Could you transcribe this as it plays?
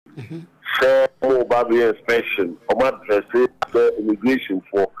Say more Barbie inspection, or my dress, the immigration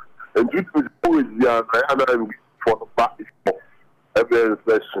for, and due to always the for the back for every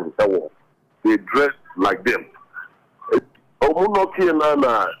inspection. They dress like them. I'm not here now.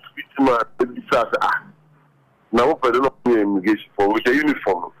 Now, I don't know immigration for with a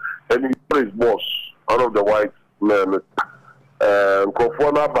uniform, and his boss, one of the white men,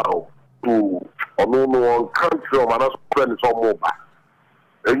 Kofona Bao, to one country or another friend is all mobile.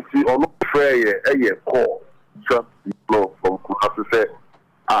 And see, on no fair, a call, just from Kumasi say,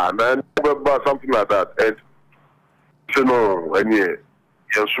 then something like that, and you know, and yeah,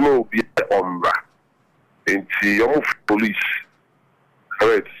 you small be on that. And see, your police,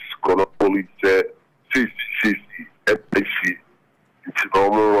 correct, police, 60, FAC, it's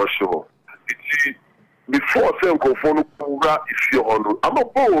normal Russia. It's before saying Kofona, if you're on, I'm a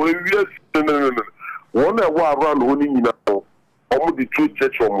boy, yes, no. One around winning now. Almost the two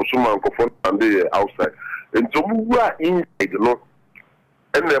church or Muslim and they outside. And so we are inside, you know.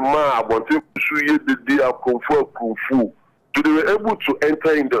 And the man wanted to show you the day of kung fu. So they were able to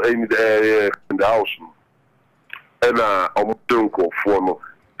enter in the house. And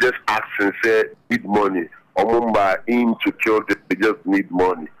just asking, say, need money. In to kill them, they just need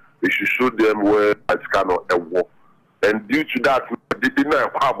money. They should show them where it's kind of a walk. And due to that, they did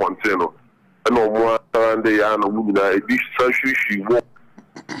not have one thing. And no more than they are no woman. This century she walk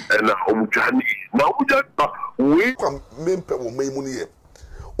and now we just wait. Mempe wo mai muni ye.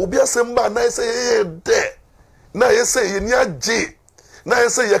 Obi asemba na say de. Na ye say ye nya je. Na ye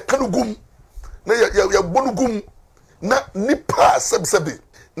say ye kanugum. Na ye bonugum. Na nipa sebsebi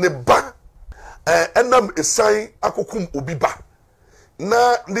ne ba. Enam esan akokum obi ba.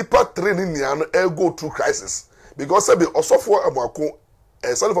 Na nipa training nia no go through crisis because sebi osofo amako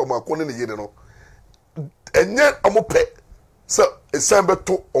self of my corner in the and yet amope so a sambe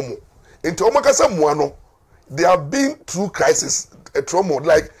to omo into omakasa muano they have been through crisis a trauma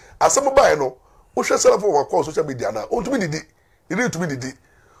like as some buy no o hwe self of our social media na o to be didi you need to be didi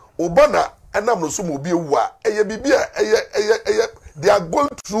obana enam no so mo bi ewu a eye bibia eye they are going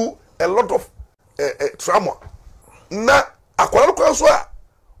through a lot of trauma na akwara kwa so a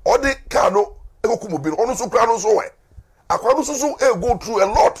odi ka no ekokum obi no ono so kra no so we akwara so go through a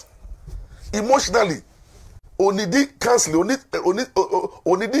lot emotionally onidi cancel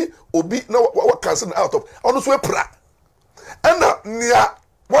onidi obi na what cancel out of ono so pra na nia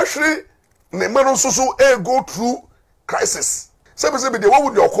wahwe ne mano so go through crisis say be what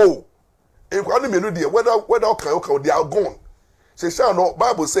would your call e kwa na menu de whether okay they are gone say sha no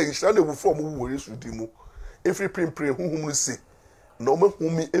bible say sha na wu from wu wori su di mu every prim huhum si no me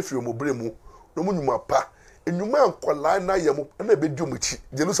humi efiri mo bre mu no mu nyuma pa enyuma ankwala na yemo na be dwo muchi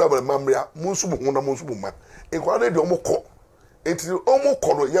Jerusalem mamria munsu mu na munsu mu ma enkwala na de omukọ enti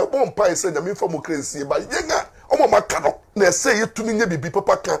omukọ no ye bom pa ese nyame fa mu krensie ba yenga omama no na ese yetumi nya bibi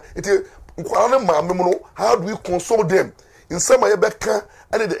papa kan enti enkwala na maame mu no how do we console them in some ye beka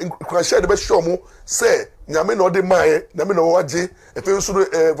and the enkwala share de be show mu say nyame na ode maaye nyame na waje efe nso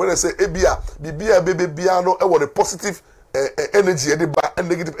when I say ebia bibia bebia no e wo the positive energy and the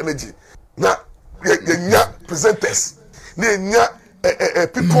negative energy na nya presenters nya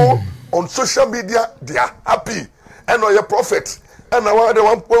people on social media they are happy and your prophet and now the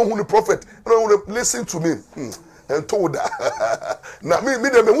one who the prophet and listen to me and told that na me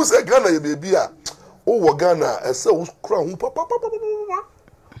dem who say Ghana ye baby a o wo Ghana e say wo kra hu papa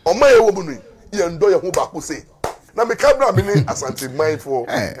o ma ye wo mu ni ye ndo ye hu ba ko say na me camera me ni asante mindful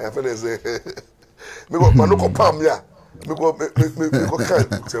say me go manoko pam ya me go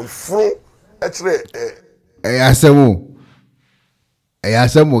kan sem fro actually asemo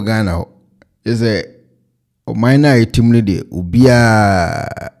Ghana is a minor team de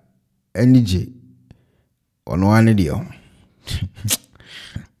ubia energy on one day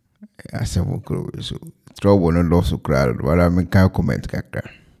asemo so trouble no loss crowd but I can comment kakra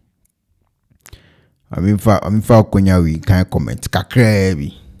I'm fa konya we can comment kakra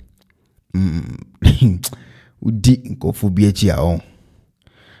bi udi nkofo bi achi a on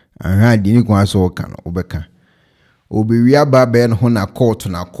aha di ni kwa so ka no obeka obewi aba be no na court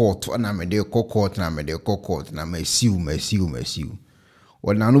na me de court na me de court na masiu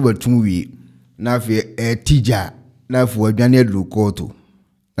wona no batum wi na fe tija na fu adwane adru court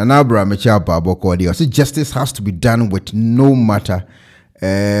na abra me cha ba boko de say justice has to be done with no matter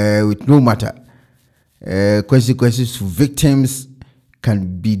consequences to victims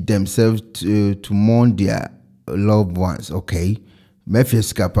can be themselves to mourn their loved ones. Okay,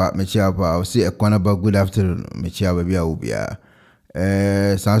 Memphis Kappa, Mechiaba, I'll say a cornerback. Good afternoon, Mechiaba, Biabia.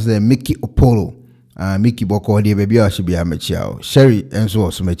 Sounds like Mickey Opolo. Mickey Boko de baby should be a mechao. Sherry and so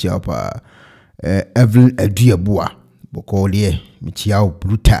also mechao pa Evelyn Ediabua Boko de mechao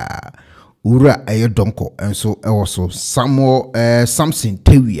bruta Ura ayo donko and so also Samson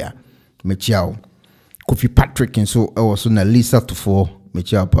Tewia mechao Kofi Patrick and so also na Lisa to 4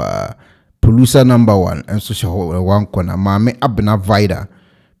 mechao pa producer number 1 and so one corner Mame Abna Vida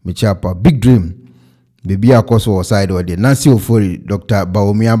mechao pa Big Dream Baby akoso side or the Nancy Ofori Dr.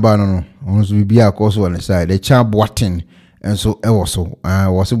 Baumia Bano on baby akoso on the side the champ Watton and so also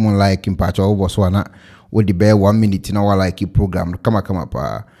was someone like in patch over Swana with the bear 1 minute in our like program come up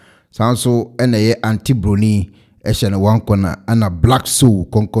sound so and a anti brony eshan one corner and a black soul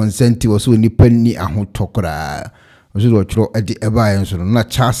consent was so penny and who talkra was at the eba and so not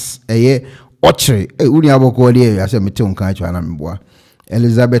chas a ye ochre a uniaboko there as a meton catch and boy.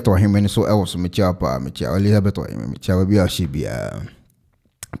 Elizabeth or him and so else Michapa Elizabeth or him Michael she be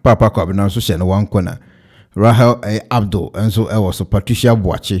Papa Cobb now so send one corner Rahel Abdo and so else Patricia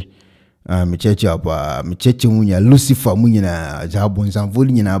Boachi Michechi Munya Lucifer Munina Jabons and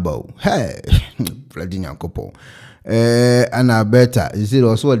Volina about hey Bloody couple Anna Beta is it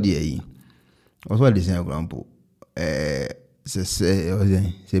also the also the same grandpa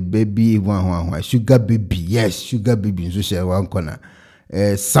say baby one sugar baby yes sugar baby so share one corner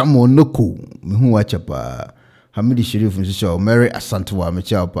Samuel Noko, who watch up Hamidi Sheriff and Show, Mary Asantua,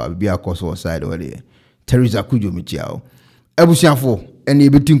 Michapa, be a course or side over there. Teresa Kujo Michao. Ebushanfo, any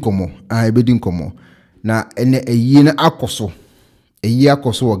betting como, I betting como. Na ene a year akoso, a year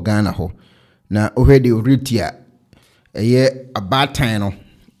coso Ghana ho. Na already ritia a year a bad time,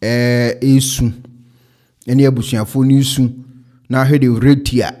 soon. Any Ebushanfo new soon. Na heard you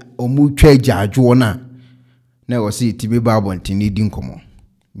ritia or mu treja Joanna. Never see Tibi Babon needing common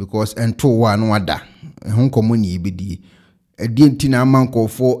because and 2 1 wada home common ye be a dintina manco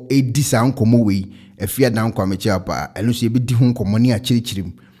for a disound common way a fear down come chapa and you be home common near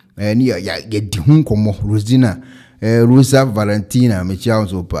chirichim near get home common Rosina Rosa Valentina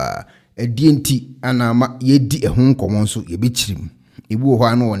Michels opa a dinti and ye di a home common so ye be chim. Ibu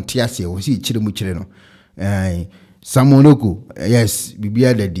one tiase or see chirimuchino Samonoko yes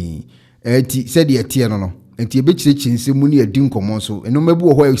bibia the din said ye tiano. Enti ebechirichi nsemu ne adin komo so eno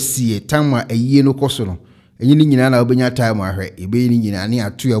mabu ho asie time a ayie no koso no enyi ni nyina na obenya time ahwe ebe ni nyina ne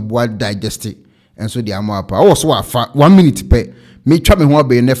ato eboa digest enso de amapa wo so afa 1 minute pe me twa me ho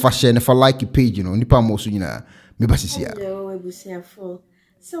abe ne fa share ne fa like page no nipa mo so nyina me basisia yo ebusiafo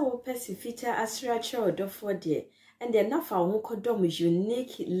so pesifita asracha odofo de and the nafa ho kodom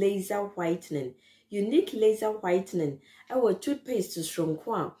unique laser whitening our toothpaste strong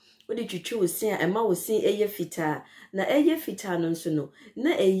kwa what did you choose say and ma was saying eye fita na eye fita no so no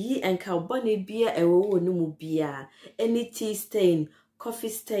na eyi enka bone bia ewo no mu bia any tea stain coffee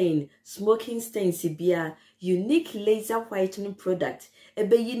stain smoking stain bia unique laser whitening product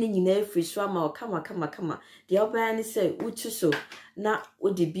ebe yi ni nyina free so ama kama the oba ni say utu so na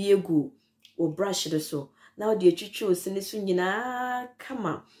odi bia egu o brush do so na odi etwitwe so ni so nyina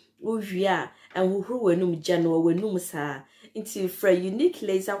kama uwia enhuhuru wenum jano wenum sa into for unique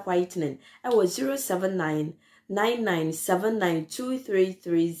laser whitening I was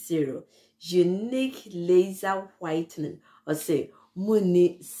 07999792330 unique laser whitening or say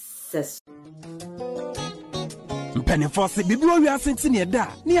muni ses Penifose bibiro wi asenti ne da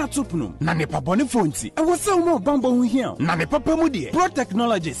ne atopno na ne pabone fonti e wo se wo bambo hu hia na ne papa mu de Pro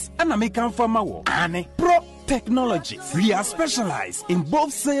Technologies ana me kan fama wo ane Pro Technologies. We are specialized in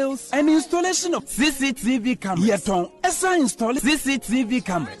both sales and installation of CCTV cameras. Yeton esa install CCTV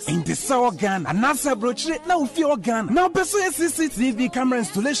cameras in the South Ghana and NASA brochure now fear Ghana. Now beso CCTV camera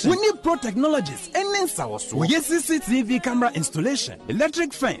installation. We need Pro Technologies and in South. We get CCTV camera installation,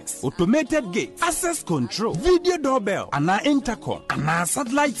 electric fence, automated gate, access control, video doorbell, and our intercom, and our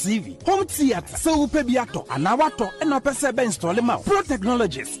satellite TV, home theater. So we pay biato and our water and our person install them out. Pro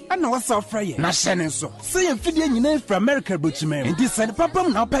Technologies and our software. Na so. Say fidie nyina fra America brochimem ndi send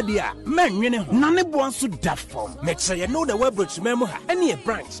papam na opedia menwene ho na ne bo anso da form make sure you know the web brochimem ha any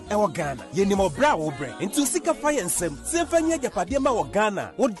branch e wo Ghana ye ni mo bra wo bre nti sika fa yensem se fa nya japade ma wo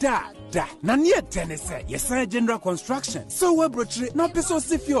Ghana wo da na ne tenese yes general construction so web brochire na peso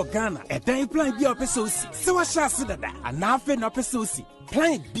si fi o Ghana e dan plan bi o peso si se wa sha se dada ana afa na peso si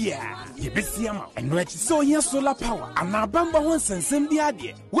plan bia ye besiama eno echi so here solar power ana bamba ho sensem bi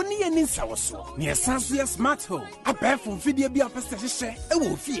ade woni ye ni nsawoso ne esanso ye smart home abefo video bi apese hye e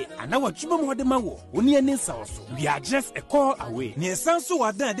wo fie ana watuma mo de ma wo woni ye ni nsawoso we are just a call away ne esanso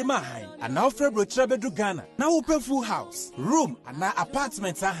wadan de ma han ana ofre brochire bedu Ghana na wo pe full house room ana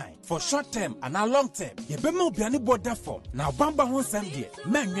apartment ahan for short term ana long term ye be ma obiane border form na bamba ho nsem de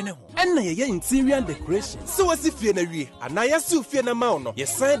menwene ho and na ye interior decoration. So what's if you na wie? Ana ya si ofie na ma no. Ye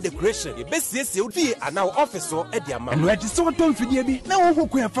sign decoration. Ye besiesie ofie ana office o e dia ma. And ready so ton fidie bi. Na wo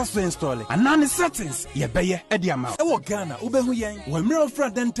ko fa so install. Ana ne settings ye beye e dia ma. E wo Ghana ubehu yen. Wo mre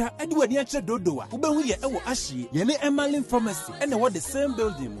ofra denta e de wani a che dodoa. Ubehu ye e wo ahie. Ye ne Emalin Pharmacy and what the same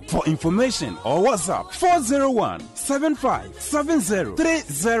building. For information or WhatsApp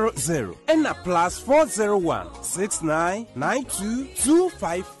 401-7570-300 and a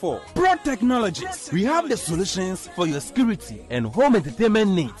 +401-6992-254. Pro Technologies. We have the solutions for your security and home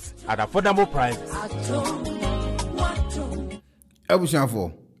entertainment needs at affordable prices.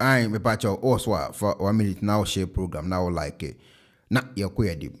 Abushanfo, I me pacho oswa for 1 minute now share program now like it. Na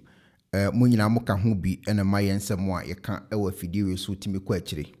yakwedim. Munyina muka ho bi ena mayensem a yeka ewa fidie so timi kwa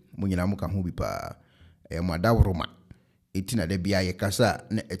akire. Munyina muka ho bi pa. Madawroma. Etina de bia yekasa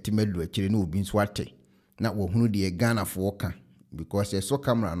na etimelu akire na obi nso ate. Na wo hunu de Ghana fo ka because so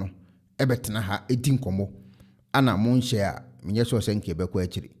camera no ebetena ha edi nkomo. Ana mo nhye a menye so senke be kwa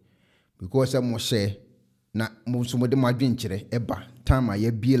akire. Because mo hye na mo so mo de madwen kire eba time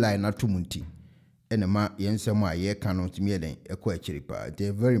ya bie line na tumunti. Enema yensem a ye ka no timi eden ekwa akire pa.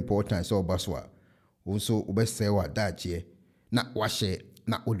 They very important so obaswa. Also obese wa dache na wahye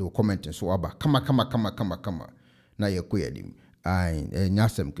na odo comment so aba kama na yekwa yadim. Ai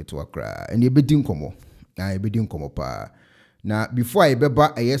nyasem ketwa kra. Eni ebedi nkomo. Na ebedi nkomo pa. Na before I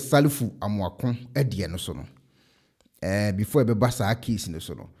beba eye salfu amwakon edie no so no. Before I beba sa case no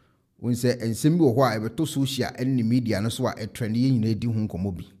so no. Won se ensem bi wo ho a ebeto social and media no so a trend ye nyina edi hu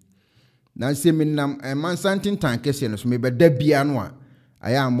nkomo bi. Na se minam mansantin tankese no so me beda bia no a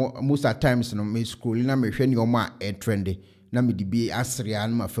aya most at times no me scroll na me hwe ni o ma trend na me di bi asre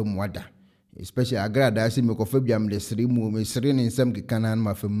an ma fam wada especially agrada se me ko fa bia me de sre mu me sre ni nsam ke kanan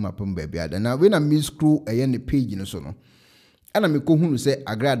ma fam ma pam ba bia da na we na me scroll eye ne page no so no ana me ko hunu se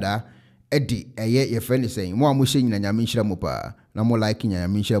agrada edi eye ye friend say mo amohye nyina nyame nhira mo pa na mo like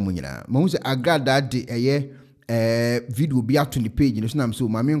nyame nhira mo nyina mo hu se agrada de eye video bi ato ni page no so na me so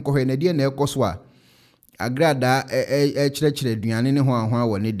ma me nko hwe na de na ekoso a agrada chire duane ne ho ahwa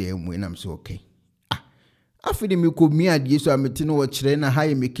wo ne de mu na me so okay afidi me ko mi ade so ameti no wo chire na ha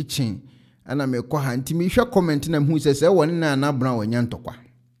ye me kitchen ana me ko ha ntimi hwe comment na hu se wo ne na brown wanya ntokwa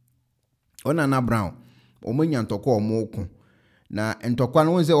ona na brown o mo nya ntokwa o mo ku na ntokwa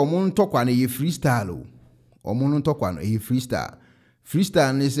no se o mo ntokwa na ye freestyle o mo ntokwa no ye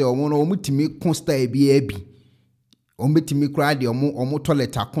freestyle ne se o mo no o mutimi ku style bi abi o metimi kra de o mo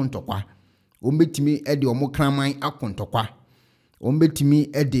toilet akontokwa o metimi e de o mo kraman akontokwa o metimi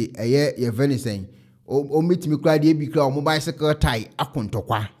e de eye ye venison o metimi kra de bi kra o mo bicycle tie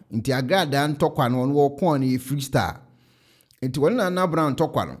akontokwa nti agrada ntokwa no wo ko ne freestyle nti wona na brown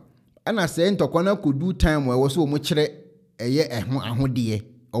ntokwa no ana se ntokwa na kodu time we wo so o mo kire eye ehho ahode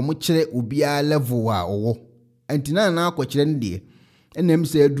o mo kire obia level a owo nti na akokire ne de enem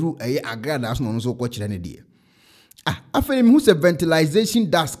se aduru eye agrada so no so kokire ne de afeni mi hu se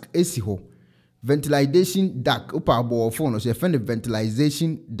ventilation duct esi ho ventilation duct upa abo phone so fe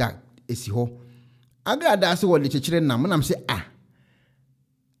ventilation duct esi ho agrada se wo de kire nam se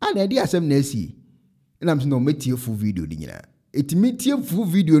na di asem na esi na me no metie full video di nyina etimi tie full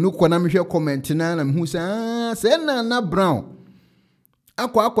video no kwana me hwe comment na me hu se se na brown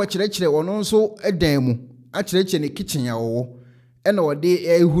akwa kire wono nso edan mu a kire ne kitchen ya wo e na wode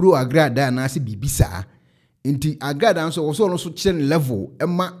ehuru agrada na ase bibisa nti agrada nso wo so no so kire level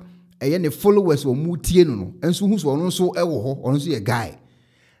ema eye ne followers wo mutie no enso hu so wono nso ewo ho wono nso ye guy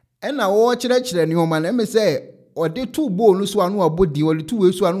e na wo kire ne ho ma na me se ode two bowl so anu abodi ode two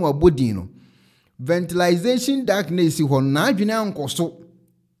we so anu abodi no ventilation duct na esi ho na adwene ankoso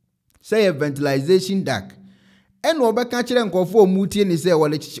say ventilation duct eno obeka kire nkofo omutie ni say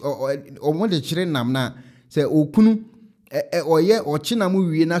wole omode kire nam na say okunu oye ochinam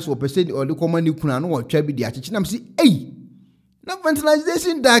wie na so pese ode koma ni kuna no otwa bi di akichinam si na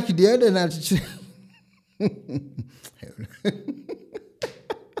ventilation duct de na akicire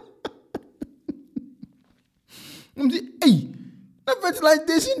na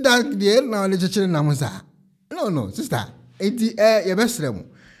ventilation duct de na ole kire nam sa no sister enti ye besre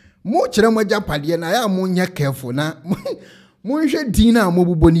mo kire mo japade na ya mo nya careful na mo hwe din na mo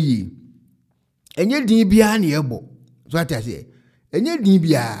bubo ni yi enye din bia na yebo so atase enye din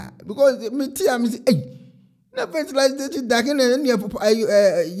bia because me ti am say na ventilation duct na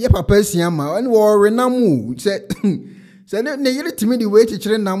ye papa siama ani wo renamu se ne yiri timi di we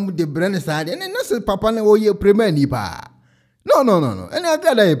kire nam de brand sa de na se papa na wo ye premier ni pa no any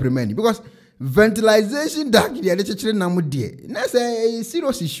agrada ye premier ni because ventilation duct de kire nam de na say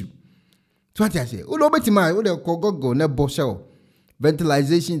serious issue so what I say o lo betima o de kogogo na bo show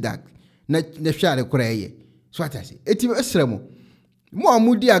ventilization duct na hware koraye so atase eti esremo mo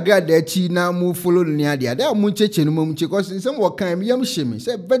amudi agada chi na mo follow ni ade ada mo cheche no mo che cause some wo kan me yam shemi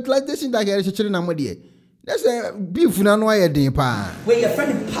say ventilization duct here chechere na mo de that's a beef na no aye den pa where your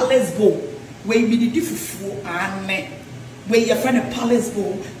friend palace go where be the fufu ane where your friend palace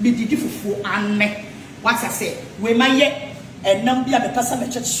go be the fufu ane what I say we my ye enam bia be pesa me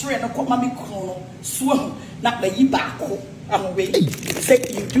chechere no ko mami krono so na ba yi ba ko way say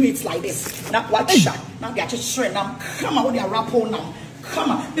you do it like this not what shot now get chechere now come on with your rapport now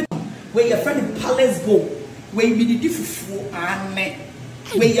come on where your friend palace go where be the fufu ane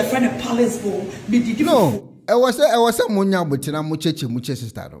where your friend palace go be the no I was munya botina mu cheche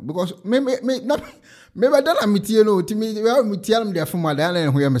sister because me badala mitie no timi we mitiam dia fuma da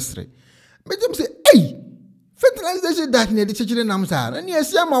na ho ya mesre me dem say hey fertilization that ne de chechere nam sa na ne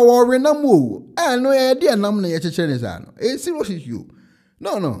asia ma wo re nam o no e de nam na ye chechere ne sa no e serious issue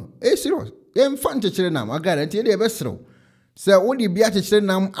no e serious e mfan chechere nam agara tie de be srew se wo di bia chechere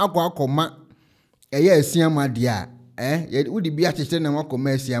nam akoma e ye asia ma dia wo di bia chechere nam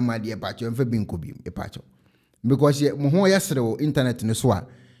akoma asia ma dia pa cho mfa bi nkobi e pa cho because mo ho yesrew internet no so a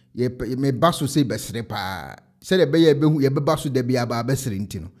ye me baso se besre pa se de be ye be hu ye be baso de bia ba besre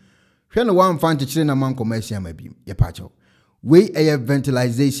ntino hwe no wan fan chechire na man commercial ma bi ye pa cho we a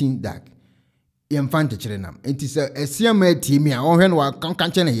ventilization duct ye fan chechire na enti se esia ma atimi a hwe no wa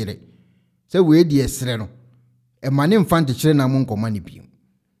kan che na yire se we di esre no e mane fan chechire na man komani bi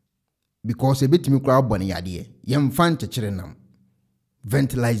because e betimi kura bone yade ye fan chechire na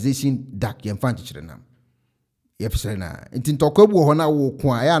ventilization duct ye fan chechire na yepsere na nti ntokwabu ho na wo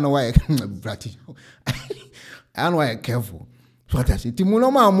ko a ya no wa brati anu wa careful so that nti mu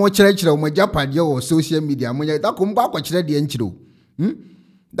no ma mo kire mo japade o social media mo da ko mba kwa kire de nkire o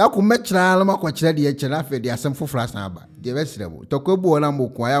da ko mekira ala ma kwa kire de kire afa de asem fofora san aba de be sire bo tokwabu ho na mo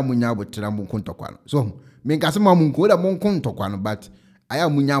ko aya munya abotira mo ko ntokwa no so me nkase ma mo ko da mo ko ntokwa no but aya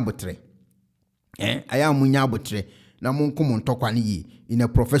munya abotre aya munya abotre na mo ko mo ntokwa no yi in a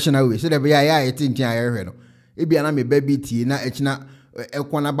professional way so da be ya etintin ayehwe no ebia na me baby tie na echina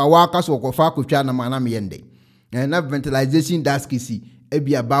ekwana ba wa aka so kofa akotwa na ma na me yende na ventilization duct si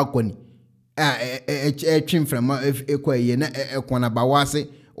ebia balcony twin from ekwaye na ekwana ba wa se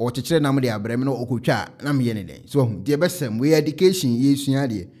o chechire na me de abrem na okotwa na me yende so de besem we education yesua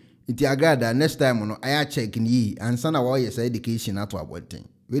de nti agada next time no aya check ni ansa na wa yes education ato aboten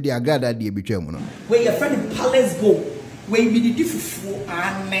we de agada de betwa mu no where your friend palace go where be the fufu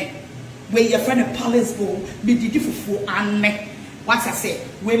ane where your friend palace go be the fufu ane what I say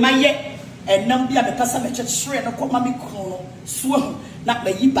we my ye enam bia be pesa me chechere no ko mami krono so na ba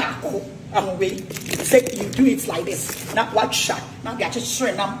yi ba ko way say you do it like this not what shot now get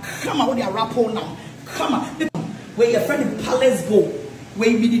chechere now come on with your rapport now come on where your friend palace go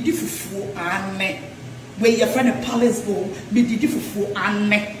where be the fufu ane where your friend palace go be the fufu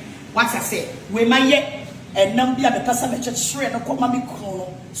ane what I say we my ye enam bia be pesa me chechere no ko mami krono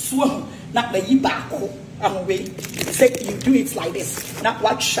so not the yibako way say you do it like this not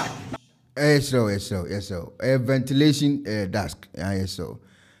what shot yes so a ventilation duct yes so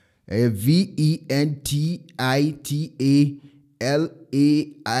a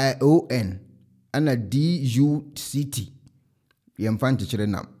VENTITALAION and a DUCT ye mfan chechire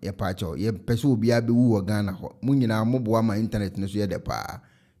nam ye pa cho ye pese obi abi wu Ghana ho mu nyina moboa ma internet no so ye de pa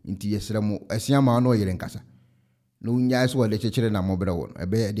nti yesere mo asia ma no yire nkasa no nya so de chechire na mo bre wo no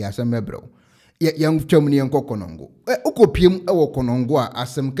ebe de asem mebre wo ye twam ne enkokonongo okopiem e wo konongo a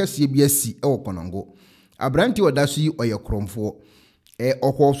asem kase bi asi e wo konongo abranti oda so yi oye kromfo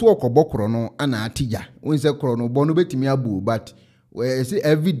okoso okobokro no ana atija wonse kro no bo no betimi abu but we say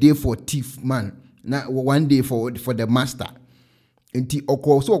every day for thief man na one day for the master nti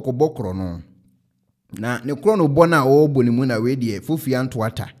okoso okobokro no na ne kro no bo na wo bo ni mu na we de fofia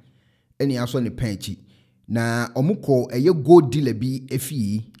ntoata eni aso ne panchi na omuko eye gold dealer bi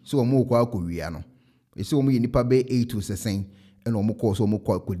efi so omuko akowia no ese omu nipa be 8 to 9 ena omuko so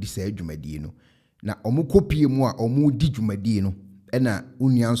omuko akodi sa adwumadie no na omuko pie mu a omu di dwumadie no ena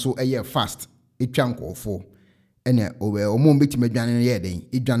unia so eye fast etwa nkofo ena omu betime dwane no ye den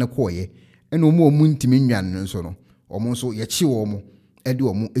edwane koye ena omu ntimi nwane no so no omu so ye chi wo mu ede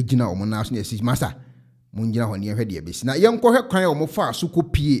omu egina omu na so na esi masa munjina ho ne hwe de besi na yenkohwe kwan omu fa so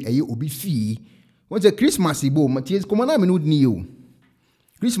kopie eye obi fi wọ́n say Christmas ibo maties komana me no ni yo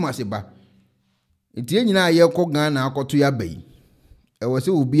Christmas ba etie nyina ye kọ Ghana akoto ya bai e wo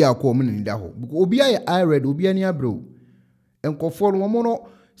se obi akọ mo ni da ho obi aye I read obi ani abro enkofo no mo no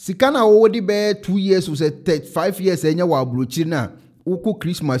sika na wo di be 2 years or 5 years enya wa abrochi na uko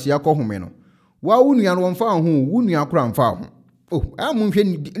Christmas ya kọ home no wa wunu ya no mfa ho wunu ya kura mfa ho oh I'm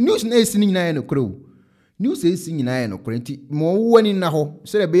news na esi nyina no kro news esi nyina no kro nti mo woni na ho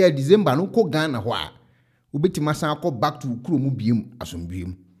se be ya December no ko Ghana ho a obetima san akọ back to kro mu biem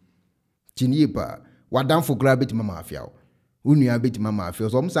asomdwem tini pa wadam for grab betima mafia unua betima mafia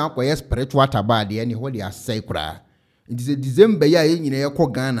so msan akọ spiritual tabade ne ho de asai kra nti se December ya nyina ye ko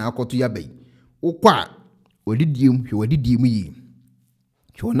Ghana akoto ya bai ukwa odidiem hwe odidiem yi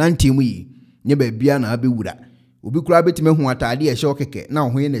hwe nantem yi nye ba bia na abewura obi kura betima hu atade ye hye okeke na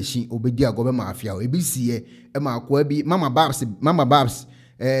ho ye na hyi obedi agobe mafia ebi siye e ma akwa bi mama babs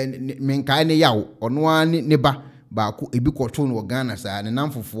menkai ne yawo ono ani ne ba ko ebi kwoto no Ghana saa ne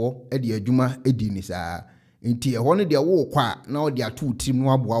namfofo e de adwuma edi ni saa nti e ho ne de wo kwa na o de ato tim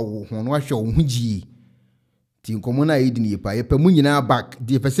no aboa wo ho no ahwe wo hu ji ti nkomo na edi ni pa ye pa mu nyina back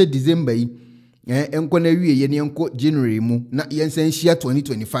de pese December yi enko na wie ye ne enko January mu na yensan hia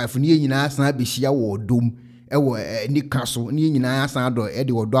 2025 ne nyina san abehia wo dom e wo ni kaso ne nyina san ado e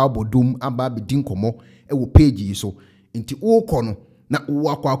de wodo abodom aba be din komo e wo page so nti wo kọ no na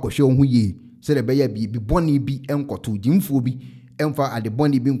wo akọ akọhwe ho ye se de be ya bi boni bi enkoto jimfo bi emfa ade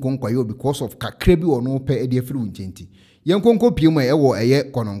boni bi nkonkwayo because of kakra bi ono pe e de afiri nchenti yenkonko pie mu e wo eye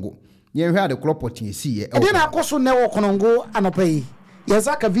konongo yen hwe ade klopot esi ye e de na akoso ne wo konongo anopa yi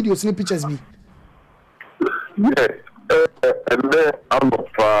yazaka videos ni pictures bi and then I'm of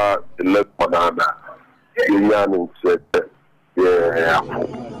the banana yan said yeah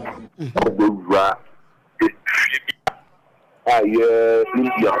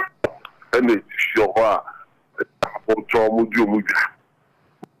India and it's sure almost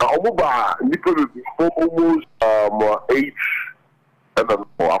 8 and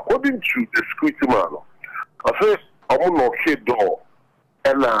according to the security man I say I'm not kid door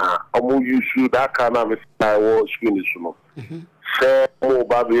and I'm use that kind of style screen say more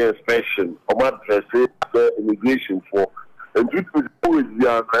baby inspection or my dress immigration for and due to always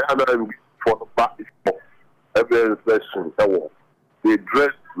for the back every inspection they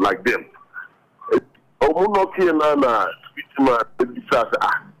dress like them. I'm not here now.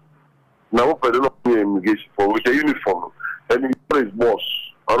 Now I don't know immigration for with a uniform and his boss,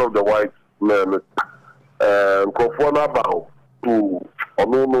 one of the white men, conform about to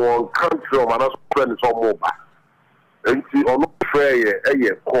one country or another friend is all mobile. And see on fair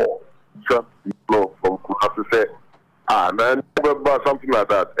a call just from say now something like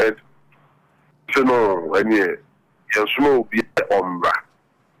that and you know and yeah small be ombra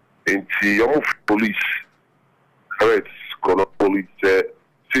and see your police correct police 60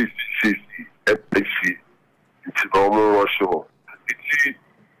 FPC it's normal Russia it's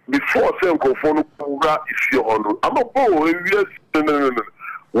before saying conform if you're on I'm a boy yes no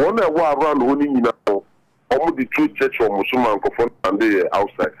one around winning you know almost the two church or Muslim conform and they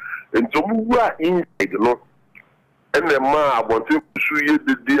outside and so we are inside you know and the man want to show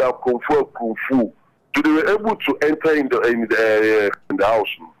the day of comfort kufu so they were able to enter in the house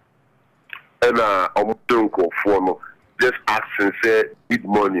and just asking say need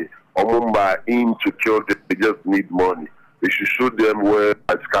money in to kill them they just need money they should show them where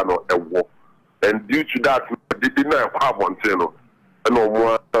it's kind of work and due to that they did not have one thing and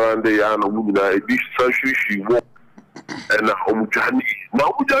and they are a big century she work and now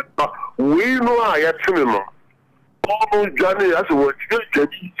we know I had seen almost Johnny as a word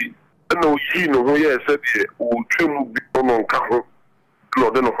no he no yes said o twem bi no nka ho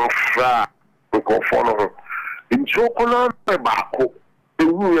lord no ho fra ko fo no ho in chokola ba ko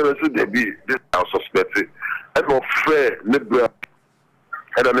ewu ye so de bi this are suspected and no fair ne bra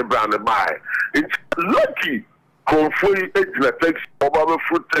and ne bra ne buy it's lucky confoi ejina tax oba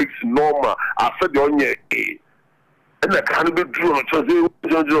fruit tax normal after the onye and the can be draw no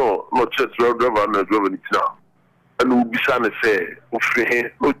jojo no church driver na driver it now and we be say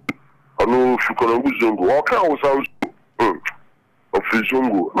ofre no fukono zungu waka usa of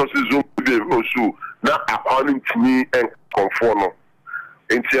zungu no si zungu be no so na according to me and conform no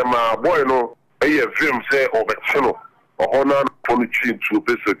enti ma boy no e film say obetino ohona poni chin to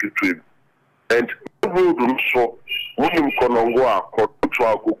be secretary and road so wonum konongo akoto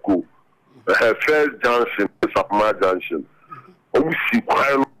akoko first junction Sapma junction o si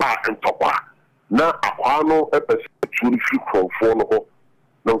kwan park ntopa na akwano e person to free conform no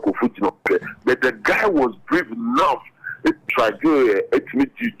but the guy was brave enough to try to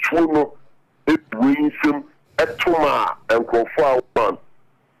admit to it wins him at Toma and conform one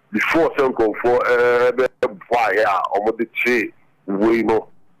before some conform fire or the chain we know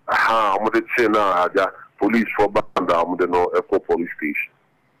how the chain now police for Banda the police station.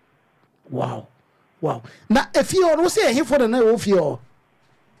 Wow. Now if you don't say him for the night of your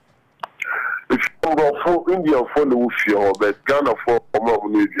if you for Indian for the Wufio, but Ghana for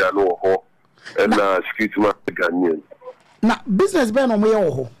Omavian or and street Ghanaian. Na business ben on way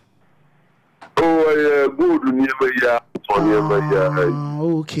Good near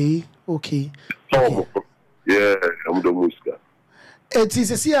okay. Yeah, I'm the Muska. It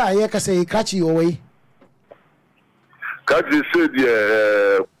is a see I can say catch you away. Kaji said,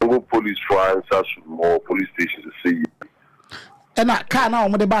 police for answers more police stations to see. And I can't now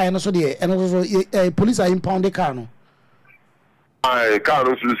the buy and also the and also police are impound the car. I can't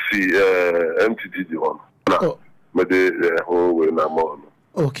also see MTD one. No, but the whole way now.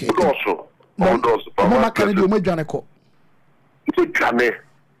 Okay. Also, Mama can do my Janico.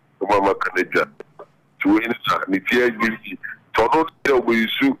 Mama can to any Nitiya Tono we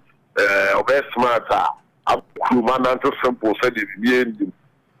sue best matter. Man, simple said it.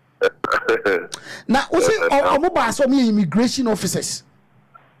 Now, what's it? Mobile so many immigration officers.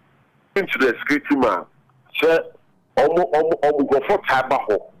 Into the security man, sir. Go for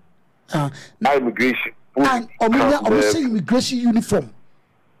tobacco. Immigration. And say immigration uniform.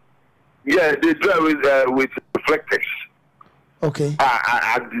 Yeah, they drive with reflectors. Okay.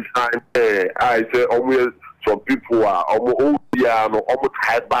 I design. I say almost some people are almost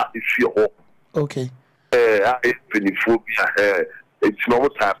hyper issue. Okay. It's phobia. It's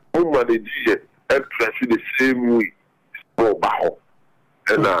not time. Woman, they and the same way. So,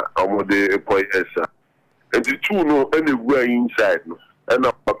 and I'm the point. And the two know anywhere inside, and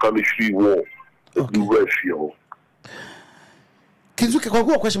I'm going to war. You will feel. Kinzuka,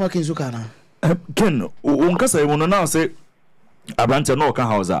 what question about Kinzuka? Ken, Unkasa, you now say, Abanta no can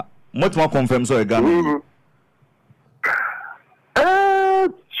house. Much more confirmed so again.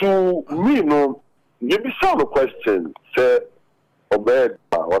 So, me, no, you be some question, say, Obed,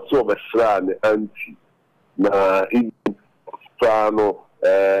 what's over Sran, auntie, na in Strano,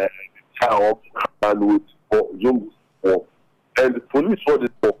 child, and with Zoom, and the police for the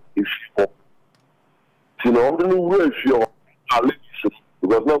is for. You know, I'm going to wear your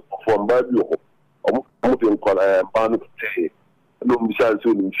because not from Bible. I'm going to call a man to say, no, besides,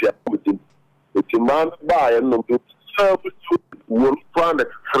 it's a man by and no will plan a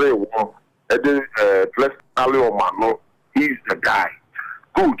three one, and then plus Alio Mano, he's the guy.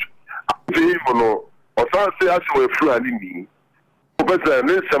 Good. You know, or some say, I saw a friend in me. But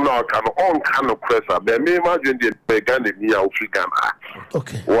then some now can all kind of pressure. But me imagine the began in me out Ghana.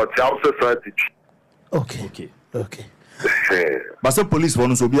 Okay. What's our society? Okay. But some police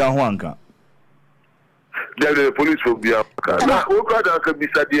want to be a Huanka. The police will be up. Now, who can be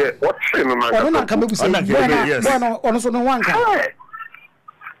said here? What's in I don't come to say, yes. On one car.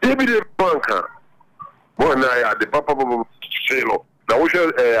 Maybe the banker. One I the papa sailor. Now we shall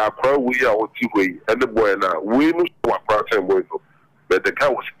acquire we are two way and the boy now. We must acquire same boy. But the guy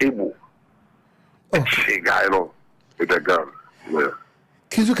was able. Okay, guy, no, with a gun. Yeah.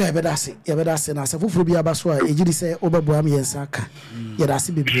 Kizuka yabedase na safu furu bia baso a ejidi se obeboam yensaka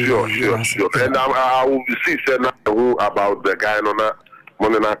yedase bebre sure and I will see say now about the guy no na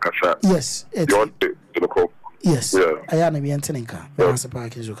money na kasa yes yes aya na mi entenenka yedase pa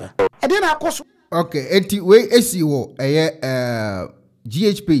Kizuka ade na akoso okay enti we esi wo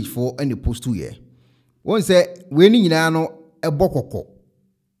GH page 4 and the post 2 year won say we ni nyina no ebokoko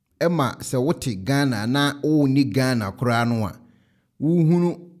ema se wote Ghana na o ni Ghana kura no a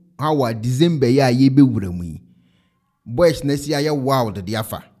uhunu hawa December ya yebe wuramu yi boys na si aya wild de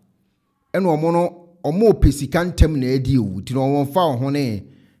afa eno omo no omo pesika ntem na edi ewu ti no won fa ho ne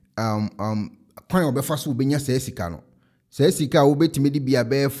kwan obefa so obenya sa sika no sa sika obetimi de bia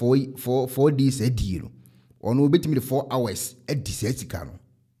be 4 days edi no ono obetimi de 4 hours edi sa sika no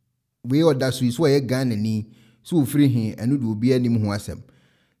we oda so iso ye Ghana ni so free hin eno de obi anim ho asem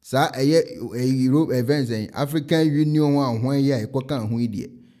sa Europe events and African Union one year ekoka ho idie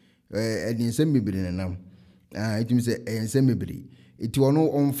ensem bibiri nenam itimi se ensem bibiri iti ono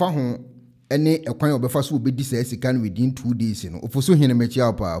onfa ho ene ekwan obefa so obedi sa sika no within 2 days no ofoso hene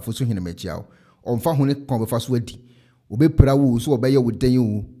machia pa ofoso hene machia onfa ho ne kon obefa so adi obepra wo so obeye wodan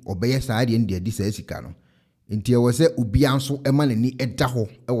wo obeye sa ade ndi adi sa sika no nti e wo se obi anso ema nani eda ho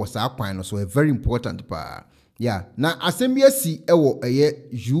e wo sa kwan no so very important pa. Yeah, na asembia si ewo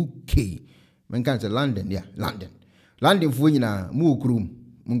UK. Menka se London, yeah, London fu nyina mu okurum,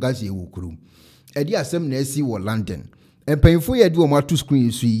 mungasi e okurum. Edi asem na esi wo London. Empanfo ye di o ma to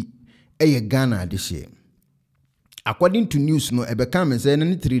screen so yi Ghana de she. According to news no ebeka me say na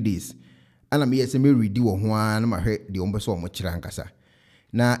 3 days. Ana me yese me read wo ho a na ma hwe de ombe so mo kira nkasa.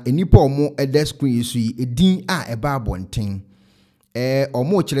 Na enipa omo ede screen so yi edin a eba abonten.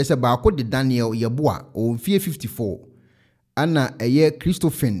 Omo chile se ba ko de Daniel Yeboah o fie 54 ana eye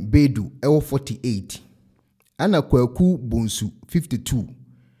Christopher Bedu ewo 48 ana Kwaku Bonsu 52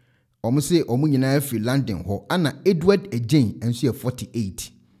 omo se omo nyina efri London ho ana Edward Ejen enso ye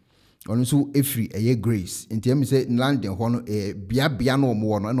 48 ono so efri eye Grace enti am se London ho no bia no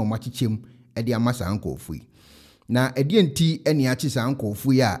omo no na omo achichem e de amasa ankofu na edi enti eni achisa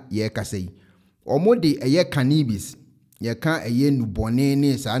ankofu ya ye kasai omo de eye cannabis ye kan eye nubone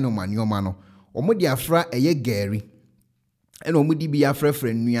ne sa no manioma no omo de afra eye gari ena omo di bi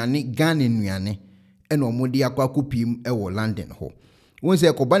afrefre nuane Ghana nuane ena omo de akwa ewo London ho won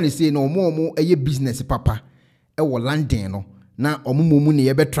se ko ba ne se na omo eye business papa ewo London no na omo momu ne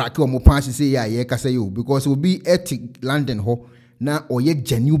ye be track omo pass se ya ye kasa yo because obi at London ho na oye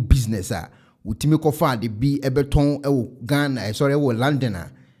genuine business a utimi ko fa de bi ebeton ewo Ghana sorry ewo London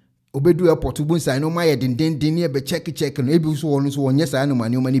a obedu airport bu nsa no ma ye den ne be check no ebi so won so onye sa no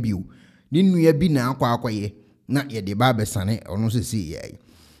mane o mane biu ni nua bi na akwaye na ye de ba be sane ono so se ye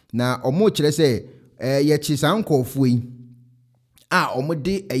na omo kire se ye chi sankofu yi a omo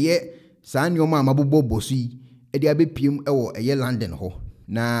de eye sa nneoma amabobo bosu yi e de abepiem ewo eye London ho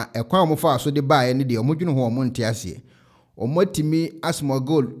na ekwan omo fa so de ba ne de omo dwunu ho omo nte ase omo timi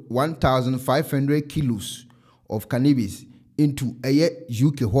asmogol 1500 kilos of cannabis into eye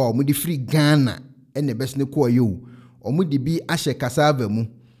UK ho omo de free Ghana ene besne ko yo omo de bi ahye cassava mu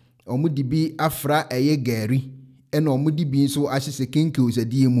omo de bi afra eye gari ene omo de bi so ahye se kenke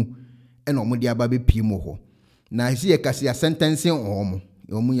osadie mu ene omo de aba bepiem ho na si ye kase ya sentencing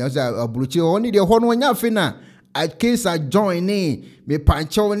omo ya za abruchi ho ni de ho no nya fe na a case a join ni me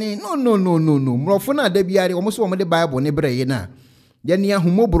pancho ni no mrofo na da biare omo so omo de bible ne breye na ya ni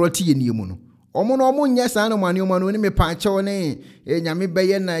ahumobro ti ye ni mu no omo nya sa no mane omo no ni me pancho ni nyame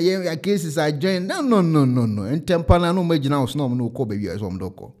beye na ye cases a join no entempana no magina osno omo no ko be wi so omo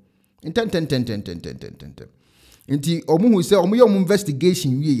doko enten nti omo hu se omo ye omo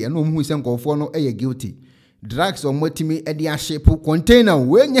investigation wi ye na omo hu se nkofo no eye guilty drugs omo timi e de ahyepo container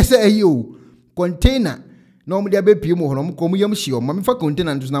we nya se ayo container na omo de abepie mo hono ko mo yam hye o ma fa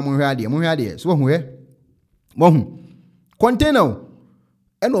container nto na mo hwe ade so ho he mo hu container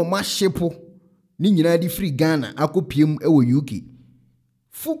e no ma hyepo ni nyina di free Ghana akopiem e wo UK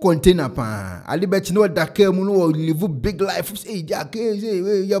full container pa ali bet no daka mu no live big life say ja ke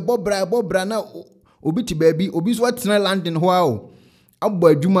say ya bobra na obi ti baabi obi so atena London ho a o abba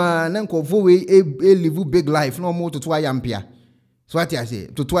adwuma na nkofo we live big life no mo toto ayampia so ati ase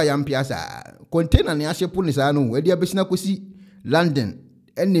toto ayampia sa container ne ahyepo ni sa no edi abesina kosi London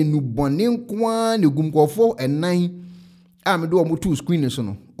ene nu bone nkoa ne gumkofo enan a me do omo two screen so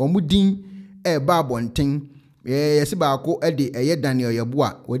no omo din e ba bonten yesi ba ko ede eye Daniel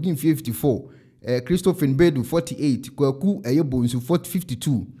Yeboa wadin 54 Christopher Bedu 48 Kwaku eye Bonsu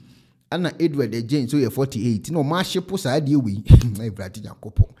 52 ana Edward Ejen so ye 48 no ma hyepo sa de we na ibrati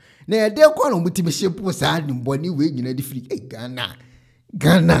Jakopo na ye de kwa no mutimi hyepo sa de mboni we nyina de free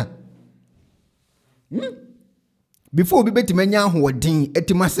Ghana before we beti manya hoodin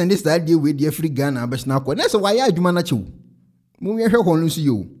etima send sa de we de free Ghana abesna ko na se waya adwuma na chew mu ye hwe honu so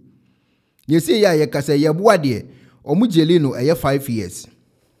yo yesi ya ye kasa Yeboa de omu jeli no eye 5 years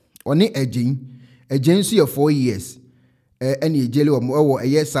oni Ejen so ye 4 years any jeli omo ewo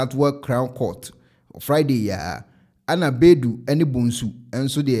eye Southwark Crown Court Friday ya ana Bedu any Bonsu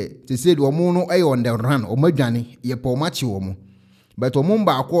enso de te say de omo no eye on the run omo dwane ye po machi omo but omo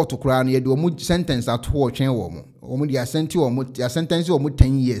ba court kura no ye de omo sentence at ho twen omo de asenti omo ya sentence omo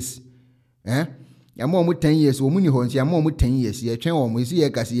 10 years ya mo omo 10 years omo ni ho nsi ya mo omo 10 years ye twen omo isi ye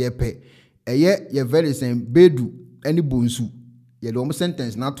kase ye pe eye ye very same Bedu any Bonsu ye de omo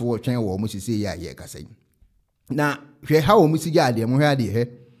sentence na to ho twen omo sisi ya ye kase na hwe ha omo si ya de mo hwe ade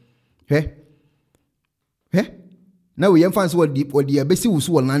he na we yem fancy wodi abesi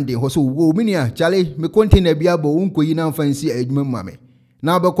wusu wo London ho so wo mini a chale me container bia bo unkoyi na fancy adwuma mame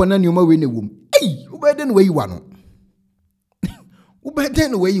na obekọ na nioma we na wom ubede no we yiwa no ubede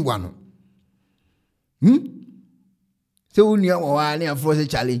no we yiwa no se unia wa na afro se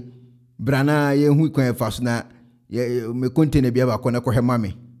chale brana ye hu kwan faso na me container bia ba kọ na ko he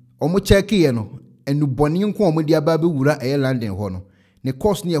mame omo check ye no enu boni nko omo dia ba be wura e London ho no ne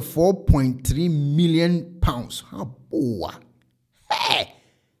cost near 4.3 million pounds. Boa. Hey.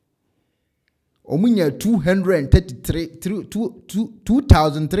 Omunya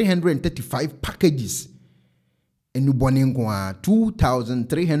 2,335 packages. Enu boni nko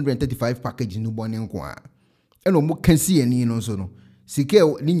 2,335 packages nu boni nko eno mo kansi eni no so no. Sike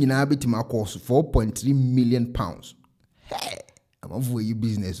ni nyina betima cost 4.3 million pounds. Hey. Amavu yi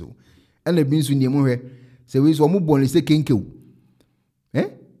business o. Ena bi nso niemu hwe. Se we so mo boni se kenke o.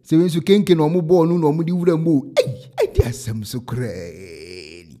 Se when you kenke no mo bo no no mo di wura mo asem so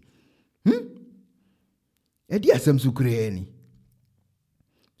krani edi asem so krani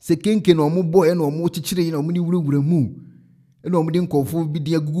se kenke no mo boy no mo chichire no mo ni wurawura mu no mo de nkofo bi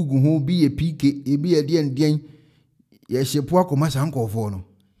de agugugu ho bi ye pike e bi ye de ndien ye hyepo akoma san nkofo no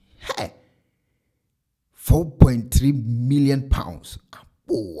 4.3 million pounds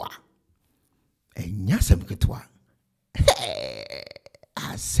aboa enya sem ketwa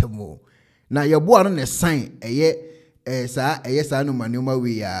asemo na yeboa no ne sign eye sa no manoma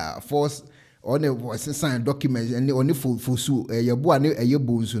we force on a sign documents and on for su yeboa ne eye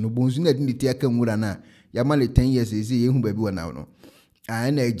bonsu na di niti aka nwura na ya ma le 10 years ezi yehu ba bi wona no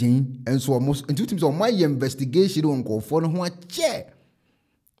na agin enso almost intuitive so my investigation on nkofo no ho ache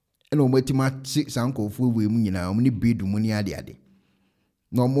ena omatima sankofo we mu nyina om ni bedu mu ni ade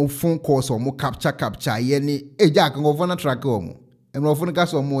no mo phone calls or mo capture ye ni eja kan nkofo na track om emrofo no ka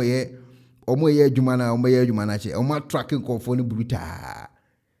so mo ye adwuma na che o ma track nkofo no bruta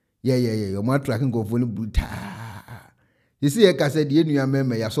ye o ma track nkofo no bruta yesi ye ka se de enua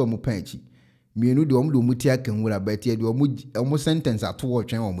meme ya so mo panchi mienu de om do muti aka nwura beti de om sentence ato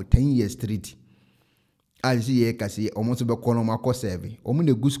otwen om 10 years straight alisi ye ka se om so be kono makọ serve om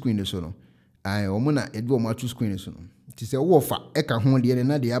na gu screen so no ai om na edu om atu screen so no ti se wo fa e ka ho de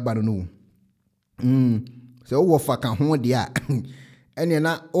na de aba no se wo fa ka ho de a ene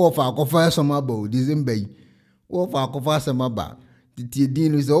na wo fa akofa so ma ba December yi wo fa akofa so ma ba ti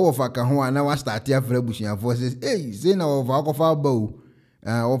din se wo fa ka ho na wa start ya fra busuan forces say na wo fa akofa ba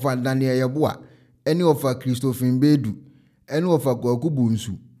of Daniel Yabua, any of a Christopher Bedu, any of a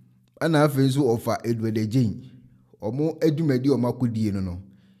Kwakubunsu, and I feel so of Edward Jane, or more edumedi or Makudi no.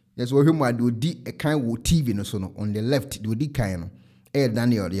 Yes, what him I do a kind of TV no sono on the left, do the kind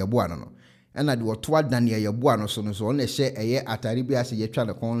Daniel Yabuano, and I do a twat Daniel Yabuano sono so on a share a year at Arabia as a try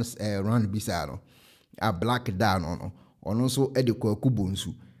to cons run bisaro, a black down on also Eddie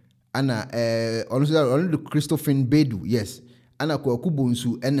Kwakubunsu, and also only the Christopher Bedu, yes. Ana kwa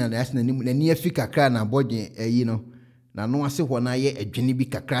kubonsu ena na yasna na ni afika kra na bodye yi no na no ase ho na ye adwene bi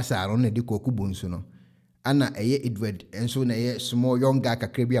kakra sa aro na de kwa kubonsu no ana eye Edward enso na ye small young guy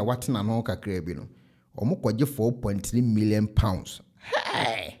kakra bi a watena no kakra bi no omukwaje 4.3 million pounds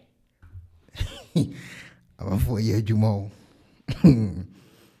hey amafo ye adwuma o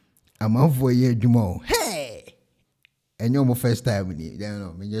amafo ye adwuma o hey enyo mo first time ni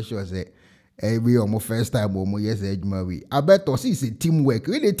no me just sure say every almost first time or yes edwuma we abeto see say teamwork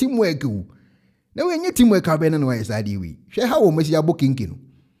we dey teamwork o na we nye teamwork abena no yes adi we hwe how o mesi abokinki no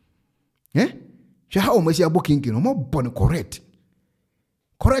hwe how o mesi abokinki no mo bon correct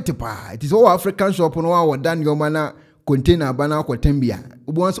pa it is all African shop no wa dan yo mana container bana kwatambia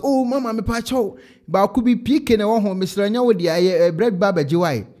obo wants oh mama me pa chow ba ku bi pike na wo ho mesranya wo dia bread baba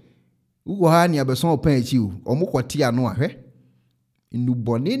jiwai wo ha ni abeson opan achi o omo kwati ano ahwe inu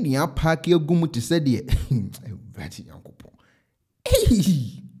bone ni apake agum te se de vati yankopo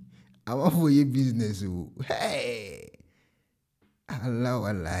awa for your business o hey Allah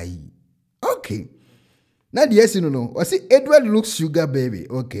wallahi okay na the yes no o see Edward looks sugar baby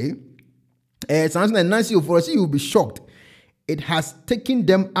okay sounds like Nancy for you will be shocked it has taken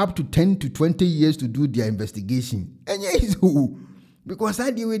them up to 10 to 20 years to do their investigation and yes because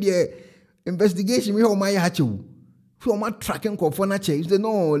I deal with the investigation we how my hachu so my tracking for na che say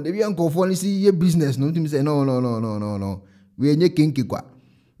no the young for see your business no to say no we are kinki kwa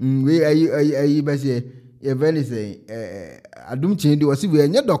we are be say e very say adum change was we are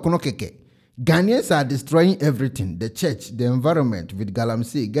dokono keke Ghanaians are destroying everything the church the environment with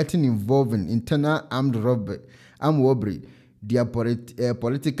galamsey getting involved in internal armed robbery their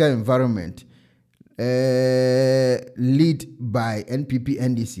political environment lead by NPP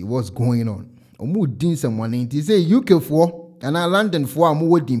NDC what's going on omu din someone it say UK for and London for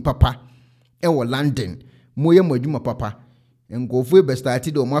amu din papa e wo London mo ye modwuma papa engofo e be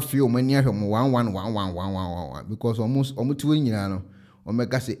started o mafia o mani ahwem 1111 because omu tuwe nyina no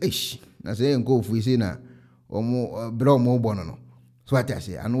omeka say ish na say engofo say na omu bra omu bono no so what I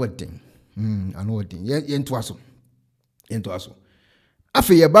say anu wetin ye nto aso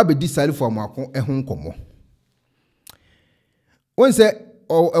afi ye ba be di sale for amako ehun nkomo won say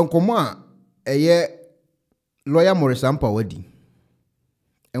enkomo a eye lawyer Morris Ampa wadi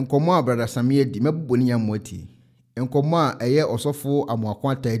enkomo a brother Samie di meboboni yamoti enkomo a eye osofo amoako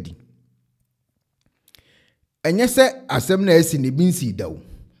atadi enye se asem na esi ne binsi dawo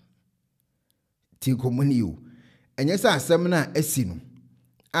ti komuni o enye se asem na esi no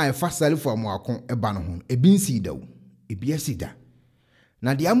a efa sale for amoako eba no ho ebinsi dawo ebi asida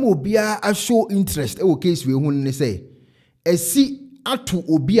na de ama obia a show interest e wo case we hu ne se esi atu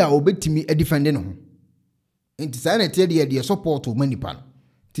obi a obetimi defend no nti saa na tie de support o manipa no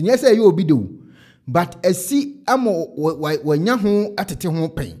tinya say you obi do but asi ama wanya ho atete ho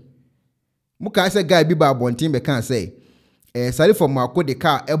pen muka say guy bi ba abontin be kan say sare for mako de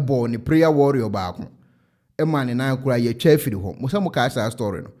car ebo ne prayer warrior ba ko e man ne nan kura ye twa afiri ho musa muka say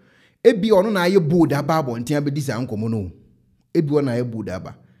story no ebi ono na aye bold aba abontin abedi sa nkomo no ebi ono na aye bold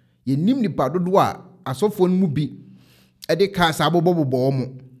aba ye nim nipa dodo a asofo no mu bi e de car sa bobobo mo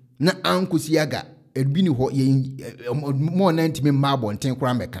na ankosi aga ebi ni ho ye mo na ntimi ma abontin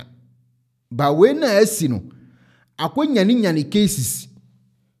kura meka ba we na asi no akonya ni nyane cases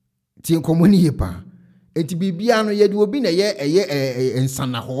ti nkomo ni ye pa enti bibia no ye de obi na ye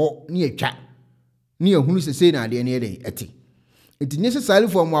ensana ho ni atwa ni ehunu sese na ade ne ye eti enti nyese sale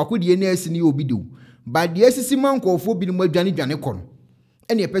for mo akodi na asi ni obi do ba de asisi mankofo bi no adwane kɔ no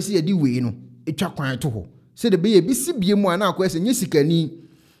ene epese ye di we no etwa kwan to ho se de be ye bi si bie mu ana akwese nye sikani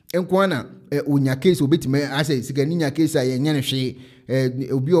enko na onya case obetime ase sikani nya case aye nya ne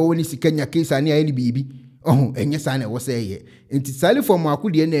hwe obi owo ni sikanya case ani aye ni bibi enye sa na wo se ye enti sale for mo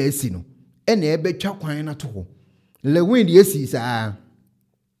akodi na asi no ene ebe twa kwan na to ho le win de asi sa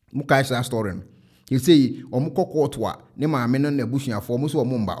muka sa story no you say omukọ court wa ne maame no na busuafo mo so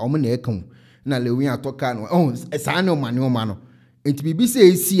omumba omo na ekan na le win atoka no sa na omane oma no enti bibi se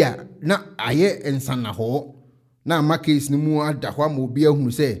esi a na aye ensana ho na ma case ni mu ada ho ma obi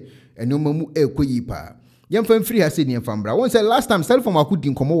ahunu se eno mamu ekoyi pa yemfa mfiri ha se ni mfambra won say last time self from akudi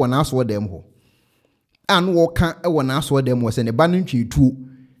nkomo wona aso dem ho an wo ka wona aso dem wo se ne ba no ntwetu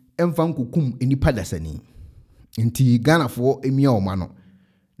emfa nkokum enipa dasani enti Ghana fo emia oma no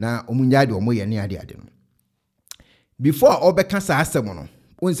na omunyade omo ye ne ade no before obeka sa asem no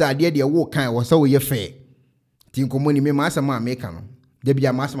won say ade de wo kan wo say wo ye fe ti nkomo ni me ma asem America no de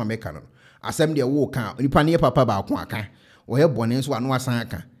bia ma asem America no asem de wo kan onipa ne papa ba ko aka wo ye bone so anu asan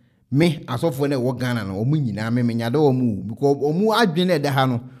aka me asofo na wo Ghana no omu nyina me nyade omu because omu adwene de ha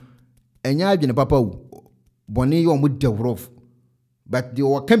no enya adwene papa wo bone ye omu develop but the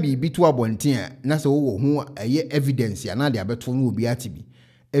wo kan bi to abonten na se wo ho eye evidence ya na de abeto no obi atibi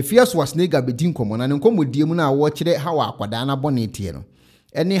efias was nega bedin komo na nkomodie mu na wo kire ha wa akwada na bone tie no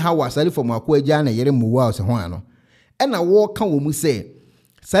ene ha wa salifo mako agya na yere mu wa so ho ano ena wo kan wo mu se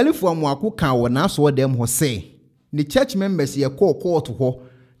salifo mako kan wo na so dem ho se ni church members ye court ho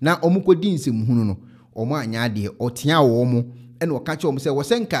na omukodi nsem hunu no omo anya de otia wo mu ena oka che wo se wo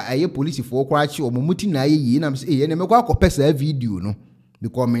senka aye police fo kwara che wo muti na aye yi na se ene mekwa akopesa video no be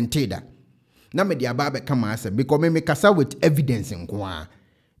commented na me dia ba be kama ase because me kasa with evidence nkwa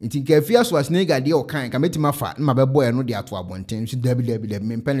nti ka afia so asnega de o kan ka metima fa na mabebo e no de ato abonten so dabi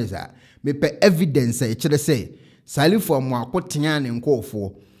me penisa me pe evidence e kire say salifo mo akotea ne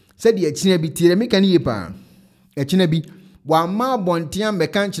nkofo se de akina bi tire me kan yepa akina bi wa ma abonten me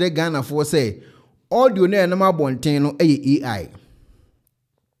kan kire Ghana fo say audio na na ma abonten no eye AI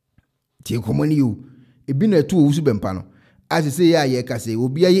ti komoni you e bi na tu owusu bempa no as say ya ye ka say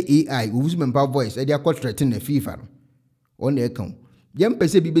obi aye AI owusu bempa voice e de akọ threaten na FIFA no on e kan yem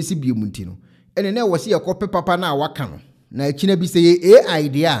pese bi besi bi munti no ene na wo se yakope papa na waka no na akina bi se AI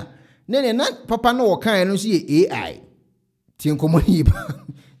dia ne na papa na wo kan no so ye AI ti nkomo ni ba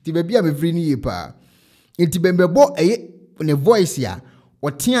ti be bia me free ni pa nti bembebo ne voice ya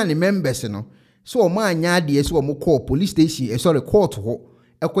otia ne members no so o ma anya ade so o mo call police station sorry court ho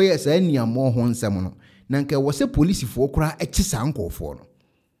ekoye sa niamo ho nsem no na nke wo se police fo kura ekisa nkofo no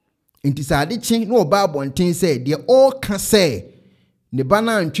nti sa ade chi na oba abonten se de all can say ne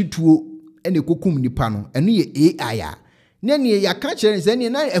bana ntwituo ene kokum nipa no eno ye AI a ne ne ya ka kire se ne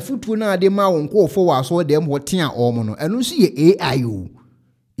na afutuo na ade ma won nkofo wa so dem hote a omo no eno so ye AI o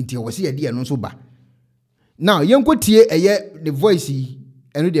nti wo se ye de eno so ba now yenkotie eye the voice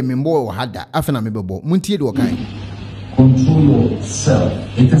eno de membo wo hada afena mebebo muntie de wo kan control yourself.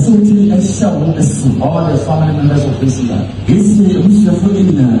 It doesn't mean a show all the family members of this man. It's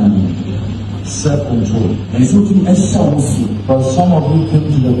self-control. And it's looking at show. But some of you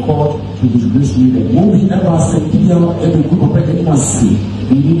came to the court to disgrace me. When we ever said, every group of anyone see,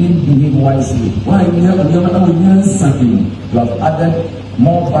 we didn't behave wisely. Why we have something? You have added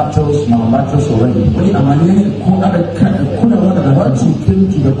more battles, more battles already. When you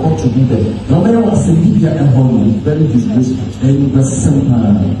came to the court to do that, no matter what's in Libya and Holland, very disgraceful. And you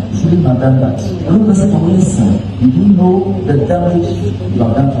shouldn't have done that. You didn't know the damage you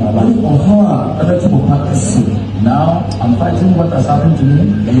have done to my life. Now I'm fighting what has happened to me.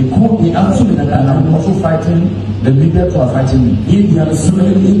 And you call me out and I'm also fighting the media to are fighting me. If you have so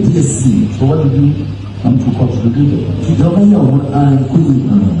many ADSC, so what do you do? Come to court to do that.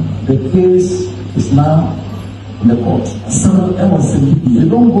 The case is now in the court. You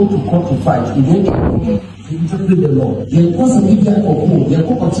don't go to court to fight. You go to court interpret the law. There was a media or there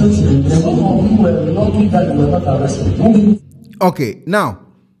was a church, and some of you were not doing that, you were not arrested. Okay, now,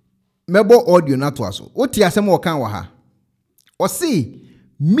 mebo audio na to aso. What ya asem wo kan wa ha? O see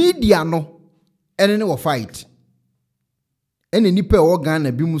media no ene ne wo fight. Ene nipa e wo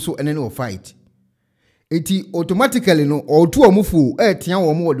Ghana bi mu so ene ne wo fight. Eti automatically no o tu omufu tia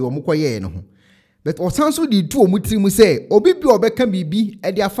wo mo de wo koye no ho. But o sanso di tu omutiri mu say obi bi obeka bibi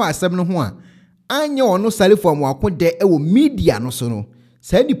e de afa asem no ho a anya ono sale form akode e wo media no so no.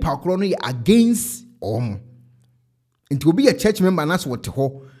 Say di pakro no against omo. Nti obi a church member na so wote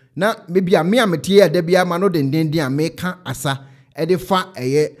ho na maybe a me ametie ada bia ma no denden a meka asa e de fa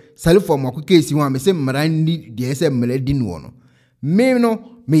eye sale form akokesi ho a me se mmara ni de se mmara di no no me no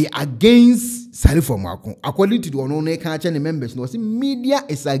me against sale form akon according to the one no ka che ne members no say media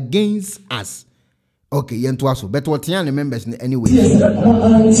is against us. Okay, yento aso but what yan the members anyway. Yes,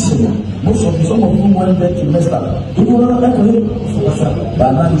 most of some of you went there to mess up. You know what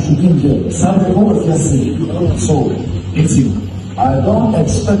but now you should be there. So it's you. I don't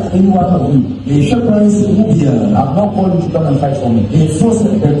expect any one of you. The shepherd I've not called you to come and fight for me. The first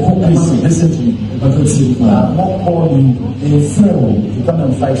listen to me. I've not called you to come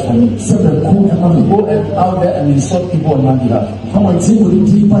and fight for me. So the go out there and insult people on my behalf. Come and see what you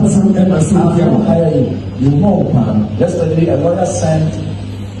do. I will hire you. You know, yesterday a lawyer sent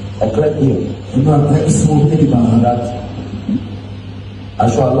a clerk here. You know, that I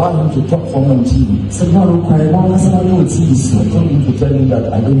shall allow him to talk for me on TV. So now I want somebody on TV. So I told him to tell him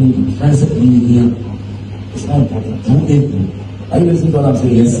that I don't need it. I said, here. It's not important. Don't hate me. Are you listening to what I'm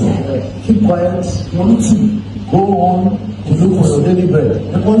saying? Yes, sir. Keep quiet. One, two. Go on to look for your daily bread.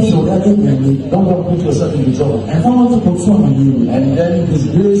 And once you're ready, don't go put yourself in trouble. I don't want to put someone on you. And then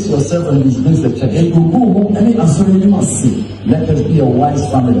disgrace yourself and disgrace the church. And you go home, any answer you must see. Let us be a wise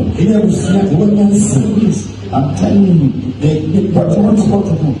family. Here we see that one man please. I'm telling you, what you want to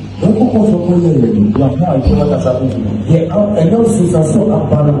do. Don't go for you have no idea what has happened to you. And those things are so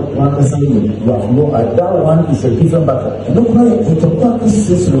abandoned. You have no idea. That one is a different matter. And don't cry. It's a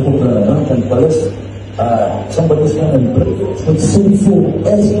practice. One can collect somebody's hand and break it. It's sinful.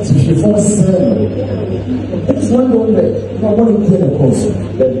 It's one way. You know what it can cause.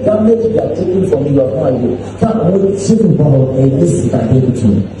 The damage they are taking from you have no idea. Can't hold sinful about this can take it to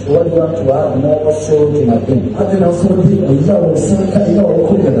you. So what do you want to add more soul to my thing? I think also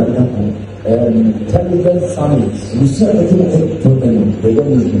intelligent families. You see everything to them. They don't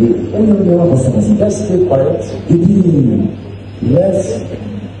need to do. Let's stay quiet. Let's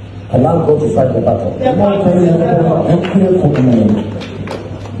allow God to fight the battle.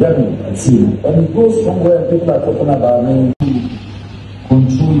 See, when it goes somewhere, people are talking about me.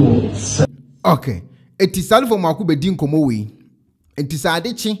 Control yourself. Okay, it is salvo makube din komo we. It is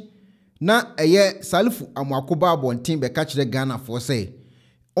adechi na eye salfu amakoba bontin be catch the Ghana for say.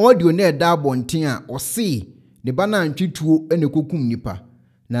 Audio na da bontin a o see ne bana ntwituo ene kokum nipa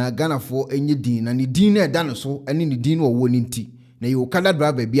na Ghana for enye din na ne din na da no so ene ne din wo ni nti. Na you kala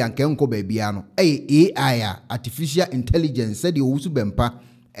driver bi anke nko ba bia no AI artificial intelligence said you wusu bempa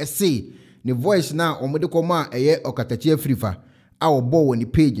say ne voice na omode koma eye okatachi afrifa a obo woni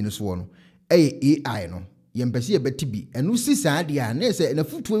page no so no AI no yempese ebeti bi enu si saade a na say na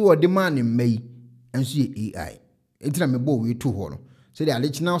futuo yi ode ma ne mai enso ye AI entina me bo we to ho no say the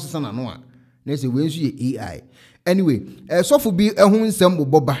alechina osesa na no a na say we enso ye AI anyway sofo bi ehun nsem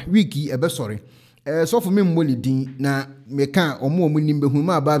boba wiki ebe sorry so for me mmoli din na meka omo nimbe hu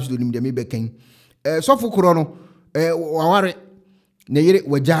ma babs do nim de me bekan so for kro no waware ne yere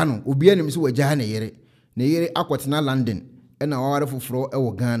wajano obi anim so waja na yere akwotena London na waware foforo e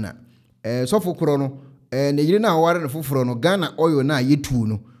wo Ghana so for kro no ne yere na waware ne foforo no Ghana oyo na yetu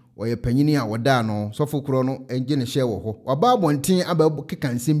no oye panyini a woda no so for kro no enje ne hye wo ho waba bonten aba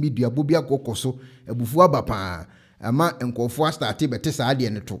keka nsem bi duabo bi akokoso abufu abapa ama enkofo start bete saade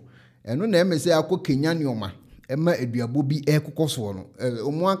ne to eno na emese akọ Kenya nioma ema eduabo bi ekokoso no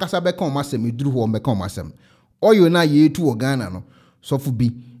omu ankasa beka omasem eduru ho beka omasem oyo na yetu wo Ghana no sofu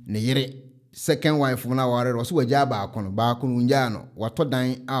bi ne yere second wife na ware ro so waja ba no nya no wato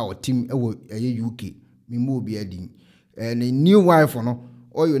dan a otim ewo eye UK mimu obi adin ne new wife no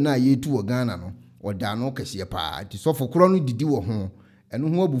oyo na yetu wo Ghana no oda no kese pa ti sofu kro no didi wo ho eno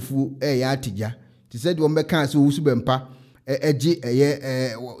ho abufu ya atigya ti said wo beka so wusu bempa eji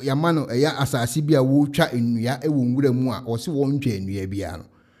yamano asasi bia wo twa enua ewo nwura mu a o se wo ntwa enua bia no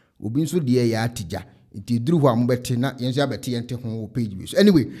obi nso de ya atija nti duru ho ambete na yenso abete yente ho page bi so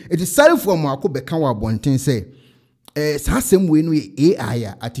anyway it is sorry for mo akobeka wa bonten say sasem we no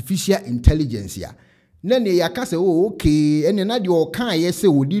AI artificial intelligence ya Nene yaka say oh okay ene na de o kan ye say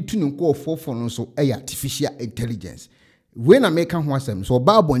odi tu nko ofofo no so artificial intelligence. When I make ho asem so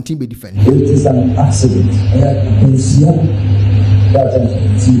ba bontin be defend. It is an accident. It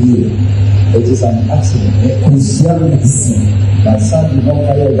is an accident. My son did not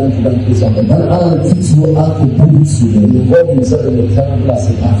carry a gun to that place of the but I'll teach you how to put it to them. Involve himself in the terrible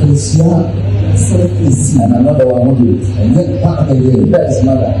accident. And another one will do it. And then part again, that is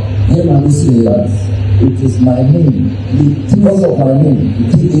mother. It is my name. Because of my name,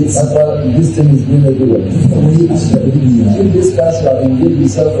 that's why this thing is being everywhere. In this case, you have engaged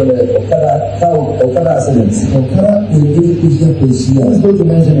yourself in Okada accidents. Okada is I'm going to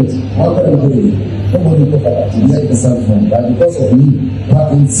mention it. How can I do it? Nobody talk about it. Let yourself from. But because of me,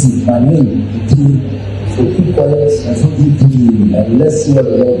 my name, so keep quiet and so deeply and let's see what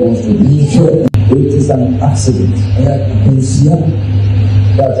the Lord wants to do. Sure. It is an accident. It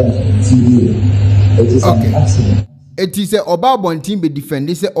is an accident. It is a oba bontin be defend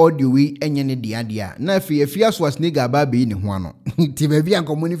this audio we enye ne dia na afia so asnega ba be ni ho ano ti ba bia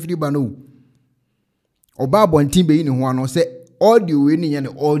nkomo free ba no oba bontin be ni ho ano say audio we ni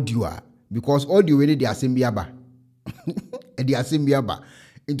audio because audio we ni the assembly aba the assembly aba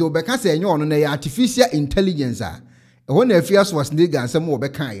into obeka say enye ono na artificial intelligence ho na afia so asnega ansem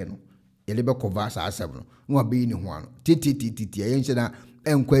obeka ye no ye le be cover sa asem no wa be ni ho ano titi ayenche na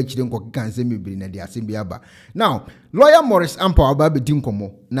enkwa akire nkwa kanse mebiri na de asem aba. Now lawyer Morris Ampa aba be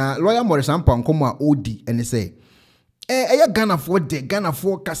dinkomo na lawyer Morris Ampa nkomo a odi ene say eya Ghana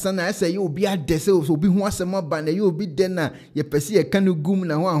for kasa na say you obi ade say obi ho asem aba na you obi de na ye pese ye kanu gum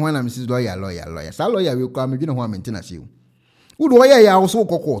na ho na Mrs lawyer sa lawyer we kwa medwene ho amenti se wo do lawyer ya so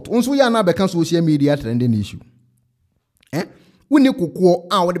kokot unso ya na be kan social media trending issue woni kokko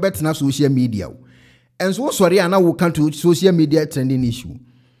a wo de betena social media and so sorry ana wo kan to social media trending issue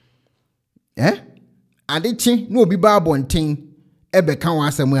adechi no obi ba bonten ebe kan wa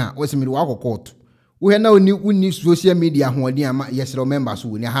asem a wo semiri wa kokot wo he na oni social media ho odi ama yesero members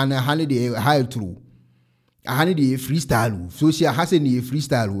wo ni ha ne de high true ha ne de freestyle social ha se ne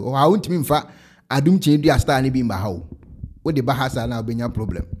freestyle o ha untimi mfa adum chen dia star ne bi mba ha wo de ba ha sa na obenya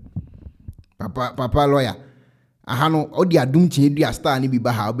problem papa lawyer aha no odi adum chen dia star ne bi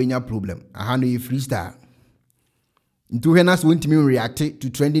ba ha obenya problem aha no e freestyle ntu he na so ntimi react to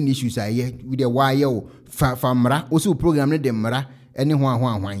trending issues aye with the why famra also program ne de mra ene ho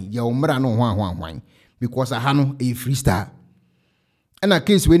ahwan ye o mra no ho ahwan because aha no e freestyle ena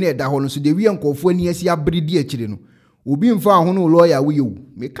case we ne da ho no so de wi enkofo ani asi abredi akire no obi mfa ho no lawyer wo yewu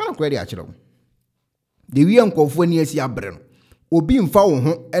me kan kwere akire wo de wi enkofo ani asi abre no obi mfa wo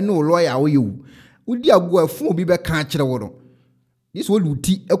ho ene lawyer wo yewu udi agu afu obi be kan akire wo no this wo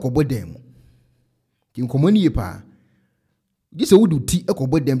luti ekobodem ki nkomani yepa this wo luti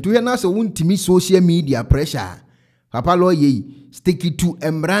ekobodem to he na so wuntimi social media pressure papa lawyer stick it to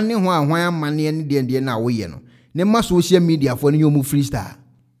emrane ho ahwan amane ne de na wo ye no ne ma social media for ne mu freestyle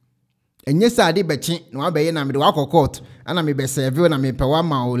enye sade beche na wa be na me de wa court ana me be serve na me pe wa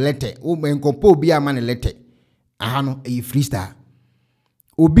ma o letter o enkopo obi ama ne letter aha no e freestyle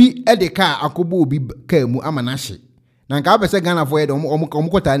obi edeka akobo obi ka mu ama na hye na nka be se Ghana for de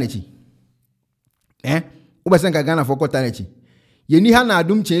omkota na chi o be se nka Ghana for kota na chi yeni ha na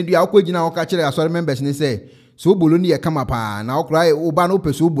adum chen dua akogina o ka kire asore members ne se so bolo ni ye kama pa na okra o ba no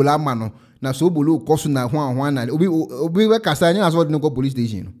peso bolo ama no na so bolo koso na ho na obi we kasa nya so de no police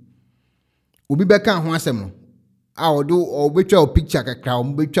station obi be kan ho asem no a odo obetwa picture kakra o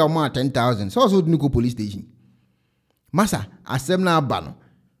betwa ma 10,000 so de no police station masa asem na aba no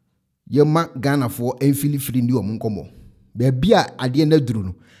ye ma Ghana for enfili free ndi o nkomo be bia ade na duru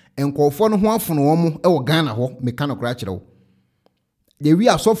no enkofo no ho afono wo mo e wo Ghana ho mekanokra kire wo de wi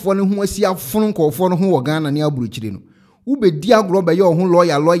asofo no ho asi afono nkofo no ho wo Ghana ne aburu kire no wo be di agro be ye ho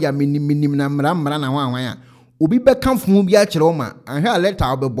lawyer minim na mra na ho anwan a obi be kanfo bi a kire wo ma anhwe a letter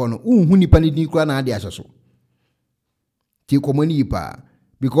obebo no unhu nipa ne din kura na ade ahyeso ti komoni yipa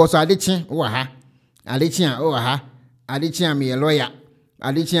because adeche wo ha adeche a wo ha adeche a me lawyer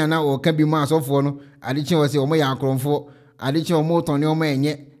adeche na o ka bi ma asofo no adeche wo se o mo ya akronfo adeche o mo toni o ma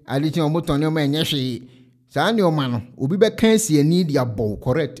enye adeche o mo toni o ma enye hwe sa ne o ma no obi be kan si ani dia bow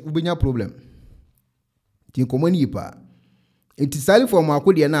correct ubenya problem ti komoni yipa enti sali for mo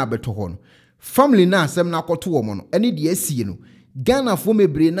akode na abeto ho no family na asem na akoto wo mo no ene de asie no Ghana fo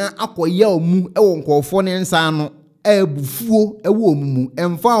mebre na akoya omu e wo nkofo ne nsa no ebufuo e wo omumu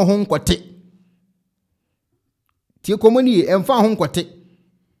emfa ho nkote ti komoni emfa ho nkote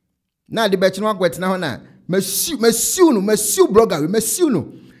na de be chino akwete na ho na masiu blogger masiu no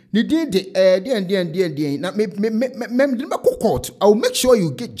ni den na me court I will make sure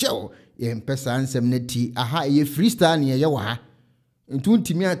you get jail ye mpesa ansem na ti aha ye freestyle ne ye wa ha ntu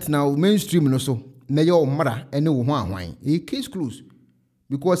ntimi atena mainstream no so na ye omra ene wo ho ahwan e case close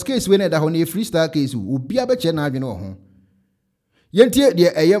because case we na da ho na freestyle case obi abeche na adwene wo ho yentie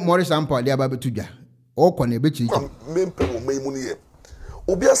de eye Morris Sampa de ababetudwa okọ na ebechi mempe wo maimu ne ye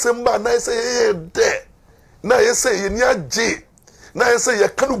obi asem ba na ese ye de na ese ye ni age na ese ye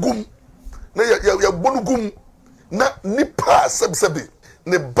kanugum na ya bonugum na nipa sebsebe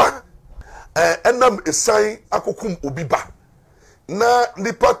ne ba enam esan akokum obi ba na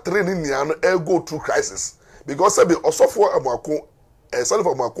nipa training nia no go through crisis because sabi osofo amako self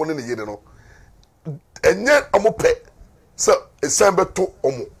amako ne yene no enye amope so esan beto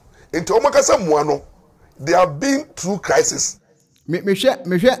omo enti omo kasa moa no they have been through crisis me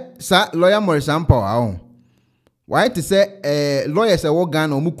hwe sa lawyer Morris Sampa ahụ why to say lawyers e wo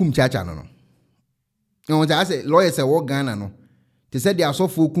Ghana omukum chacha no no ta say lawyers e wo Ghana no te say the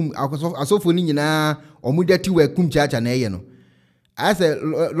asofo ni nyina omudati we kum chacha na eye no I say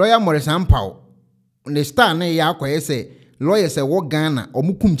lawyer Morris Sampa ne star na ya akwaye say lawyers e wo Ghana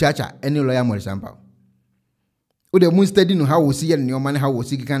omukum chacha any lawyer Morris Sampa o de mun study no how we see ne o man how we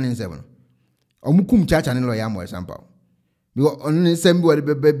see kan nsem no omukum chacha ne lawyer Morris Sampa because on nsem bi wo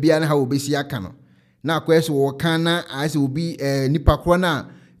de bia na how we see aka no na kwese wo kana ase obi nipa kro na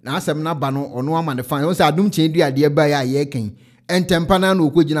asem na ba no ono ama ne fan o se adum chen du ade ba ya ye kan entempa na na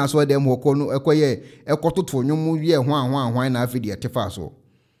okogina so dem hoko no ekoye ekototo nwom ye ho ahwan na afidi etefa so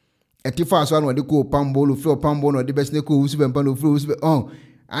no de ko pambolo fro pambo no de besne ko usu bempa no fro usu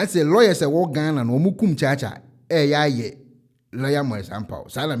ase lawyers e wo Ghana no omukum chacha ya ye lawyer Morris Sampa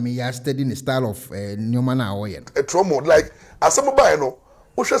sala me ya study the style of nyoma na wo ye a trauma like asem ba no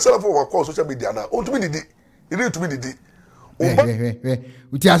o hwe self for call social media na o tumi didi ire tumi didi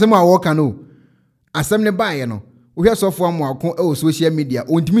uti asem a wo ka no asem ne ba ye no o hwe sofo am akon e social media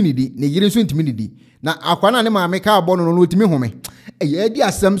o ntimi didi ne yire so ntimi didi na akwa na ne ma me ka abo no no ntimi home ye di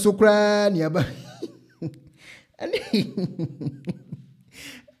asem so kra ne aba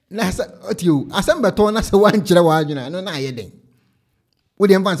na sa otio asem beto na se wan kire wa adwena no na ye den wo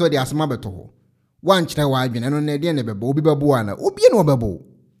de mfa so de asem beto ho wan kire wa adwena no na de ne bebo obi bebo ana obi ne obebo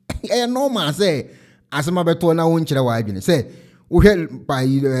e normal say asem beto na won kire wa adwena say wo hwe pa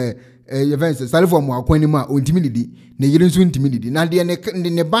events salifo mo akwani ma ontimi didi na yire nso ntimi didi na de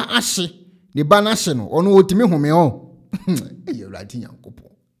ne ba ahye ne ba na hye no ono otimi home ho e urati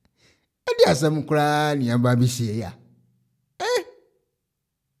nyankopo e de asem kra ne aba bi hye ya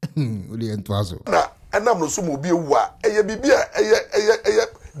uli entwazo na enam no so mo bi ewu a eye bibia eye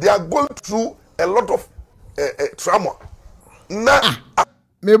they are going through a lot of trauma na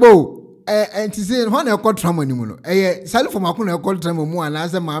mebo entise ho na ekọ trauma ni mu no eye salifo mako na ekọ trauma mu ana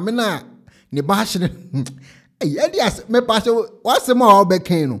se ma me na ne ba hye eye di as me pa se wase ma o be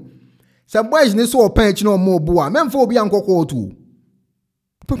kan no se boys ni so opan echi na o mo bu a memfa obi ankọkọ otu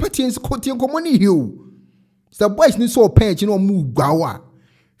papa tien komo ni hiu se boys ni so opan echi na o mu gwawa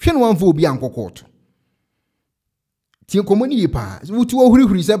hwe no wanfa obi ankọkọ otu tien komo ni pa wutu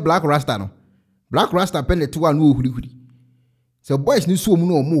ohurihuri se black rasta pen to anu ohurihuri se boys ni so mu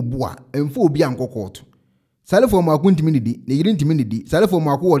no mo bu a emfa obi ankọkọ otu salifo ma ko ntimi didi ne yire ntimi didi salifo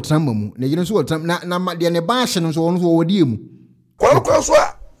ma ko wotrama mu ne yire so wotrama na de ne ba hye no so ono so wodi emu kwa so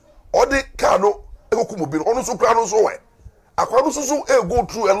a odi ka no ekokum obi no ono so kra no so we akwa no so go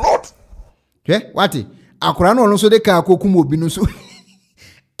through a lot wati akora no ono so de ka akokum obi no so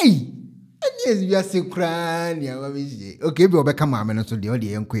yes you are so crying ya baby okay be obeka ma me no so de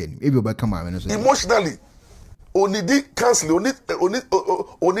odi enko eni e be obeka ma me no so emotionally onidi cancel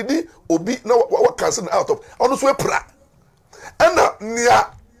onidi obi na wa cancel out of ono so pra and nia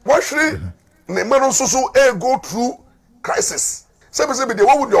washri ne mano so go through crisis sebe de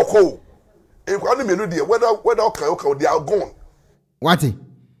wo your call e kwa no menu de whether okay they are gone what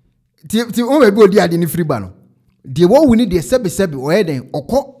ti o be odi ade ni free ba no de wo wuni de sebe o eden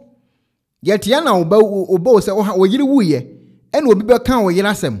okọ yete ya na oba se o yiri wuye ena obi be kan o yiri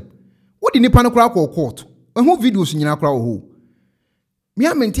asem wo di nipa no kra akọ court ehu videos nyina kra ho mi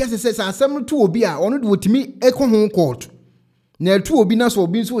amenti asese asem to obi a ono de wotimi ekọ ho court na etu obi na so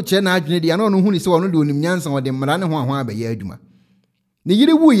obi nso che na adwene de ya na ono hu ni se ono de onim nyansa o de mmara ne ho abaye adwuma ne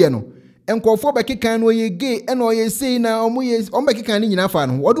yiri wuye no enkofo be kekan no ye gay ena o ye sei na omo ye o be kekan ni nyina fa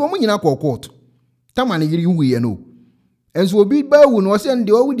no wo de omo nyina akọ court tama ne yiri wuye no enso obi ba wu no se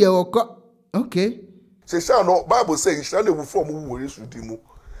nde o wu de okọ okay se sha no bible say you shall live from wu wori su di mu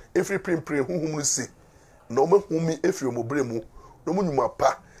every prim huhum ni se no me humi efri omobre mu no mu nyuma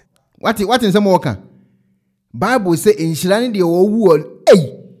pa what nsem wo kan bible say inshira ni de wo wu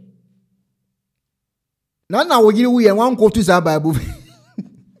na wo yiri wu ye wan ko tu sa bible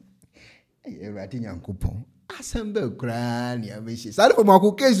Everati Yankupon. Assemble grand, ya wish. Sorry for my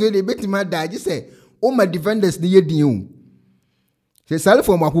case when they bet my dad. You say, oh, my defenders near you. Say, sorry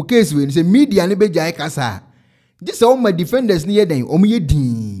for my case when say media and be Jaikasa. This all my defenders near them, me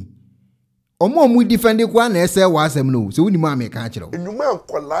din. Omo mu defend kwa na ese wa asem no so woni ma me ka kire o enuma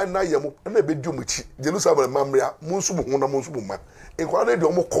nkwala na yam na be dum chi Jerusalem mamria munsu bu hona munsu bu ma enkwala na de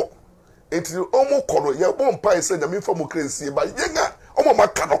omo ko enti omo ko no ye bon pa ese na me fa mo krensie ba yenga omo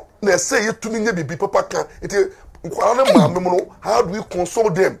maka no na ese ye tumi nya bibi papa kan enti nkwala na ma me no how do we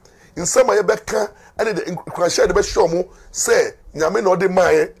console them in some ye be kan and the nkwala share de be show mo say nyame no de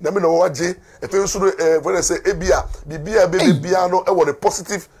maye nyame no waje efe nso when say ebia bibia be bia no e wo the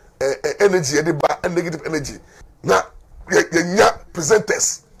positive energy and negative energy. Now, you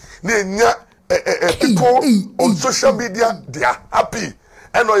presenters, people on social media, they are happy.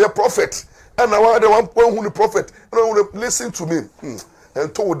 And you're a prophet. And I want the one who the prophet. And I want to listen to me.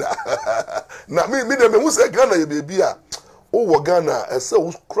 And told that. Now, me, who say Ghana, you baby? Oh, Ghana, I say,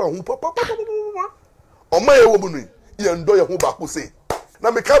 who's crown? Oh, my woman, you enjoy your home back, who say. Now,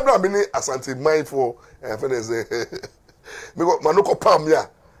 me can't be Asante mindful. And me got Manoko Pam, yeah.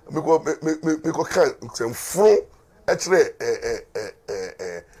 Me go can some from actually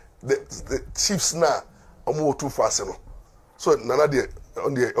the chiefs now omo too fast no so nana dey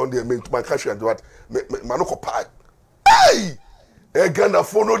on the main my cash and what manoko pa hey e Ghana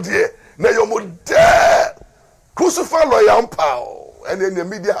for no there na your mo there crucify lawyer ampa and in the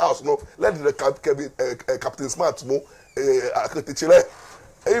media house no let the Captain Smart no aketechile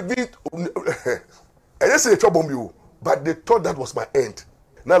every I just say trouble me but they thought that was my end.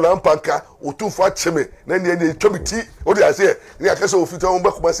 Na lampanka otufa cheme na ne chomiti o dey say ni akase ofita on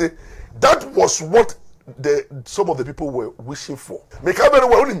back say that was what some of the people were wishing for. Me ka very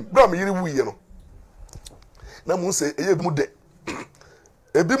well ni bra me yiri wuye no na mu say eye bi mu de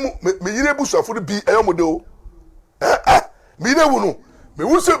ebi mu me yiri busuafo bi eye mu de o me ne wu no me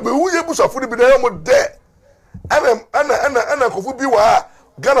wu say me wuye busuafo bi na eye mu de ana kofu bi wa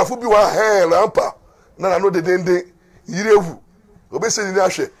Ghana fu bi wa lampa na no de dende yiri ewu.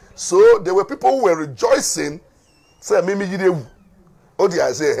 So there were people who were rejoicing. Say, Mimi Gidewu. Odi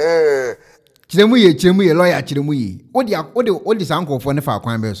I say, hey. Chiremuye, lawyer Chiremuye. Odi sanko for the far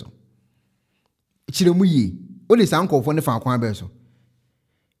kwan beso. Chiremuye. Odi sanko for the far kwan beso.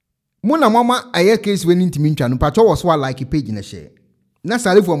 Mona mama aye case when into mincha no pacho was what like a page in a share. Na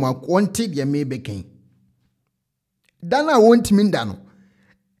sale for my wanted ya may be king. Dana won't mean dano.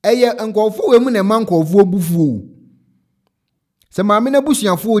 Aye uncle fu emu ne manko fu bufu. Se maame na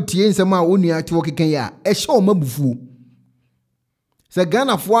busuafo tie nsem a onu ate okeken ya e hye o mabufu se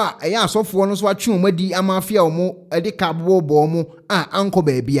Ghana fo a eya asofo no so atwe o madi amafia o mo e de kabbo bo mo a anko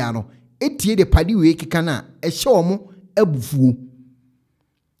ba bia no etie de pade we keka na e hye o mo abufu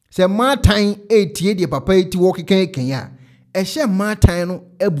se matan etie de papa eti okeken ken ya e hye matan no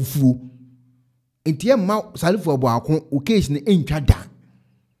abufu entie ma salifo abo akon o case ne entwa da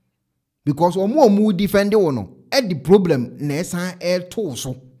because o mo defend wo no the problem na san to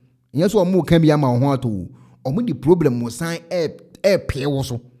so yes o mo kan bia ma ho ato o mo the problem mo san pe wo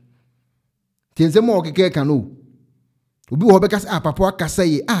so tense mo okeke kan no obi wo be ka papa akasa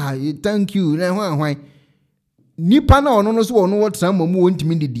ye thank you na hwan nipa na ono no so ono what san mo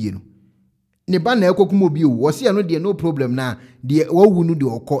wontimi didie no ne ba na ekokum obi o wo se no de no problem na de wawu no de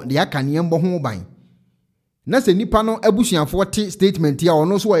okọ de aka ne mbo ho ban na se nipa no abusuafo te statement ya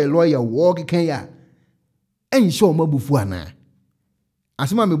ono so ye lawyer wo okeke ya ensure mabufu ana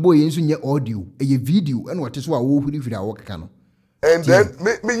asema me boy enso nye audio eye video ene wote so a wo hurihuri a wo keka no and then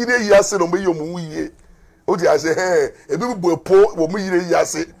me yire yase no me yomu wiye o di ase ebi bu epo wo me yire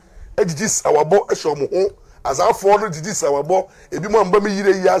yase ejiji sawabo ehwo mo ho azafo no jiji sawabo ebi mo amba me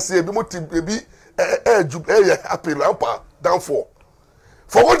yire yase ebi mo ebi happy lampa down for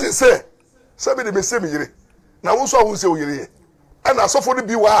what they say be de me say me yire na wo so a wo say o yire ana asofo no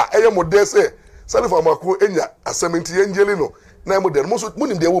bi wa eye mo de say sani for mako enya asementi yenjeli no na mo de mo so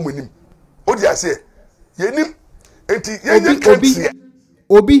munim de wo munim o di ase yenim enti yenye kanti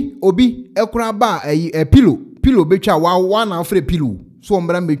obi ekura ba pillow betwa wa na afre pillow so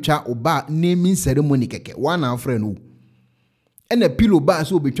ombra betwa oba naming ceremony keke wa na afre no ena pillow ba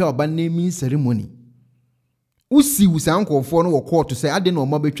so betwa oba naming ceremony usi usankofo no wo court say ade na o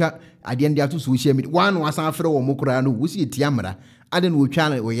ma betwa ade ndi ato social media wa na wasan afre wo mokura no usi etiamra ade na otwa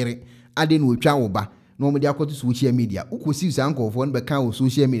na oyere ade na otwa wo ba na o me de akoto social media ukosi usankofo no be kan wo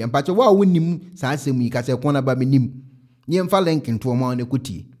social media mpache wa wonim sa asem yi ka se kwona ba menim ni mfa link nto ma na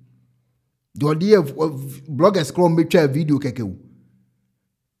kuti the idea bloggers scroll betwa video keke wo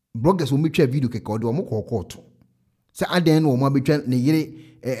bloggers wo betwa video keke o de o mo court se ade na o ma betwa ne yire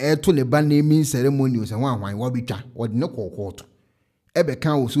to ne ba naming ceremony o se hwan wa betwa o de ne kokoto ebe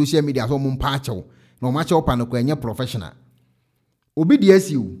kan o social media so mo mpa achew na o ma chew pa no ko enye professional obi de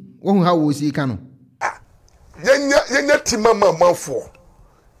asiu wo hu ha wo si ka no yenya timama manfo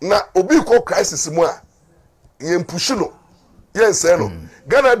na obi ko crisis mu a yen push no yen say no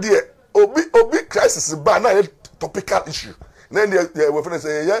Ghana de obi crisis ba na topical issue na we friend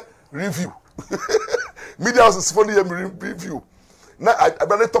say review media houses for the review na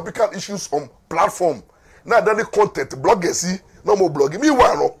about topical issues on platform na that the content bloggers no more blogging me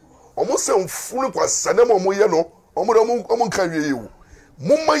wa no omo say funu kwa sanema omo ye no omo kan wie yewu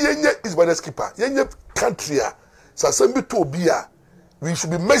mumma yenye is by the skipper yenye country a sasembi to be a we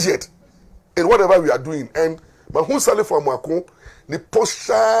should be measured in whatever we are doing and my who sale for amako the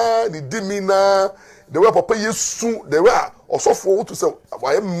posture the demeanor the way papa yesu the way also for to say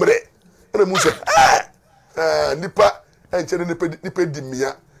why mre and mu say nipa enche nipa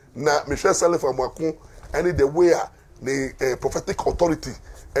dimia na me share sale for amako and the way the prophetic authority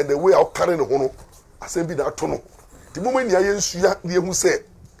and the way of carrying hono asembi na to no the moment ya yensua na ehu say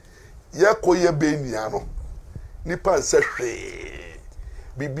ya koye be nia no nipa nse hwe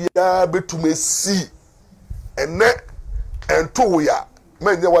bibia betumesi ene ento ya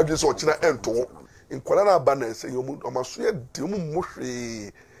menye wadwe so kina ento nkwala na aba na se yomu omaso ye de mu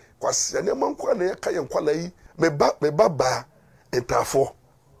mohwe kwase ne mankwa na yaka ye nkwala yi me ba entafo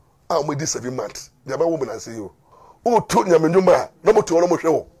a mo di 7 months ya ba wo mu na se yo o to nyamenyuma na mo to no mo hwe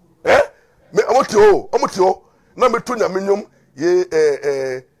wo me amoti o na me to nyamenyum ye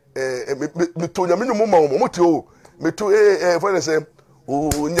me to nyamenyum ma wo moti o me to for say o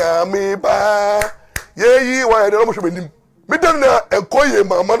nyame ba ye yi wa na mo hwe benim me dan na enkoye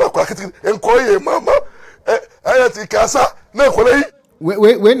mama na kwa kiti enkoye mama ayati kasa na kola yi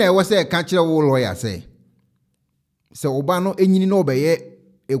we na wo say ka kire wo lawyer say se oba no enyini na obeye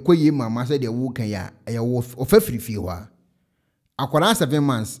ekoye mama say de wo kan ya wo ofafirifi ho a akwara 7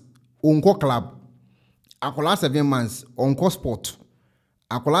 months onko club akwara 7 months onko sport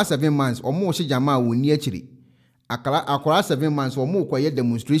akwara 7 months omo hye jama woni akiri akwara 7 months omo koye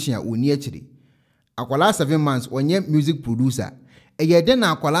demonstration woni akiri akwara 7 months onye music producer eye de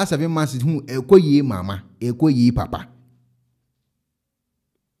na akwara 7 months hu ekoye mama ekoye papa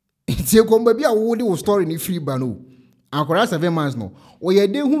tie komba bia wo de wo story ni free ba no akwara 7 months no oye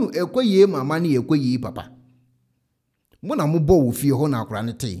de hu ekoye mama na ekoye papa mo na mo bo wo fie ho na akwara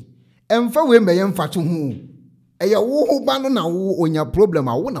ne te emfa we meye mfa to hu eye wo ho ba no na wo onya problem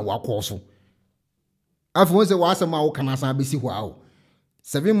a wo na wakọ so afọ se wa asema wo kana san besi ho a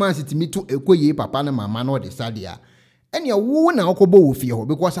 7 months timi to ekoye papa na mama no de sade a ene wo na akobo wo fie ho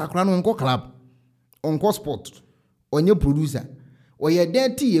because akwara no onko club onko sport onye producer oye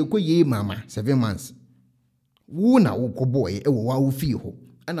dent ekoye mama 7 months wo na wo kobo e wo wa wo fie ho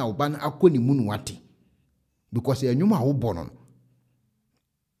ana wo ba na akoni mu no wate because enyuma wo bono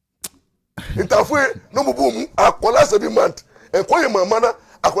intafwe no mubum akola 7 months enkoye mama na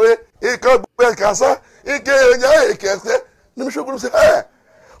akole ka kasa ike nya ekese nimshokuru se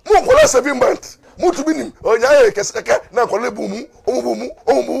mo kola 7 months mutu binim onya ekese na akole bumu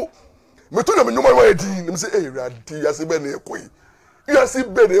omubu meto na menyuma wa edi nim se radi ya se be na ekoyi ya se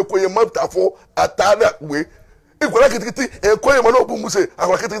be na ekoyi mantafo atada we ikola kitikiti ekoyi ma na obumu se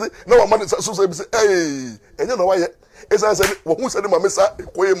akola kitikiti na wa ma so se bi se enya na wa ye esa se wo hu se de mama sa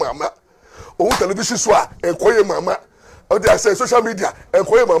ekoyi mama o television so a enkoye mama o dey say social media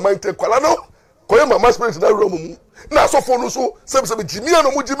enkoye mama inte kwala no koye mama spirit na room mu na asofo no so se jimi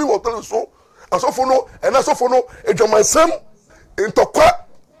no mu jimi wo so asofo no and asofo no edwamansem ntokwa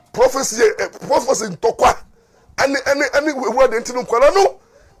prophecy ntokwa ani word ntinu kwala no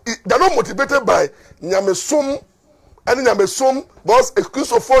they are not motivated by nyamesom ani nyamesom boss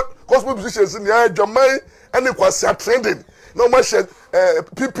excuse of gospel musicians in ya dwaman ani kwasa trending no ma she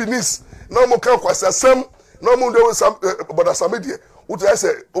pipinis no mo kan kwasa sam no mo do sam boda samedie what I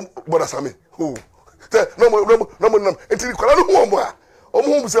say boda same ho no mo enti kwala no mo a o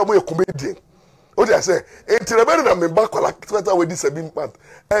mo se mo e comedian what I say enti na be na me ba kwala twata we di 7 month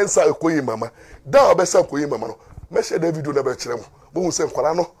ensa ekoyi mama da obesa ekoyi mama no me share that video na be kire mo mo se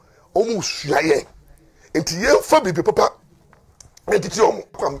kwala no o mo suaye enti ye fa bibi papa enti ti o mo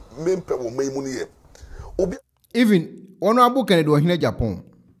kwa mempe wo mai mu ni ye obi even ono abu Kennedy ohine Japan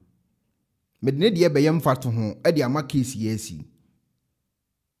medine de be yem fato ho e de ama case yesi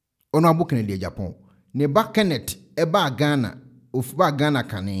ono abu Kennedy Japan ne ba Kenneth e ba Ghana of ba Ghana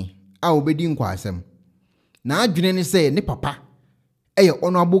kane a obedi nkwa asem na adwene ne se ne papa eye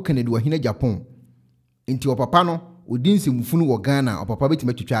ono abu Kennedy ohine Japan nti o papa no odi nsemfunu wo Ghana o papa beti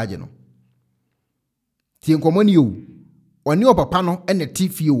matwitwa age no ti nkomoni yo oni o papa no ene ti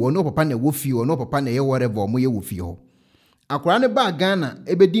fie wo no papa na wo fie wo no papa na ye whatever mo ye wo fie ho akora ne ba Ghana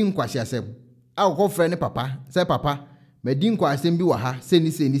ebedi nkwase asem a wo frɛ ne papa say papa medi nkwasem bi wa ha se ni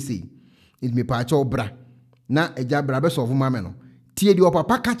it me pa cha obra na eja bra be so vo mame no tie di o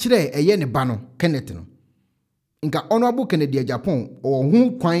papa ka kire eye ne ba no Kenneth no nka honorable Kennedy Japan o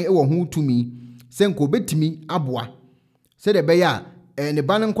hu kwan e wo hu tumi se nko betimi aboa se de be ya ne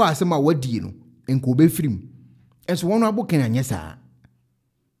ba no nkwasem a wadi no nko be firim enso honorable Kennedy anyesa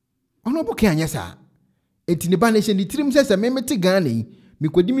honorable Kennedy anyesa enti ne ba ne hye ni tirim se memete Ghana yi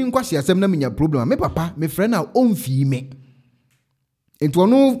mikodi mi nkwase asem na menya problem me papa me frɛ na omfi me enti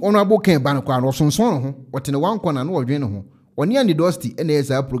ono aboken ba no kwa no sonson ho wotene wankona no odwen no ho oni and Dusty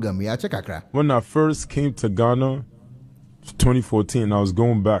NSA program ya check akra. When I first came to Ghana 2014 I was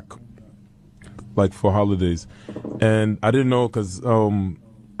going back like for holidays and I didn't know cuz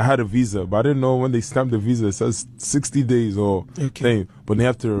I had a visa but I didn't know when they stamped the visa it says 60 days or thing but they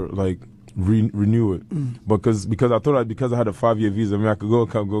have to like renew it because I thought because I had a 5-year visa I could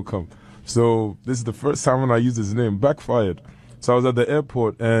go come so this is the first time when I used his name backfired so I was at the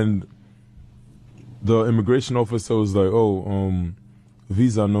airport and the immigration officer was like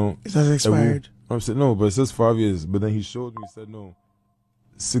visa no it has expired I said no but it says 5 years but then he showed me he said no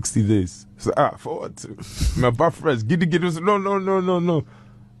 60 days so forward to my bad friends get no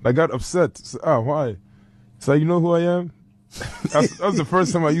I got upset so, why so you know who I am that was the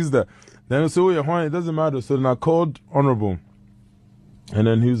first time I used that. Then I said, it doesn't matter. So then I called Honorable. And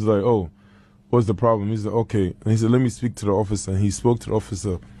then he was like, what's the problem? He's like, okay. And he said, let me speak to the officer. And he spoke to the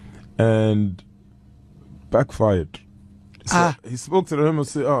officer and backfired. So he spoke to him and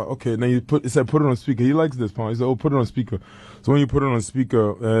said, okay. And then he said, put it on speaker. He likes this part. He said, put it on speaker. So when you put it on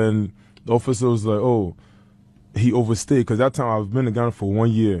speaker and the officer was like, he overstayed. Because that time I've been in Ghana for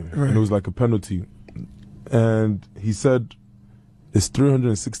 1 year. Right. And it was like a penalty. And he said, it's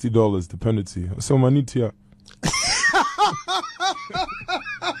 $360 the penalty. So I need to.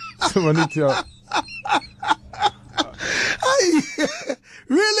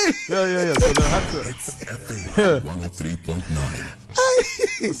 Really? Yeah. So they had to. It's FM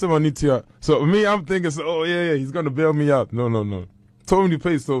 103.9. So I need to. So me, I'm thinking, he's gonna bail me out. No. Told me to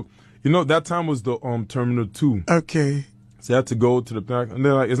pay. So that time was the Terminal 2. Okay. So I had to go to the back, and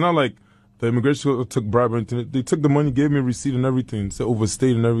they're like, it's not like. The immigration took bribe and they took the money, gave me a receipt and everything, said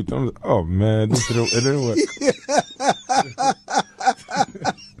overstayed and everything. I was like, oh man, it didn't work.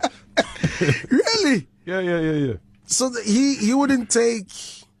 Really? Yeah. So he wouldn't take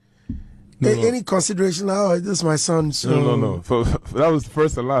any consideration. This is my son. So. No. That was the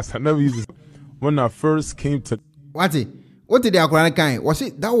first and last. I never used it. When I first came to. What did the Akurana kind? Was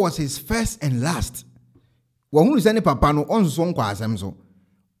it that was his first and last? Well, who is any papa no on so kwa asem so?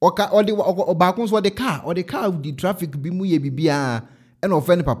 Obakunso or the car with the traffic be mu ye bibia and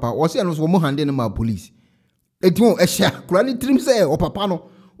offend papa or say no so mo hande na police etimo ehia kurani trim say o papa no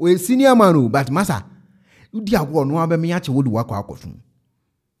we senior man but masa udi agwo no aba me ache wodi wakọ akọfun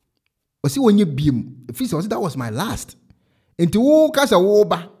o si wonye biem if so that was my last enti wo kasa wo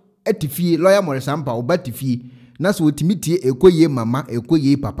ba etifie lawyer Moresampa wo ba tifie na so otimitie ekoye mama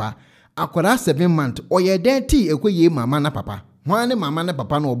ekoye papa akwara 7 months oye den ti ekoye mama na papa One mama na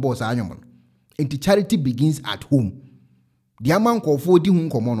papa no boss anyom. Enti charity begins at home. Di ama nkofo di hu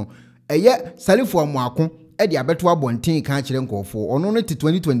nkomo no. Eye salifo amuako e di abeto abonten kan kire nkofo. Ono no ti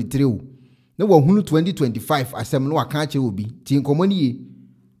 2023 o. Na wo hunu 2025 asem no aka kire obi. Ti nkomo ni ye.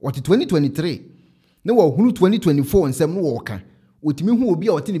 What 2023. Na wo hunu 2024 nsem no wo ka. Otimi hu obi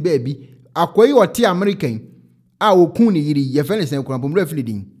a wote ni baabi. Akoyi wote American a okun ni yiri ye fe ne sen kuran pomra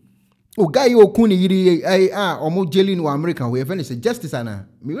filidin. O guy okun ni yiri omo jeli no America we fe ne se justice ana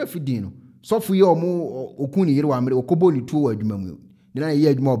me we fidin no so fu ye omo okun ni yiri wa America okobo ni tuo adwuma mu de na ye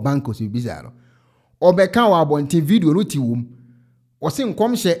adwuma banko se bizarro obeka wa abonte video no ti wom o se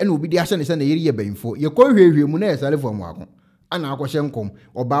nkom hye na obi di ahye ne se na yiri ye banfo ye ko hwehwe mu na ye sale fo mu akon ana akohye nkom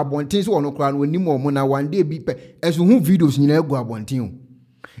oba abonte so ono kra no onim omo na one day bi pe esu hu videos nyina egu abonte o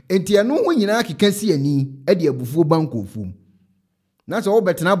enti eno hu nyina akeka si ani e de abufuo banko fum na so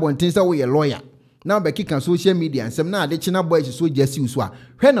obetena bonten say wo ye lawyer na obekika social media nsem na ade china boy so jesi uso a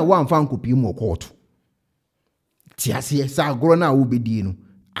hwe na wa mfa nkopi mu court ti ase sa agoro na wo bedi no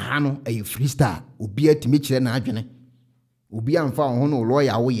aha no e freestyle obi atimi kire na adwene obi amfa ho no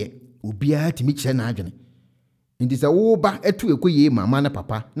lawyer wo ye obi atimi kire na adwene ndi say wo ba etu ekoye mama na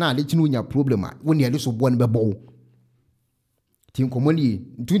papa na ade china unya problem a wo ne ade so bo no bebo ti nkomoni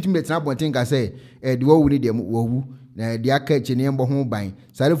ntutimi betena bonten ka say de wo wuni de wo na dia ka chene mbo ho ban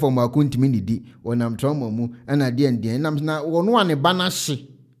sare fo ma kuntimi nidi onam trauma mu ana de ndien nam na wono ane ba na hye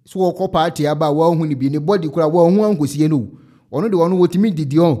so wo party aba wo hu ni bi ni body kura wo hu ankosie no ono de ono wotimi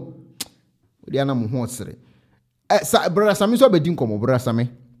didi on odi ana mo ho sere brother Sami so abedi nkomo brother Sami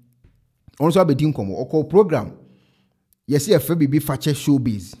on so abedi nkomo okọ program yesi efe bibi fache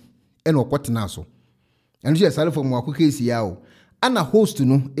showbiz ena okotena so enu je sale for mo akụkọ esi ya o ana host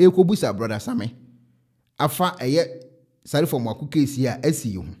no ekobusa brother Sami afa eye sale for mo akụkọ esi ya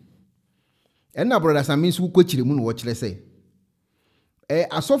esi hu ena brother Sami so kwachire mu no wo kire sei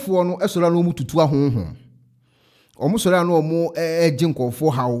asofo no esora no mu tutu ahonhon omo sora no omo eje nkofo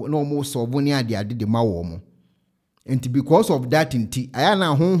hawo na omo sobo ni ade de ma wo omo and because of that nti aya na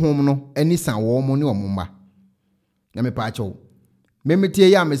ahonhon no ani san wo omo ne omo ma na me pa cho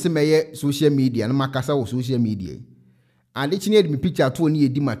memetie ya mese meye social media na makasa wo social media ade chine edi me picture to ni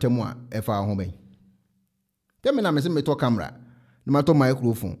edi matemu a efa ahoben teme na mese me to camera na mato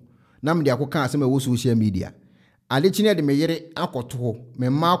microphone na me de akoka asem wo social media ade chine de me yere akoto me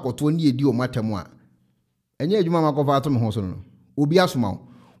ma akoto ni edi o matemu a enye adwuma makofa ato me ho so no obi asoma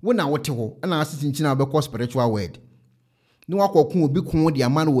wo na wote ho na asisi nchina be spiritual word ni wakokun obi kun de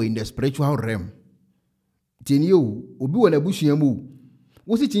amano we in the spiritual realm tenio obi wo na busuan mu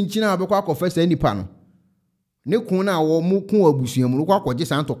wo si chinchina be akofesa nipa no ne kun na wo mu kun abusuan mu ko akoje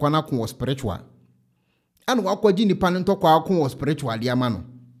san to kwana kun spiritual anu akoje nipa no to kwa kun spiritual de amano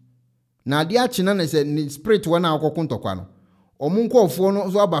na de achina na se ni spiritual na akokun to kwa no omu nkofo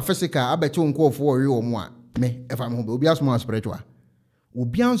no so aba physical abeche nkofo owe omu a me efa me ho obi asoma spiritual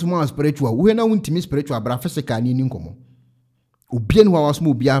obi ansoma spiritual wo na wuntimi spiritual bra physical ni nkomo obi enu wa asoma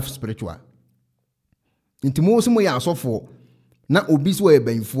obi spiritual intimo so mo ya asofo na obi so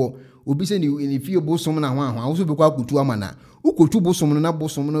ebanfo obi se ni fie bosom na ho aho so be kwa kutu amana ukotu bosom na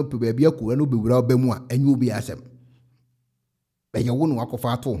bosom no pe ba bia kura no bewura obamu a enye obi asem eye wo no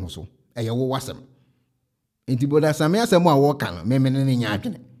akofa ato ho so eye wo wasem intiboda Sami asem a wo kan me ne nya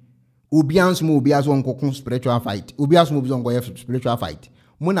adwene obi ansoma obi aso nkokon spiritual fight obi aso obi zongo spiritual fight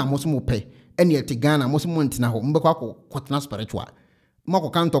mo na mo so mo pe ene ete Ghana mo so mo ntina ho mbekwa akotena spiritual mako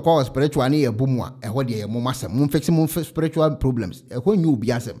kanto kwa spiritual ni ebumu a eho de mo masem mo fix mo spiritual problems eho nyu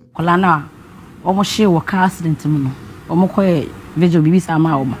obi asem kola na omo she wo car accident mu no omo koye video bibi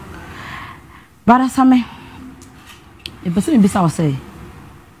sama omo bara Sami e bese bibi sa wo say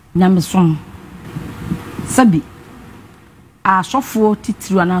nyamson sabi a sofo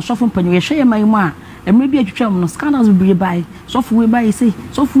titiru na sofo mpanyo ye hwe mai mu a emre bi atwetwa mu no scanners bi bai sofo we bai sei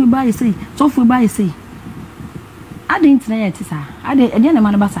sofo we bai sei sofo we bai sei ade internet sa ade ede na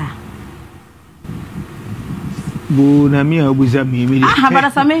manabasa bo na mi abuza mi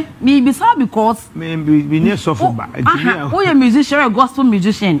bara Sami mi bisa because me bi ne sofo ba o ye musician a gospel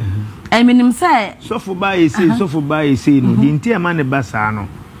musician I mean say sofo ba ye sei no di ntia ma ne basa no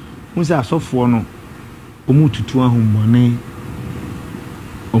musa sofo no omu tutu ahumone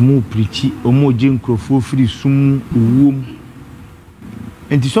omu preach omu jinkrofo free sum owom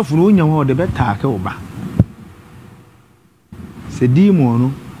enti sofo no onya ho de beta ka oba se dimo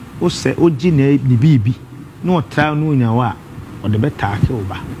no o se oji na ni bibi no otra no onya wa o de beta ka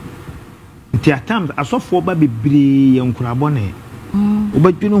oba enti atams asofo ba bebre ye nkurabo ne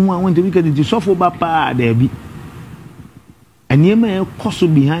obadwino ho awon de weekend enti sofo ba pa da bi aniema e koso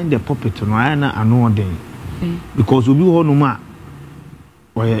behind the pulpit no ana ano den because obi ho no ma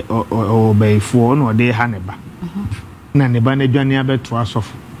o beifo no de ha ne ba na ne ba na dwane abeto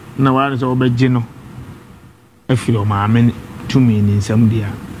asofo na wa se obegye no afiri o ma amen tumi ni nsam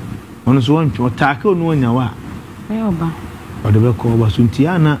dia ono so woncho taaka onu onya wa oba o de be ko ba sunti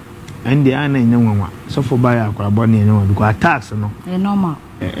ana ende ana nyanwa sofo ba ya akwa bo ne nyanwa because tax no normal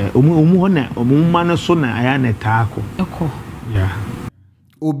omu ho na omu ma no so na aya ne taako eko yeah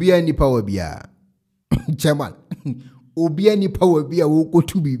obi ani power bia chairman obi ani power bia wo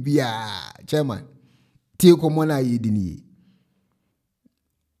kotu bibia chairman tie komo na yedini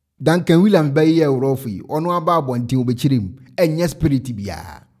Duncan Williams ba ye rofi ono aba abontin obekirem enye spirit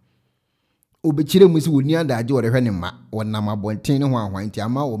bia obekirem si woni adaje wo rehwe ne ma wonam abontin ne ho ahwan ti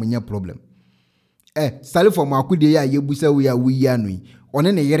ama wo menya problem sale for makudie ya yebusa we ya wi anui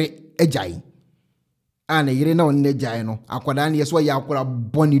one ne yere ejai ana yere na one ejai no akwada ne yeso ya akora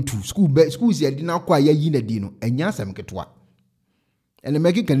boni to school si adi na akwa ya yi na di no enya asem ketwa ene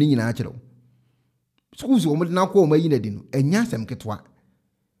meki kan nyina akero school si omo na akwa o ma yi na di no enya asem ketwa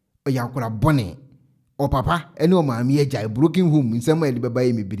oya akora boni o papa ene o maami ejai broken home nsem ade beba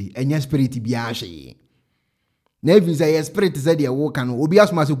ye mebiri enya spirit bia ahwe na even say spirit say de wo kan obi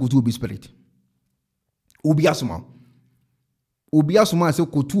asoma se kutu obi spirit obi asoma se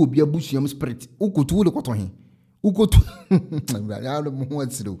kutu obi abusuam spirit ukutu de koto he ukutu ya no mo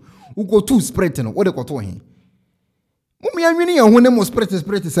watsiro ukutu spirit no wo de koto he Mummy anwini ye ho ne mo spirit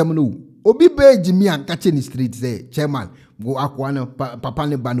sem no. Obi be Jimmy and catch in the street say chairman go akwa papa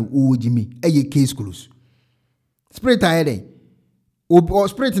ne ba no o Jimmy eye case close. Spirit aye o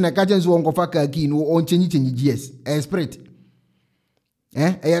spirit na catch nso won kofa ka ki no on change GS. Spirit.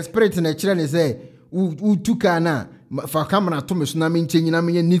 Spirit na kire ne say u tuka na fa camera to me so na me change na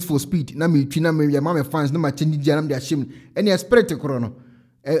me need for speed na me twi na me ma fans na ma change GS na me ashim. Any spirit kro no.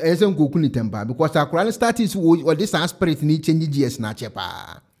 Esen koku ni tempa because akura start is what this spirit ni change GS na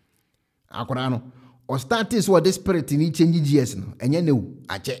chepa. Akura no or start is what this spirit ni change GS no enye ne wu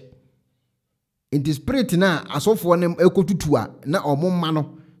ache. In the spirit na asofo nem ekotutua na omomma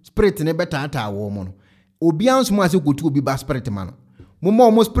no spirit ne betata wo mo no. Obi anso ase kotu obi ba spirit ma no. Momma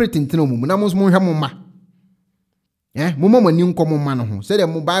omo spirit ntena omumu na mo hwe momma. Momma mani nkomo ma no ho. Se de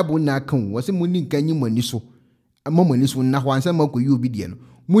mo Bible na kan wo se mo ni nkanyi mani so. Momani so na ho ansa makoyi obi de no.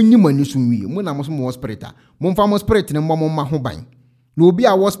 Munyi mani so wi mu na mo so mo spirit a mo fa mo spirit ne mo ma ho ban na obi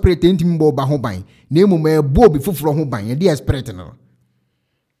a wo spirit ntimi bo ba ho ban na emu ma bo obi foforo ho ban de spirit no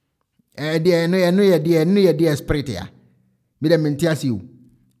de spirit ya me de menti asiu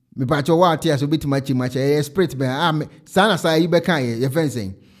me pa cho wa ati aso betima chi spirit be sana sa yi be kan ye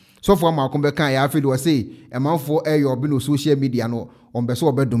fensen so for ma kon be kan ya afeli wo say e manfo e yo bi no social media no on be so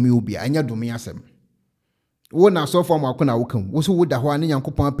obedomi obi anya domi asem wo na so form akona wo kan wo so wo da ho an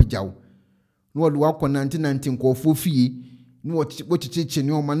Nyankopon apagyawo no wo akọ 1919 ko fo fie no wo chichichi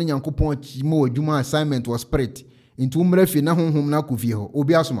ne o ma Nyankopon chi ma wadwuma assignment was spirit into umra fie na honhom na akofie ho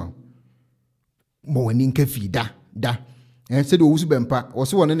obi asoma mo wani nka fie da se de wo su bempa wo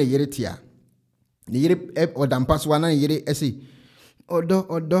so wona na yere tia ne yere odampa so na yere ese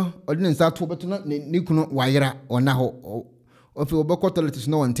odo ne nsa to beto na ne kunu wayera ona ho ofi obekọ toilet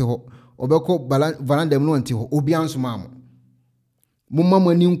no wonte ho obeko valanda mu nti ho obi ansoma mo mumma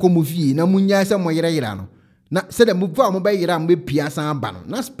mani nkomu fie na munya se mo yira no na se de mu fa mo ba yira mo pia san ba no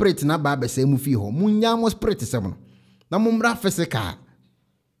na spirit na ba se mu fie ho munya mo spirit se mo no na mumra physical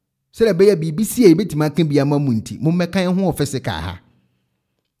se de be ya BBC e betima kan bia ma mu nti mo mekan ho physical ha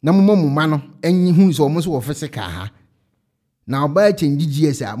na mumma mu ma no enyi hu so mo so physical ha na oba change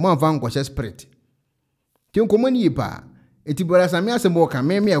GS a mo afa nkọ spirit tin komani pa eti bora sami asemo ka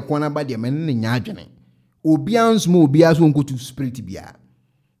me ekona ba de men ne nya adwene obi ansmo obi aso nkotu spirit bia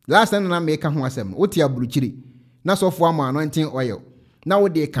last time na me ka ho asem oti abuluchiri na sofo ama anointing oil na wo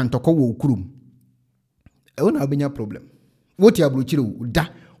de kantoko wo okurum e wona obenya problem oti abuluchiri da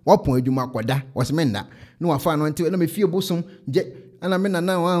wapon adwuma koda osmenna na wafa anointing na me fie bosom je ana me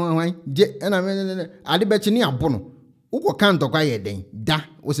na wan je ana me ade bechi ne abono uko kantoko ayeden da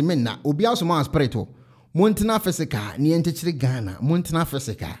osmenna obi aso ma spirit o Montana physical ni entechiri Ghana Montana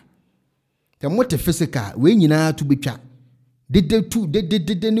physical te mote physical we nyina to betwa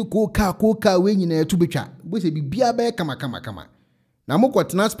dede ni koka we nyina to betwa bo se bibia ba kama na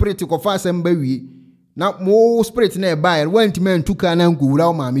mokotena spirit ko fa asem ba wie na mo spirit na e bae wantimi antuka na nkowura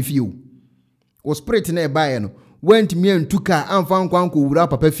o ma me fie o spirit na e bae no wantimi antuka amfa nkwa nkowura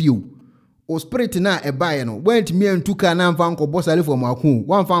papa fie o spirit na e bae no wantimi antuka na amfa nkwo sale fo maku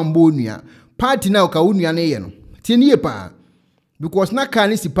wamfa mbo nua party na ka unua na ye no tienie pa because na ka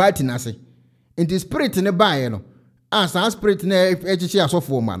ni si party na se in spirit ne bae no asa spirit na echichi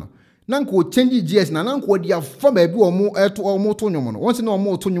asofo ma no na nko change GS na nko dia fa ba bi omo to nwom no won na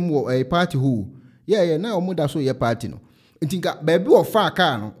omo to nwom wo party ho yeah na omo da so ye party no ntinka ba bi o fa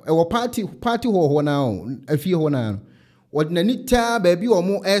ka no e wo party ho na o afie ho na ordinary ta ba bi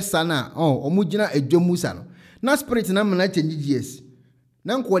omo esa na omo gina adwamusa no na spirit na mna change GS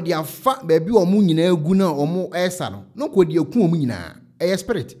na nko dia fa ba bi omo nyina agu na omo esa no nko dia ku omo nyina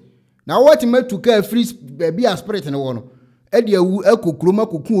spirit na what matuka free baby a spirit ne wo no e dia wu ekokroma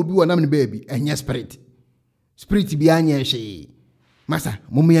kokun obi wo nam ne baby enye spirit bi anya hye masa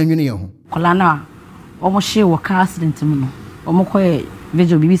momu ya nwene ye ho kola na omo hye wo car accident mu no omo koye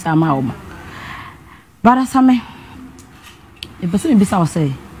video bibi sama omo bara same e bese bibi sa wo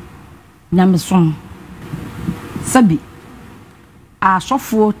say nyamesom sabi a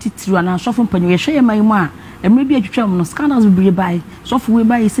sofo titiru na sofo mpanyo ye hye mai mu a emre bi atwetwa mu no scanners bi bai sofo we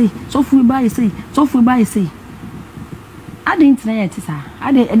bai sei ade internet sa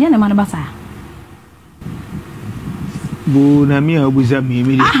ade ede na man basa bo na mi abuza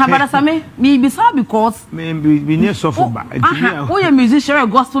mi bara same mi bisa because me bi ne sofo ba o ye musician a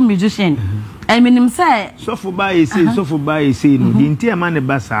gospel musician I mean say sofo ba sei no di ntia man ne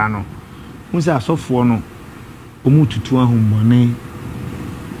basa no musa sofo no omu tutu ahumone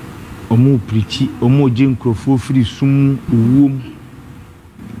omu preach omu jenkrofo free sum uwom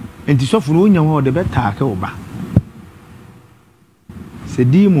enti sofo no nya ho de beta ka oba se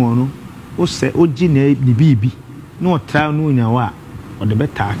di mo no o se oji na ni bibi no try no nyawa or the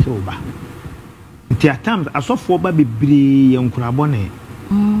better ke oba nti at times asofo ba bebre yankurabo ne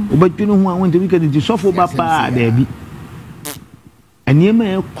obadwene ho awon de weekend nti sofo ba pa da bi aniema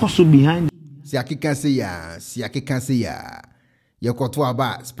e koso behind si akeka se ya yekoto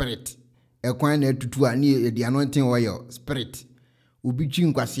aba spirit ekwan na tutu ani the anointing oil spirit obi twi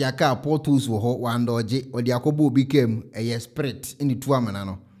nkwase aka portals wo ho wandoje odi akobo obi kem eye spirit ini tu amana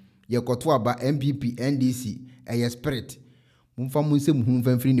no yekoto aba MPP NDC eye spirit mumfa munse muhunu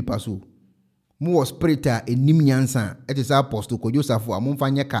famfiri ni paso mu wo spirit a enim nyansa etisa apostle ko Joseph a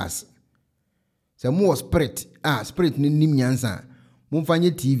mumfa nye cars se mu wo spirit spirit ni nim nyansa mumfa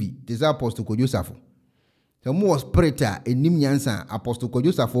nye TV etisa apostle ko Joseph se mu wo spirit a enim nyansa apostle ko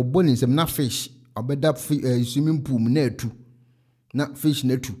Joseph boni nsem na fish obeda swimming pool na etu na fish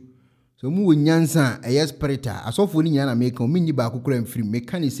na etu so mu wo nyansa eye spirit a asofo ni nyana meka ominyi ba akukura mfiri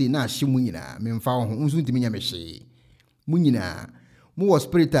meka ni sei na ahye mu nyina memfa ho nso ntimi nya mehye mu nyina mu wo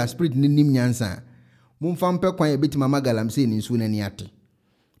spirit ni nim nyansa mu mfa mpe kwan ebetima magalam sei ni nso na ni ate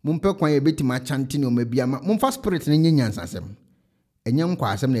mu mpe kwan ebetima chante ne omabia mu mfa spirit ni nya nyansa sem enya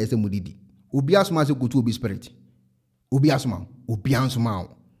nkwa asem na yese mudidi obi asoma se kutu obi spirit obi ansoma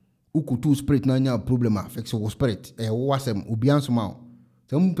ukutu spirit na nya problem affect wo spirit wo asem obi ansoma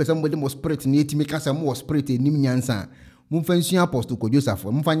some person with mo spirit ni etimi kasa mo spirit nim nyansa mu mfa nsu apostle ko Joseph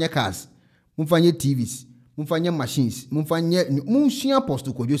mu mfa nya cars mu mfa nya TVs mu mfa nya machines mu mfa nya mu nsu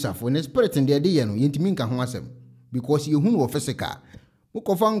apostle ko Joseph ne spirit ndi de ye no yentimi nka ho asem because ye hu no physical mu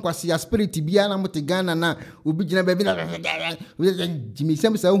kofa nkwase ya spirit bia na mote Ghana na obi gina ba bi na jimi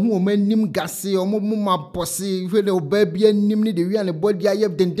sem sa hu o manim gase o mo mapose hwele oba bia nim ni de wi ane body aye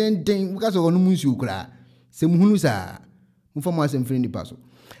den because o no mu nsu kura sem hunu sa mu fa mo asem firi ni paso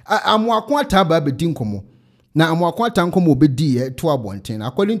amoako ata ba be din komo na amoako ata nkomo obedi e to abonten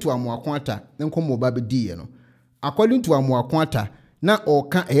according to amoako ata nkomo ba be di e no according to amoako ata na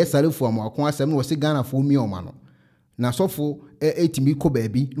oka eyesarefu amoako asem no se Ghana fo mi o ma no na sofo etimi ko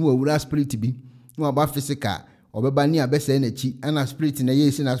baabi no wura spirit bi no aba physical obeba ni abese na chi ana spirit na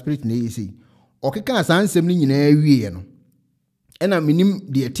yesi na spirit na yesi okeka asansem ni nyina awie no ena minim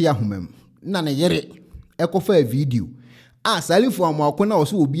de eti ahomam na na yere ekofa video salifo amako na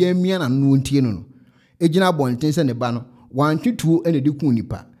oso obi amia na no ntie no ejina bonten se ne ba no wantwetuo ene de kun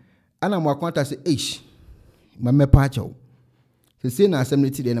nipa ana amako ata se mamepa acho se na asem ne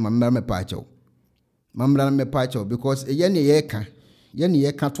ti de na mamepa acho mamra me pacho because ye ne ye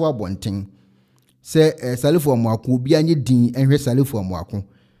ka to abonten se salifo amako obi anye din enhwe salifo amako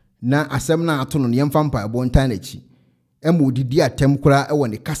na asem na ato no ye mfa mpa abontan na chi emo didi atem kura e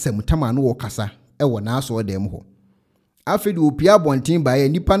woni kasam tama no wo kasa e wo na aso dem ho afedi opia abonten ba ye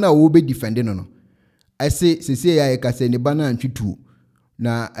nipa na wo be defend no ase sese ya ye kasa ne ba na antwitu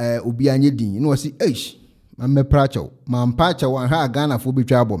na obi anye din no si mamme pacho mampacho wan ha Ghana fo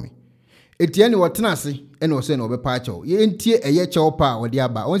betwa abomi etiani wotena ase ene ose na obepa acho ye ntie eye cheopa odi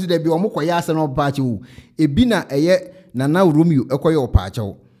aba onzi da bi omokoya ase na obepa acho ebi na eye nana Romeo ekoye opa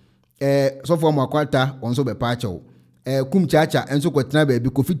acho sofo mo akwata onso bepa acho kum chacha enso kwetena ba bi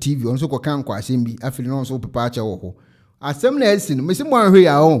Kofi TV onso kokan kwa asembi afiri no onso opepa acho ho asem na esi no mesi mo ahwe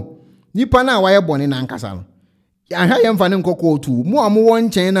ya o nipa na waye bone na nkasa no ahwa ye mfa ne nkoko otu mu amu won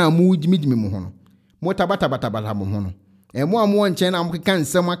chen na mu jimijimi mu ho no mo tabata mo ho no mo amu nchen na mkeka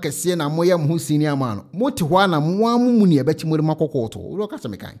nsem akese na mo yam ho sini ama no mo te ho na mo amu ni ebechi mo makokoto wo kasa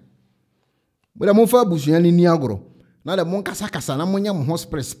mekan mo da mo fa busuan ni agoro na da mo kasa na mo nyam ho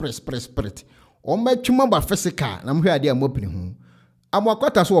spirit o ma twuma ba physical na mo hwe ade mo pini ho amo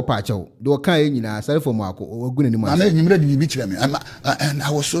akwata so opa achew de o kan nyina salifo mo ako ogune ni mo na nyimre de bi kire me and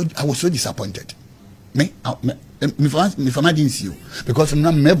I was so disappointed me my didn't see you because I'm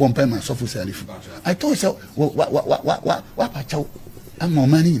not me bon pay my sofu salif. I told you what pacha I'm more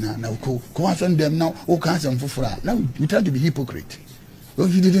money now go answer them now o can some fufura now you try to be hypocrite. Oh,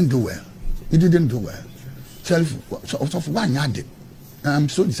 you didn't do well. Salif so for one yard. I'm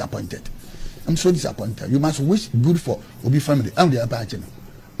so disappointed. You must wish good for Obi family and the abache.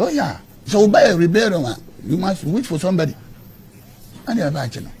 Oh yeah, so by a rebellion you must wish for somebody and the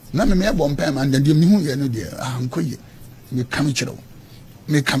abache. Na me bon pay man dem ni hu ye no de ankoye me come chiro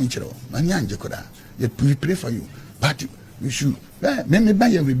mani anje koda we pray for you but you should me buy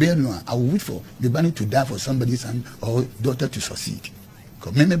a rebellion I will wait for the banner to die for somebody's son or daughter to succeed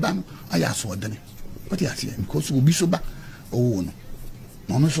because me ban aya so odene what you say because obi so ba oh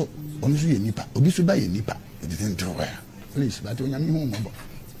no no so ye nipa obi so ba ye nipa it didn't do well please but when you hu mo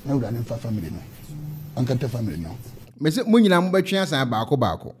na ura ne family no ankata family no mese mo nyina mo betwe asan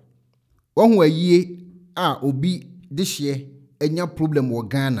baako wohu ayie a obi de hye enya problem wo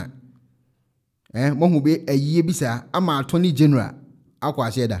Ghana mo hu be ayiye bi sa ama attorney general akwa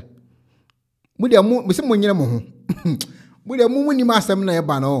ase da mu de mo se mo nyere mo ho mu de mo ni masem na ye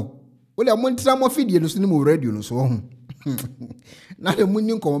ba no wo de mo ntra mo fidie no so ni mo radio no so ho na de mo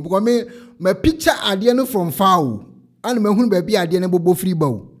ni nkomo because me picture ade no from far and me hu ba bi ade no bobo free ba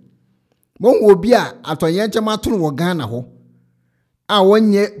o mo hu obi a atonye nchema to no wo Ghana ho a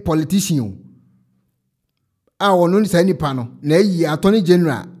wonye politician a wono sa nipa no na yi attorney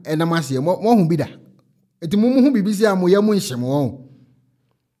general enam ase mo hu bi da enti mo hu bibisi a mo ye mo nhyem wo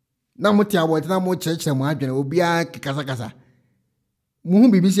na mo tia bo tina mo cheche mo adwene obi a kasa mo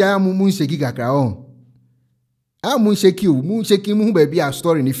hu bibisi a mo nsheki kakra wo a mo nsheki mo hu ba bi a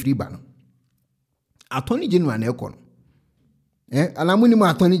story ni free ba no attorney general na ekọ no ala mo ni mo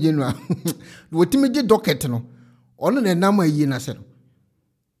attorney general wo timi je docket no ono na nam ayi na se no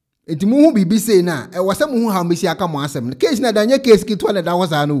enti mo hu bibisi na wo se mo hu ha mesi aka mo asem no case na danye case ki to na da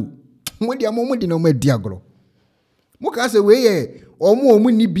wosa no mo dia mo di no ma di agro mo ka se we ye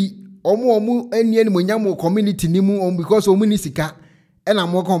omo ni bi omo eni mo nyam community ni mu because omo ni sika e na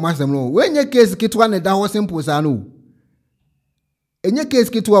mo ka mo asem no we nye case ki to na da wo simple sa no enye case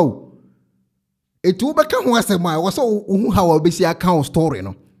ki to o etu be ka ho asem a wo so hu ha wa obesi aka o story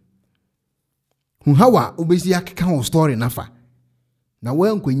no hu ha wa obesi aka o story na fa na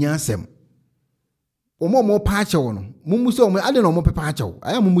we nkwanya asem omo pa achewo no mumuse omo ade no mo pepa achewo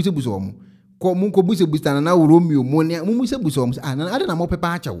aya mumuse buso omo ko mun ko buse busana na Romeo mo ne mumuse buso omo na ade na mo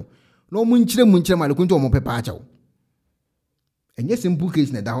pepa achewo no mun nkyire ma de kunto omo pepa achewo enye simple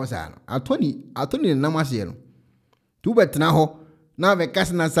case na da ho sa no atoni na mase no tu betena ho na be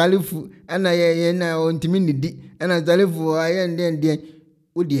kase na salifu na ye na ontimi nidi na salifu aye ndende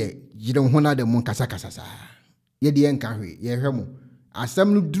odie jire ho na de mun kasa sa ye de enka hwe ye hwemo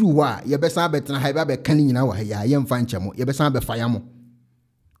asam no duru wa ye besa betena ha ba be kan nyina wa ya ye mfa nchemo ye besa be faya mo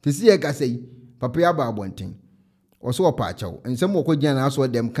tisi ye ka sei papa ya ba abonten oso opa achaw ensem okogina na aso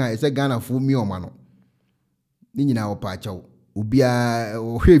dem kan ese Ghana fu mi oma no ni nyina opa achaw obia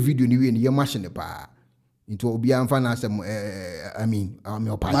ohwe video ni we ni ye machine pa into obia mfa na asem me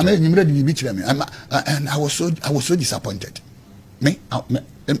opa achaw mama nyimre di bi kire me and I was so disappointed me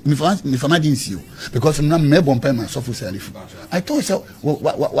my didn't see you because I'm not me bomb man so for self. I told you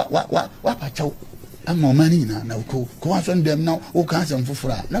what pacho I'm more money now go on them now who can't some for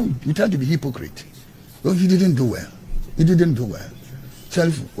now you try to be hypocrite. Oh, you didn't do well.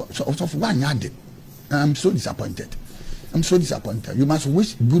 Self so for one yard. I'm so disappointed. You must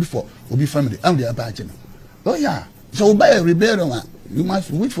wish good for Obi family. I'm the Apache. Oh yeah. So by a rebellion, you must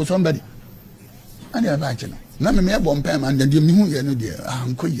wish for somebody. And the Apache. Na me bomb pam and then me hu ye no de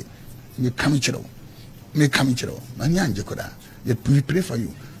ankoye me kamichiro manyanje koda we pray for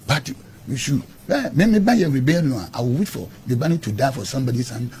you but you should me buy a rebellion I will wait for the banner to die for somebody's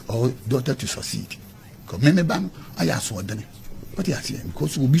son or daughter to succeed because me ban I ask what then what you say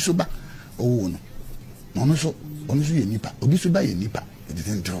because obi so ba oh no so ye nipa obi so ba ye nipa it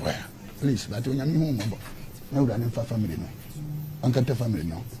didn't do well please but when you hu mo na ura ne fa family no ankata family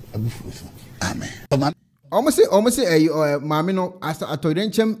no abufu so amen Almost say maame no asa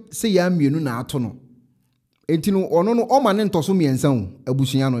atorenchem se ya mienu na ato no enti no ono no o ma ne ntoso miensa hu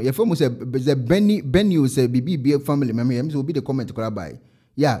abusua no ye famu se Benny o se bibi family meme ye so bi the comment kora bai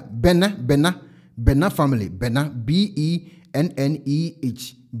ya Benna family Benna BENNEH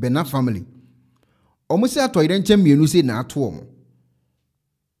Benna family almost say atorenchem mienu se na ato omo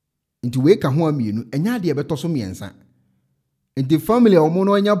enti we ka ho mienu enya de be toso miensa in the family omo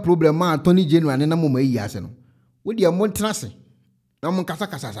no anya problem ma attorney general ne na mo mai ase no wo de mo trase na mo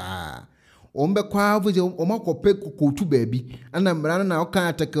kasa sa o mbe kwa vuze o makope kokotu baabi ana mra na o kan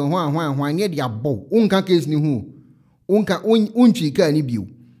atake ho anye de abo unka case ni hu unka untwi ka ni biu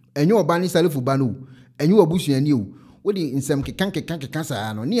enye oba ni salifu ba no enye obusuani o wo de nsem kekan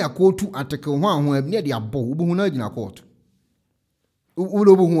sa no ni akotu atake ho abi de abo wo bu na gina court wo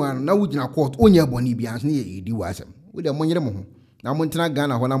lo bu hu na wo gina court onye boni bia ne ye edi wasem we de monyere mo ho na mo ntena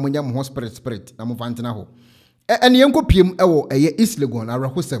Ghana ho na monya mo ho spirit na mo fantena ho ene yenko piem ewo eye East Legon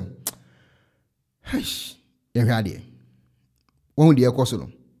arahosem hash ye hwa de wo de ekoso no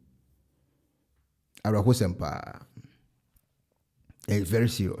arahosem pa it's very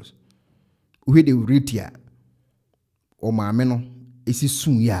serious we de retia o maame no esi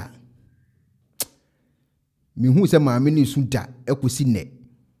sun ya mi hu se maame no sun da ekosi ne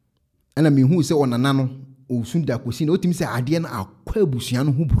ana mi hu se onana no osunda kosi na otimi se ade na akwa abusua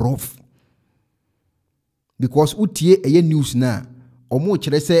no hu brof because utie eye news na omo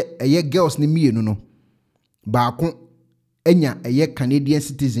kire se eye girls ni mienu no baako enya eye Canadian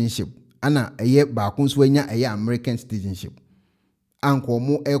citizenship ana eye baako so enya eye American citizenship anko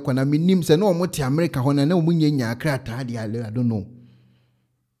mo ekwana minim se na omo te America ho na omo nyanya akrata de ale I don't know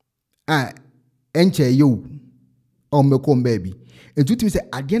enche yo o meko mbabi entutimi se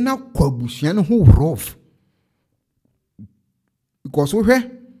ade na kwabusua no ho rough because wo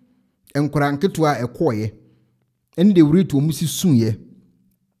hwe enkora nketua ekoye ene de wuri to omusi sunye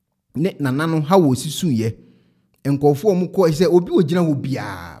ne nanano ha wo sisunye enkofo omu ko se obi ogina wo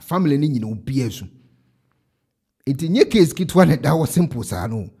bia family ni nyina obi asu iti nye case kitwa na da wo simple sa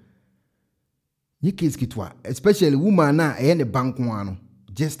no nye case kitwa especially woman na ne banko ano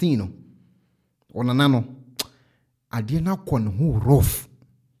Justino onanano ade na kon ho rough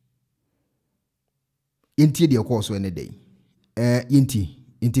inti de course any day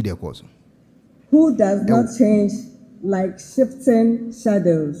inti de course who does not change like shifting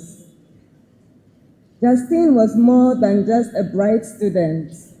shadows. Justine was more than just a bright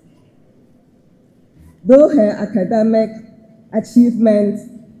student. Though her academic achievements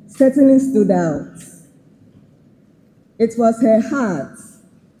certainly stood out, it was her heart,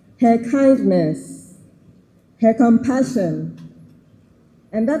 her kindness, her compassion,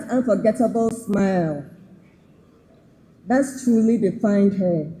 and that unforgettable smile that truly defined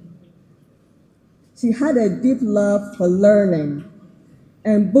her. She had a deep love for learning,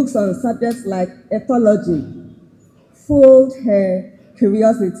 and books on subjects like ethology fueled her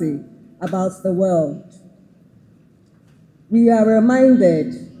curiosity about the world. We are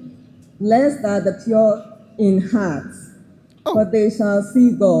reminded, blessed are the pure in heart, for they shall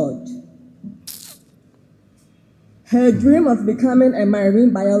see God. Her dream of becoming a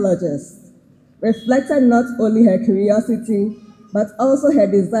marine biologist reflected not only her curiosity, but also her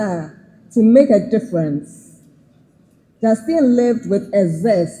desire to make a difference. Justine lived with a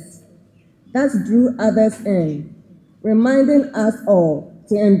zest that drew others in, reminding us all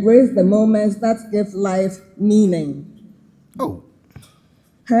to embrace the moments that give life meaning.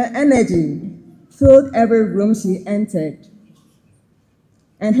 Her energy filled every room she entered,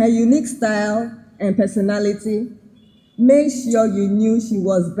 and her unique style and personality made sure you knew she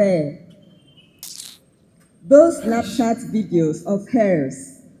was there. Those Snapchat videos of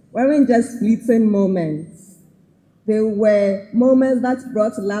hers weren't just fleeting moments. They were moments that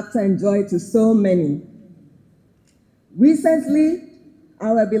brought laughter and joy to so many. Recently,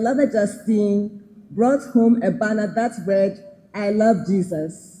 our beloved Justine brought home a banner that read, "I love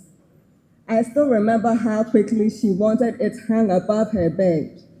Jesus." I still remember how quickly she wanted it hung above her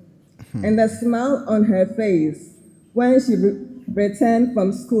bed, and the smile on her face when she returned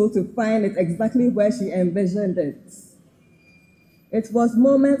from school to find it exactly where she envisioned it. It was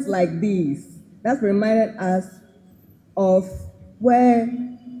moments like these that reminded us of her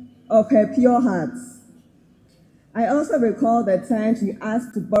pure heart. I also recall the time she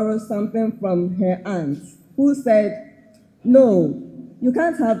asked to borrow something from her aunt, who said, "No, you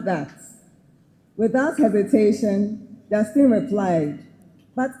can't have that." Without hesitation, Justine replied,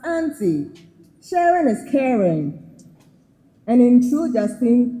 "But auntie, sharing is caring." And in true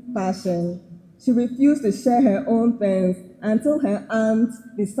Justine fashion, she refused to share her own things until her aunt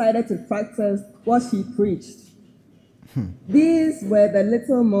decided to practice what she preached. These were the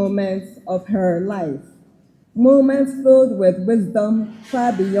little moments of her life, moments filled with wisdom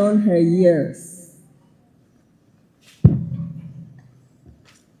far beyond her years.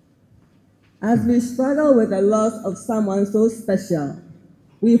 As we struggle with the loss of someone so special,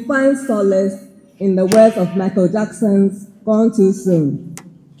 we find solace in the words of Michael Jackson's "Gone Too Soon."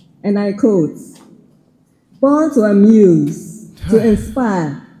 And I quote, "Born to amuse, to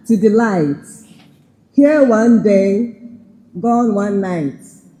inspire, to delight. Here one day, gone one night.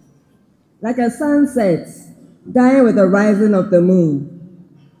 Like a sunset, dying with the rising of the moon.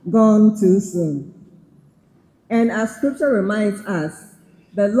 Gone too soon." And as scripture reminds us,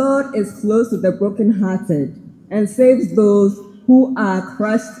 the Lord is close to the brokenhearted and saves those who are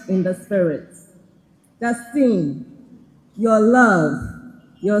crushed in the spirit. Justine, your love,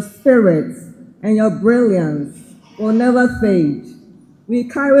 your spirit, and your brilliance will never fade. We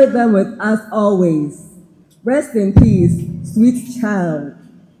carry them with us always. Rest in peace, sweet child.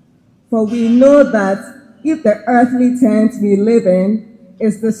 For we know that if the earthly tent we live in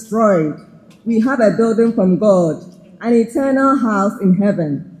is destroyed, we have a building from God, an eternal house in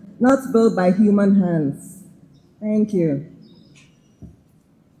heaven, not built by human hands. Thank you.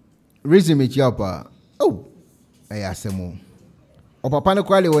 Reason me chiapa. Oh, I asked him. O papa no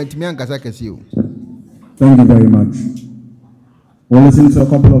kwale went me ankasa kesi o. Thank you very much. We'll listen to a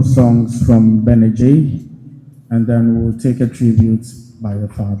couple of songs from Benny J, and then we'll take a tribute by the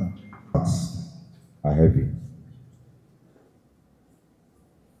father. Are heavy.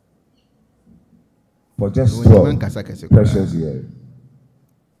 For just 12 precious years,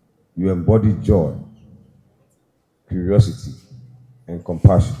 You embody joy, curiosity, and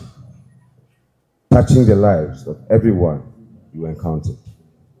compassion, touching the lives of everyone you encountered.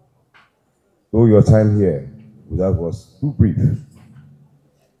 Though your time here with us was too brief,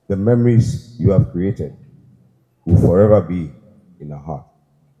 the memories you have created will forever be in our heart.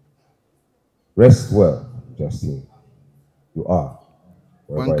 Rest well, Justine. You are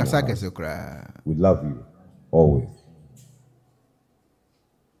forever in our heart. We love you always.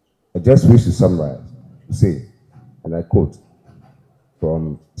 I just wish to summarize, to say, and I quote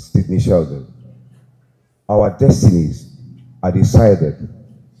from Sidney Sheldon, "Our destinies are decided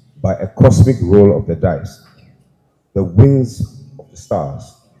by a cosmic roll of the dice, the winds of the stars,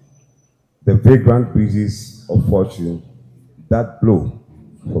 the vagrant breezes of fortune that blow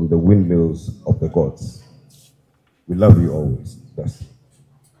from the windmills of the gods. We love you always." Yes.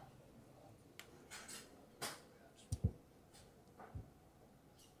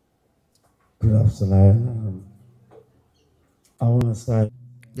 Good afternoon. I want to say,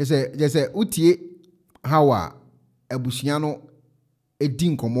 just say, utie hawa ebusiano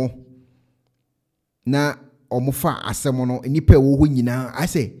edin komo na omufa asemono nipa wo ho nyina. I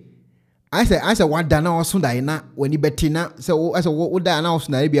say what da na oso dai na wani beti na say wo da na oso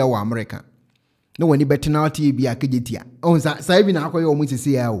na bia wo America na wani beti na oti bia kejetia on sa bi na akoye omu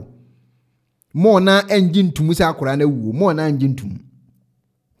sisi ya o mo na engine tumu sa akora na wuo mo na engine tumu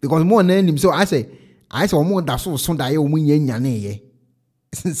because mo na nim so I say omu da so dai omu nya na ye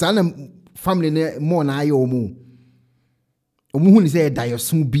sana family ne mo na aye omu hu ni say da yo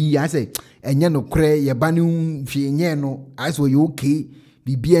so bi I say enye no kre ye ba ni hwie nye no I say you okay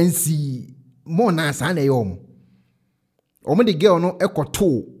BBNC more na sa na yom omo de girl no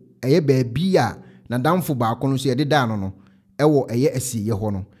ekoto eye baabi a na damfo ba akono so ye de da no ewo eye asi ye ho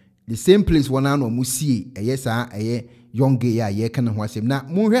no the same place wona na omu sie eye sa eye young gay a ye kan ho asem na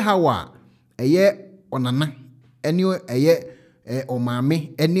munhwe hawa eye onana eni eye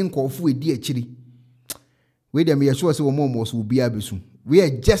omame eni nkofo edi akiri we dem ye sure say wo mo so bia besu. We are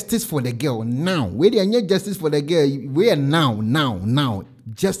justice for the girl now. We are justice for the girl. We are now.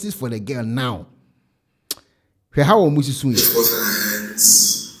 Justice for the girl now. How much is soon? Both our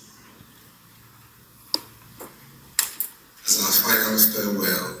hands as our final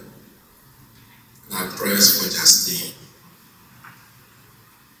farewell and our prayers for Justine.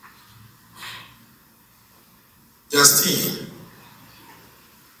 Justine,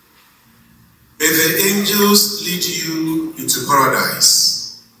 may the angels lead you into paradise.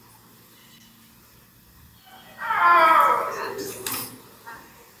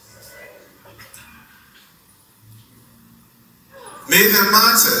 May the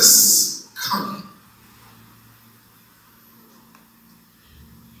martyrs come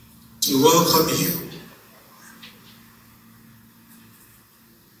to welcome you.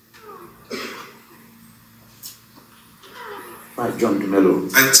 And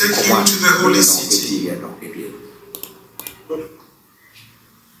take you to the holy city, the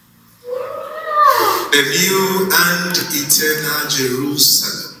new and eternal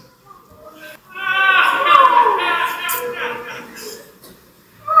Jerusalem.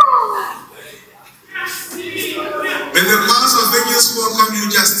 May the clouds of angels welcome you,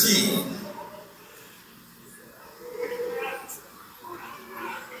 Justine.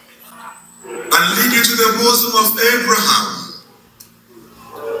 And lead you to the bosom of Abraham.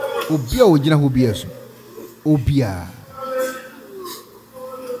 Obia ojina hobieso. Obia.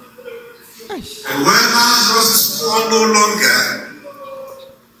 And where Lazarus is born no longer,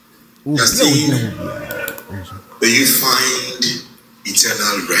 Justine, may you find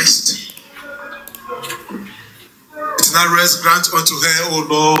eternal rest. Eternal rest grant unto her, O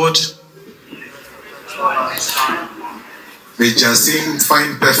Lord. May Justine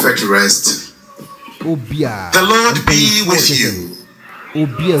find perfect rest. The Lord be with you.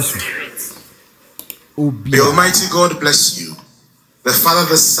 May Almighty God bless you, the Father,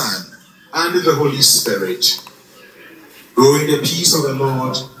 the Son, and the Holy Spirit. Go in the peace of the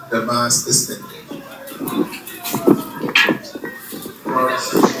Lord. The Mass is ended.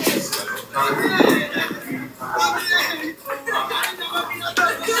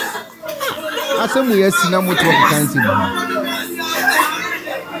 Asemu yesi na mutu wa kukansi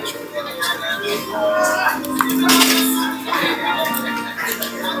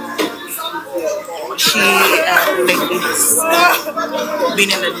She lately has been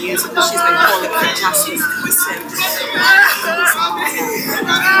in the news and she's been calling for justice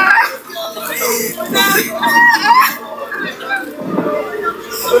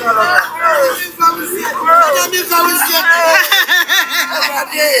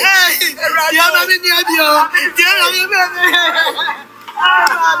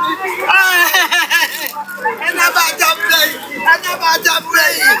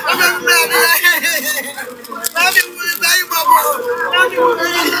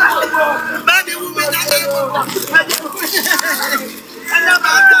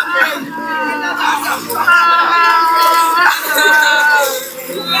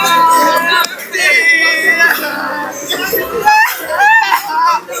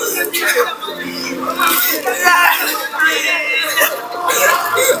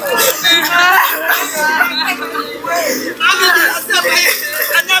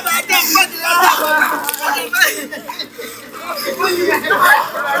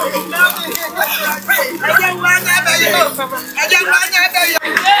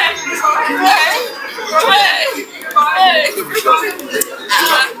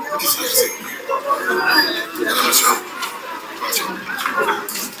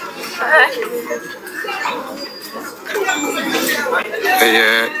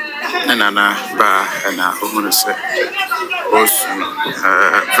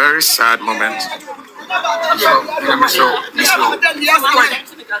Very sad moment.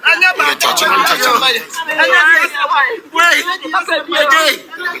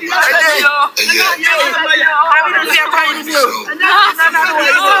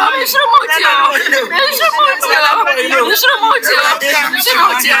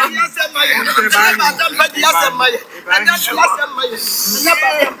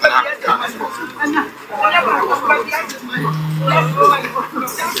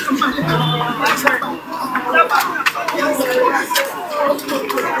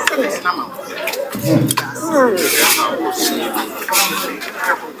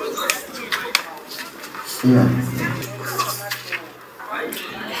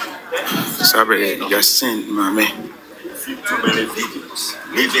 Sorry, Justin, mommy. Too many videos.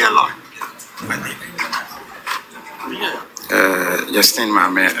 Leave me alone. Justin,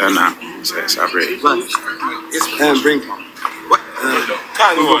 mommy, sorry. It's bring what?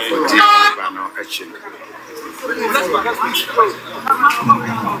 Can't go for no action.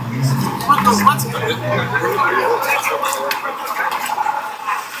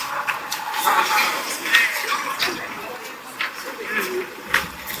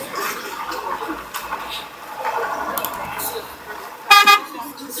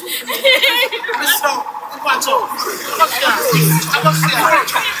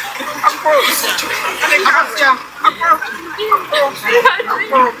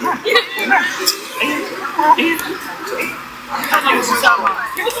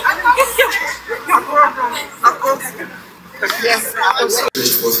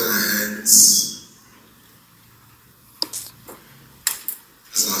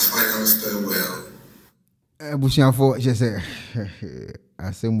 Bushafo just say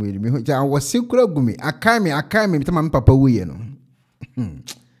asem we me I was sikura gumi akai me tama me papa we no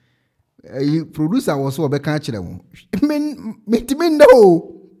producer was so be kan kire wo me timi ndo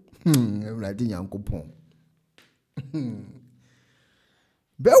everybody yankopon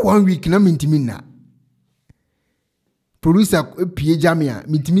be 1 week na me timi na producer pie jamia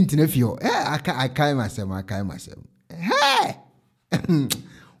me timi ntina fio akai masem hey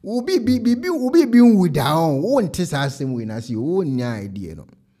Ubi bi down won't asem we na see o nya idea no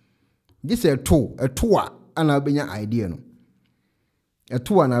this a two ana benya idea no a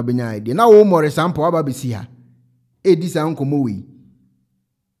two ana benya idea na wo more sample aba be si ha e di sa nkomo we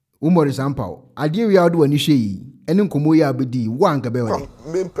wo more sample ade wi ado ani hwe yi ene nkomo yi abedi wo anka be we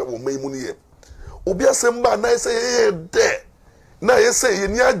mempe wo mai mu ne ye obi asem ba na ye de na ye say ye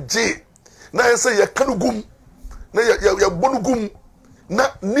ni age na ye say ye kanugum na ye bonugum na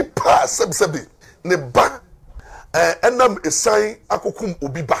nipa sebsebi ne ba enam esan akokum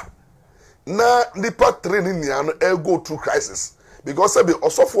obi ba na nipa training nia no go through crisis because sebi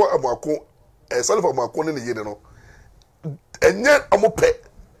osofo amako self amako ne yede no enye amope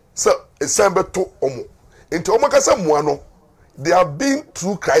se esan beto omo enti omo kasa moa no they have been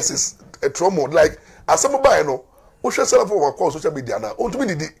through crisis a trauma like asem ba no wo hwe self amako social media na ontumi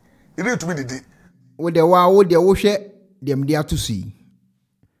didi iri tumi didi wo de wo hwe dem dia to see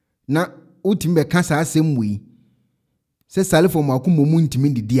na utimbe kasa asem wi se salifo mako momu ntimi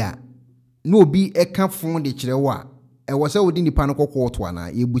didi a na obi eka fon de kire wa e wo se wodi nipa no kokko ana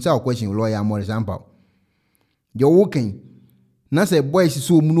ye busa question lawyer more example de wo kan na se boys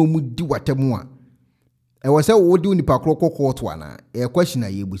so mu no mu di watemu a e wo se wodi nipa kokko ana e question na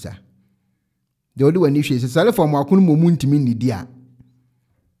ye busa de wodi wani hwe se salifo mako no momu ntimi didi a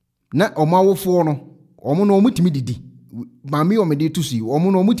na omawofo no omo no omutimi didi Mami o me de to see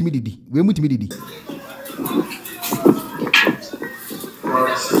omo no mutimi didi we mutimi didi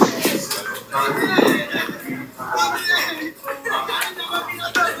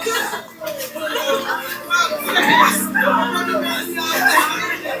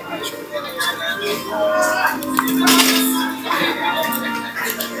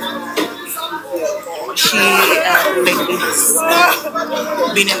She lately has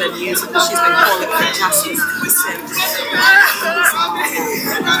been in the news because she's been calling for justice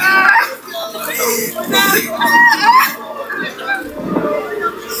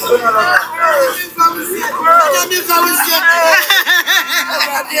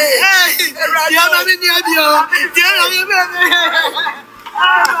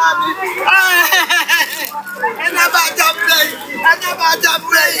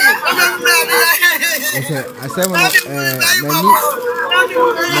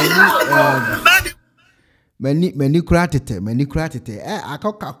Many cratite. I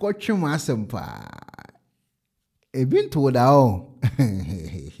coach him as some pa. A been told our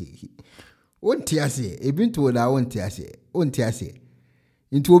won't tiase, a been told our won't tiase.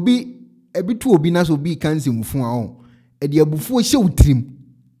 It will be a bit too be will be cancer for our own. A dear before show trim.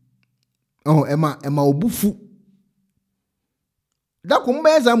 Oh, Emma Obufu. That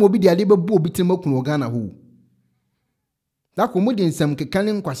combines will be the labor bow bitimok no Ghana who. That commodin some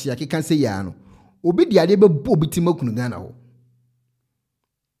canin quasiaki can say yano. Obi the labor bow bitimok no Ghana ho.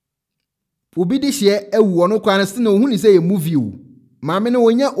 Obi this year a one clandestine who is a movie. Mamma no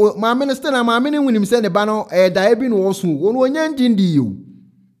one ya my minister and my men when him send a banner a diabin was who one yan you.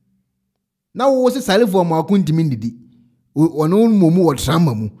 Now was a silent for my kuntimindi. One own mumu or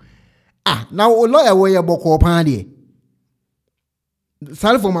tramamu. Ah, now a lawyer way a boko party.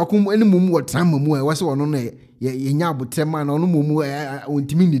 Salve for Macum any mumu or tramamu was one on a yabu teman on mumu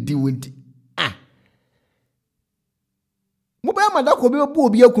untimindi with. Ah, Mubama da could be a poor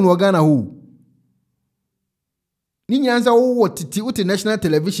Biakunogana who. Ninyanza what to national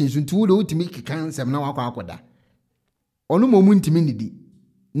television to do to make cancer now aquada. Onu mumuntimindi.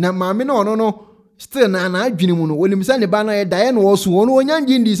 Na mamma no. Still na adwene mu no wonim se ne ba na dae no oso ono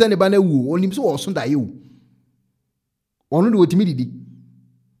onyange ndi se ne ba na wu onim se oso dae wu ono de otimi didi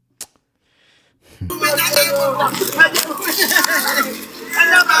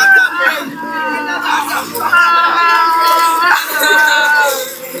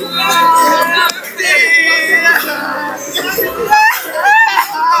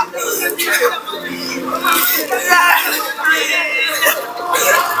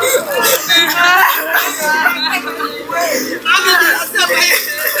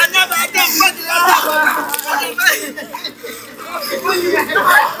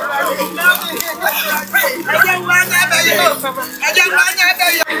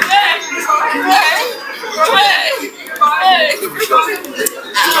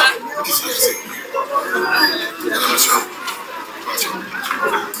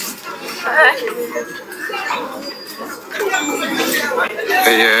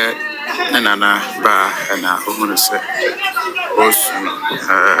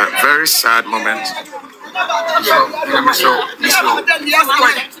Very sad moment.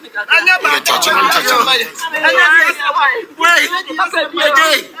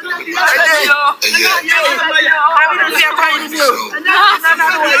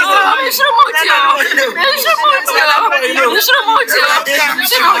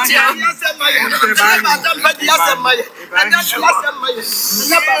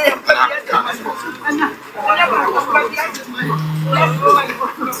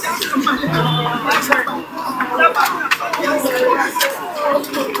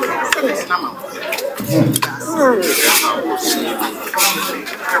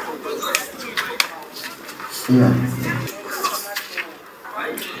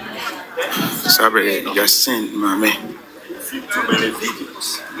 Sorry, you're saying, mommy. Too many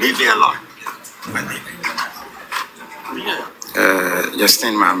videos. Leave me alone.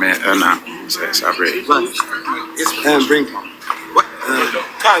 Justin, mommy, and sorry. Bring what?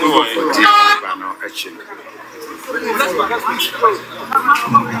 Actually.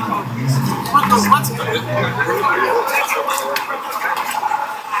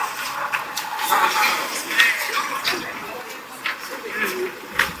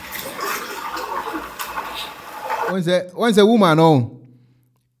 Once a woman on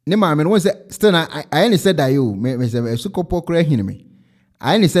ne maame no say still I only said that you me say sukopo kra hin me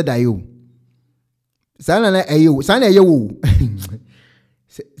I only said that you sana na ayo sana ayo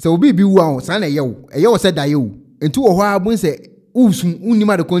so obi bi wu sana ayo said that you enti wo ho abun say usun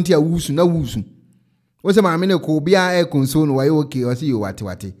unima de konti a usun na usun wo say maame ne ko bia e konso no wayo okay o say you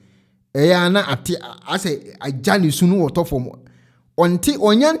wate eya na ate ase ajani sunu wo to fom onti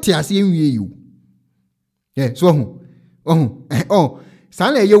onyante ase enwie you so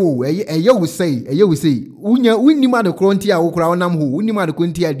sana eyewu say unya unima de kronti a wo kura onam ho unima de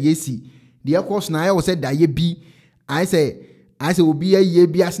konti a de esi de course na ayo say da ye bi I say obi ye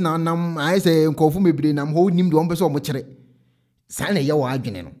bi asna nam I say nkofu mebre nam ho nim de on pese o mo kire sana eyewu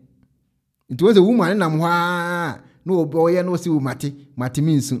adwene no nti wo say woman nam ho a no obi oye no say mate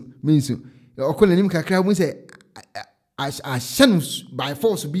minsu okola nim kakra mu say a shen by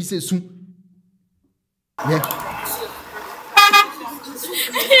force bi say su yeah.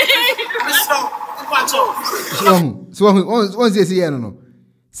 so on say no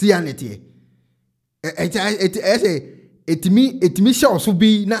see anete etimi show so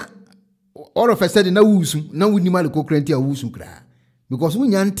bi na all of a sudden na wusu na wuni mal ko krenti a wusu kra because we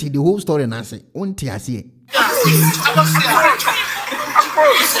nyanti the whole story na say wonti ase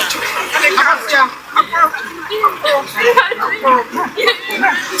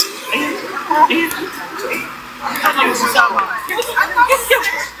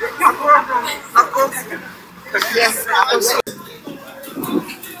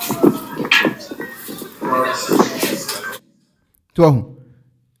so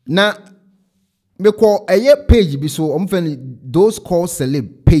na me call a page bi so those call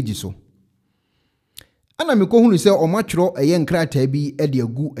celeb page so ana me ko hunu se o matwro nkrata bi e de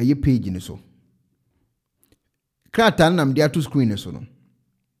agu page ni so krata na me de ato screen ni so no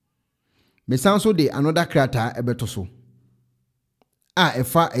me san so de another krata ebeto so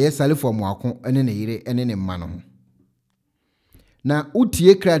efa salifo mu akon ene ne yire ene ne mma no ho na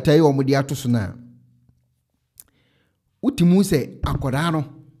utie krata yi o mo de ato so na utimu se akoda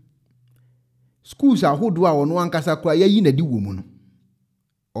no schools ahodo a wono ankasa kura yayi na di wo mu no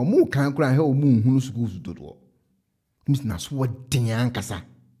omu kan kura he omu hunu schools dodo mis na so den ankasa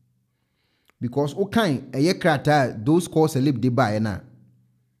because o kan krata those course celeb de buy na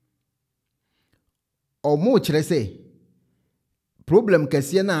omu kire say problem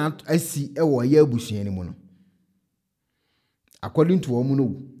kese na asi ewo ya abusuan ni mu no according to omu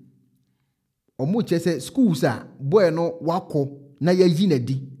no omu kire say schools a boy no wako na yayi na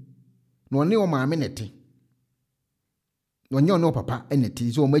di no ne o maame nete no nyo no papa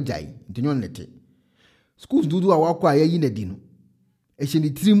enete so o magai ntinyo nete schools dudu a wakwa yayi na di no ehye ni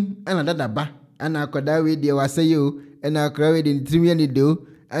trim ana dadaba ana akoda we de wasayo ana akra we de trim ya ni do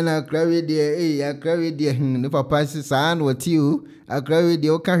ana akra we de akra we de ne papa sa na wati o akra we de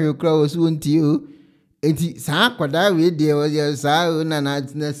o ka hwe kra o so nti o enti sa akoda we de o sa o na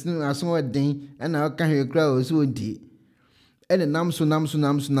aso den ana o ka hwe kra o so nti ene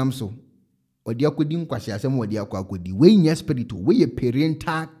namso odi akodi nkwase asem odi akodi we nya spirit we ye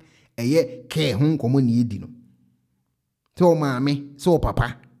parental care ho nkomo ne edi no so maame so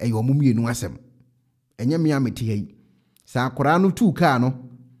papa omumienu asem enye me amete yi sa akora no tu ka no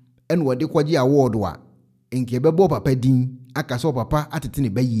ene wode kwaji award wa enke bebo papa din aka so papa atete ne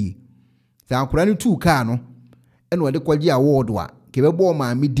bayi sa akora no tu ka no ene wode kwaji award wa ke bebo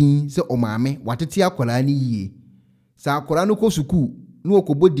maame din se o maame watete akora ni yie sa akora no ko suku no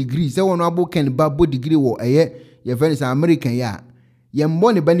okobo degree se wono abo ken ba bo degree wo ye friends American ya ye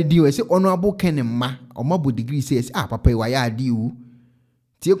mbo ne ba ne din we se ono abo ken ma o ma bo degree se papa wa ya adi u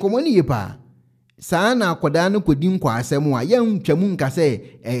tie komoni ye pa sa na akoda no kodi nkwa asem a ye ntwamu nka se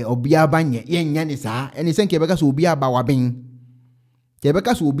obia ba nye ye nya ne sa eni se nke beka so obia ba wa ben ke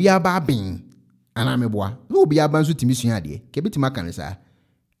beka so obia ba ben ana meboa no obia ba nso timi sua ade ke bitima kan sa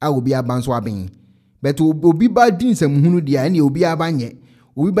obia ba nso aben but obi ba din sam hunu dia ene obi abanye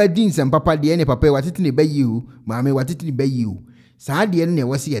obi ba din sam papa dia ene papa watete ne bayi o maame watete ne bayi o saa dia ne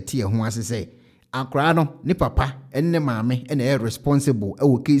wose yete ho asese akra no ne papa ene maame ene responsible e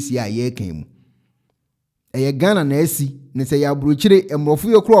wo case ya ye kan mu eye Ghana na asi ne se ya brochire emrofo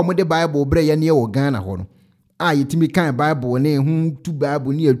ye kro o de bible bre ye ne wo Ghana ho no yetimi kan bible ne hu tu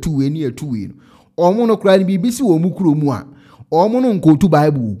bible ne atuwe ne atuwe no omo no kra ne bibisi wo mu kro mu a omo no nko tu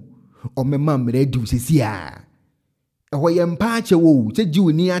bible o mema mre du sesia ho ye mpa ache wo se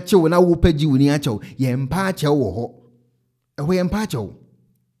jiwni ache wo na wo pa jiwni ache wo ye mpa ache wo ho ho ye mpa ache wo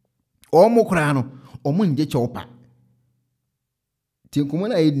o mo kra no o mo nje chopa tinkumo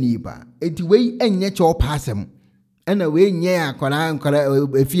na edni ba enti wei enye chopa asem ena wei nye akwara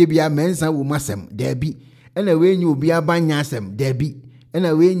efie bia mensa wo masem da bi ena wei nye obi abanya asem da bi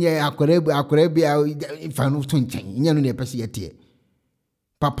ena wei nye akwara bia fa no to nchen nya no ne pese yete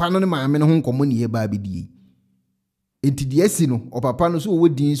papa no ne maame no ho nkomo ne ye ba bidie enti de asi no o papa no so wo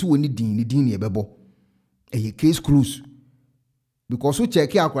din so woni din ne bebo eye case close because we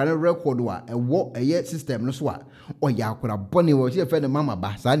check akwara record wa ewo eye system no so a o ya akwara bone wo se fe ne mama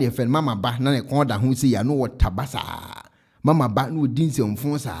ba sa ne fe mama ba na ne kon da ho se ya no wo tabasa mama ba no din se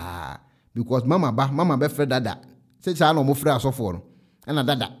mfon sa because mama be fe dada se cha no mo fre asofo no ana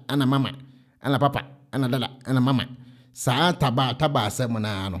dada ana mama ana papa ana dada ana mama sa taba asem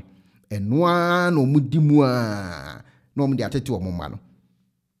na no enoa no mudimu a no mo de atete omoma no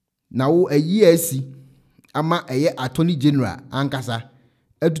na wo ayi asi ama eye attorney general ankasa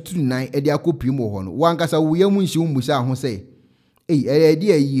aduturu nan e de akopiem ho no wo ankasa wo yamu nshi umusa ho se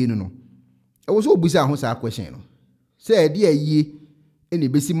de ayi no e wo so obusa ho sa question no se de ayi ene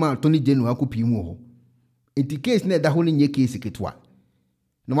besi ma attorney general akopiem ho enti case na da ho ne nye case ketwa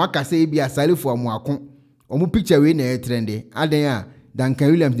no makasa e bia salefo amuako omu picture we na trendy adan a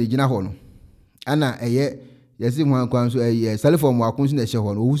Duncan Williams de gina ho no ana yesi ho akwan so Salifo mo akon so na hye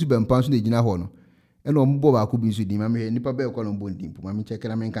ho no owusu bempa so na gina ho no ena omu bo ba ko bi so di ma me nipa be ko no bo ndimpu ma me check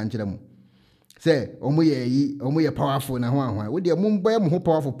na me kan kire mo say omu ye powerful na ho ahwan we de mo mbo mo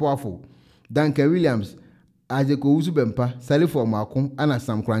powerful Duncan Williams ajeko owusu bempa Salifo mo akon ana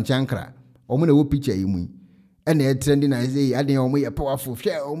Sam Kranchankra omu na wo picture yi mu ena e trendy na say adan omu ye powerful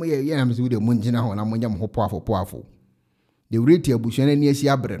hwe omu ye na me so de mo ngina ho na mo nya mo powerful the rate abusuana ni asi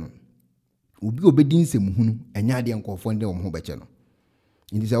abre no obi obedi nsem hunu enya ade nkofo nde wo ho beche no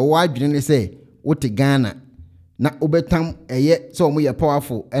ndi se wo adwene ne se wote Ghana na obetam eye se omo ye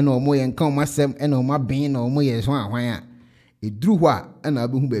powerful ena omo ye nka omo asem ena omo abin na omo ye so ahwan a eduru ho a ena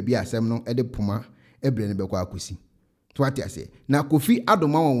abehu baabi asem no ede poma ebre ne bekwa akosi to ate ase na Kofi-Addo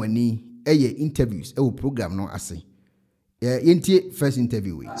ma wonwani eye interviews e wo program no ase yentie first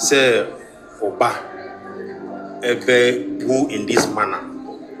interview we say oba ebe who in this manner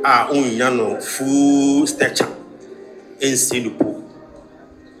unyano full stature in Singapore.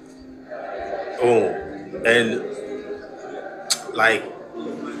 And like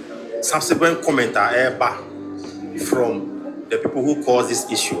subsequent commenter from the people who caused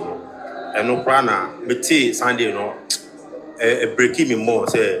this issue. And no prana, me Sunday, you know, breaking me more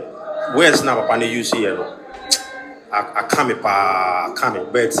say, where's now Papa you see, you know, I can't.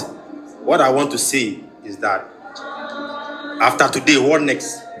 But what I want to say is that after today, what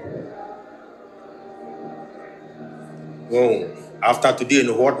next? After today,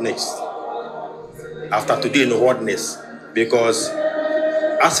 what next? After today, what next? Because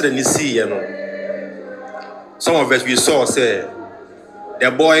as you see, you know, some of us we saw say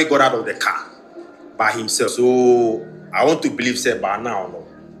the boy got out of the car by himself. So I want to believe say by now, no,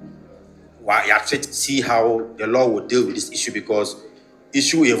 why you have to see how the law will deal with this issue because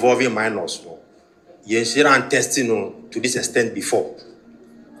issue involving minors, no, you shouldn't testing to this extent before.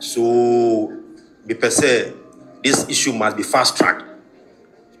 So be per se, this issue must be fast-tracked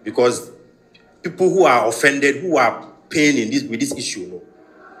because people who are offended, who are paying in this with this issue, no,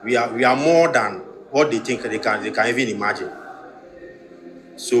 we are more than what they think they can even imagine.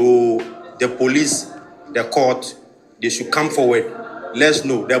 So the police, the court, they should come forward. Let's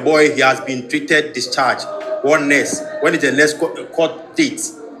know the boy he has been treated, discharged. What next? When is the next court date?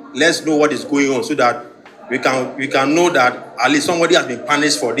 Let's know what is going on so that we can know that at least somebody has been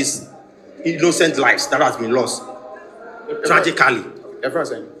punished for this innocent lives that has been lost tragically.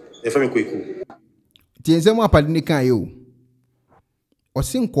 Tiensemo apadini kan yo.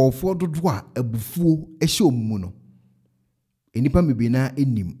 Osin nkofo dodo a abufuo ehye omumu no. Enipa mebina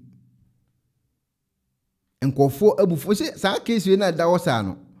enim. Nkofo abufuo se saa case we na dawo saa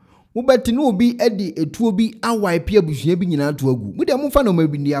no. Mo beti no obi edi etuo bi awipe abusua bi nyina to agu. Mo de mo fa no ma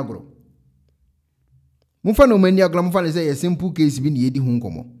bi ndi agro. Mo fa no ma ndi agro mo fa ne say simple case bi ne yedi hu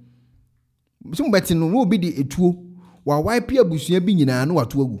nkomo. So mo beti no obi di etuo wa wipe abusua bi nyina no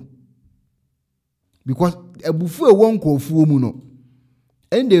wato agu. Because abufu e won nkofo mu no.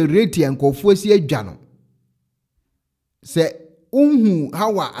 And the rate nkofo si adwa no. Se unhu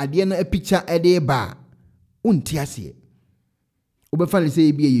hawa ade na picture ede ba unti ase. Obefa le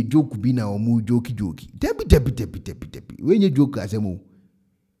say bi e joke bi na omu joke. Debi. We nye joke asemo.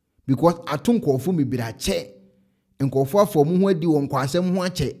 Because aton nkofo me bira che. Nkofo afo mu ho adi won kwasem ho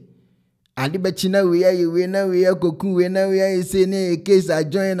ache. Ade be chi na we aye we na we akoku we na we aye say na case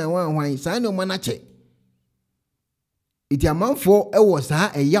adjoin na wan hwan sa no ma na che. Iti amanfo ewo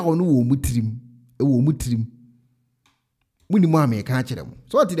saa eya ono wo mutirim muni mo ame ka kire mo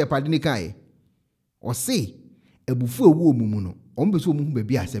so ati de pade ni kai o se ebufu ewu omumu no ombe so omuhu ba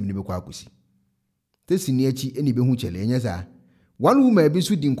bi asem ni be kwa akosi tesi ni achi eni be hu chele enya saa one woman bi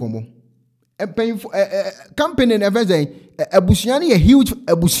so di nkomo company na event abusuan ni a huge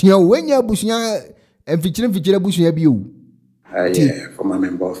abusuan wenya abusuan emfichire abusuan bi o yeah, former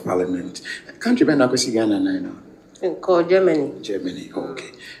member of parliament country ben akosi Ghana na no called Germany.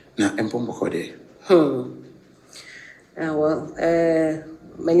 Okay. Now, Empombo Kode.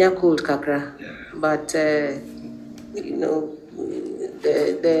 Manya cold kakra, but you know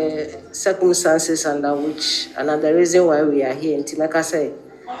the circumstances under which another reason why we are here in Timaka say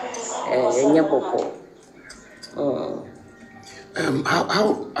Nyaboko.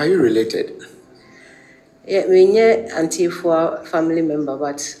 How are you related? Yeah, we're auntie for family member,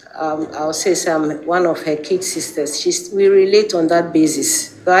 but I'll say I'm one of her kid sisters. We relate on that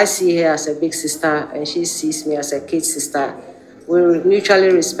basis. So I see her as a big sister, and she sees me as a kid sister. We mutually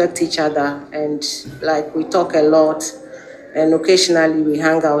respect each other, and like we talk a lot, and occasionally we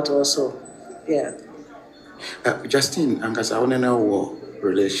hang out also. Yeah. Justine, Ankasa, I want to know what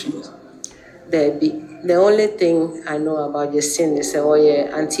relations. The only thing I know about Justine is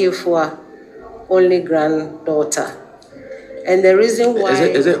Auntie Fua, only granddaughter. And the reason why...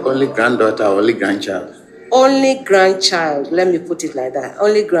 Is it only granddaughter or only grandchild? Only grandchild, let me put it like that.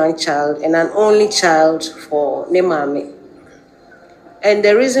 Only grandchild and an only child for Nemami. And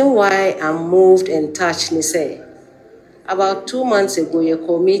the reason why I'm moved and touched, me say, about 2 months ago, you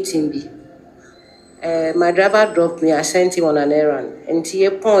called meeting me. My driver dropped me, I sent him on an errand. And he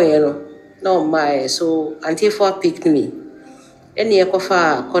point, no, my, so Auntie Fua picked me. And he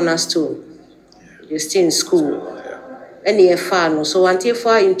cornerstone, just in school. And he fan, so Auntie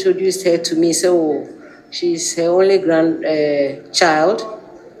Fua introduced her to me, so she's her only grandchild.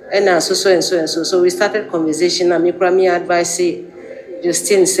 And so and so and so. So we started conversation, and me advice say,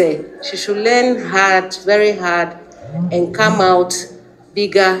 Justine say, she should learn hard, very hard, and come out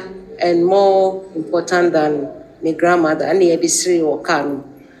bigger and more important than my grandmother, and the Ebisri or Kanu.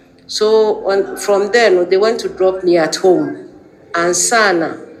 So from there, they went to drop me at home, and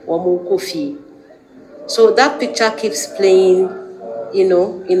Sana, Wamukofi. So that picture keeps playing,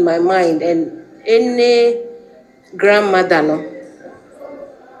 in my mind, and any grandmother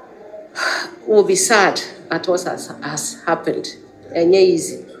will be sad at what has happened. And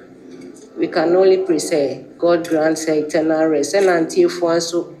easy. We can only pray, say, God grants her eternal rest. And until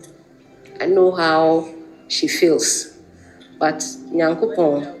so, I know how she feels. But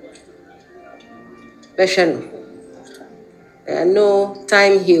Nyankopon, I know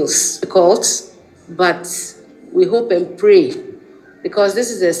time heals difficult, but we hope and pray, because this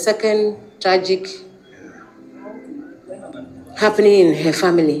is the second tragic happening in her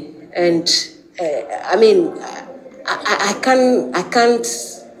family. And I can't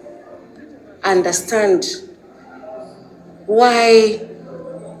understand why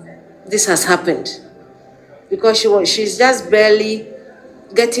this has happened, because she's just barely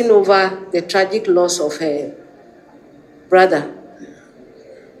getting over the tragic loss of her brother,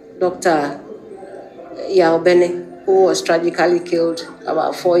 Dr. Yaobene, who was tragically killed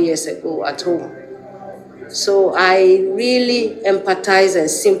about 4 years ago at home. So I really empathize and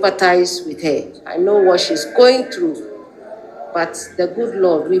sympathize with her. I know what she's going through. But the good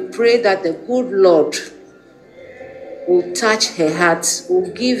Lord, we pray that the good Lord will touch her heart, will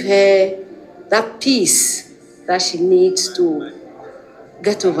give her that peace that she needs to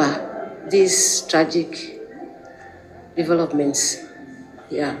get over these tragic developments.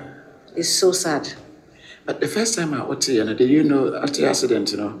 Yeah, it's so sad. But the first time I was here, did you know after the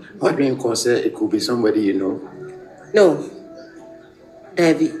accident, what dream caused it could be somebody you know? No,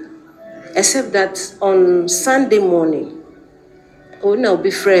 Debbie. Except that on Sunday morning, now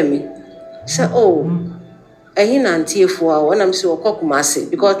be me. Say, I hear Auntie Fua when I'm so Kumasi,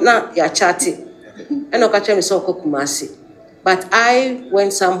 because now you're chatting. I know catch me so Kumasi. But I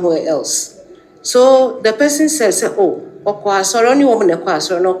went somewhere else. So the person says, sorry, only woman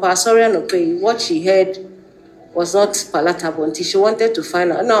sorry, what she heard was not palatable until she wanted to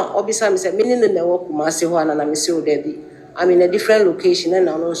find out. No, obviously, I said, meaning in the work Kumasi, and I'm so Debbie. I'm in a different location, and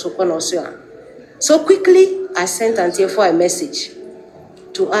I'm also Konosia. So quickly, I sent Auntie Fua a message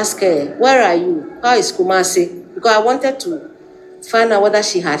to ask her, where are you? How is Kumasi? Because I wanted to find out whether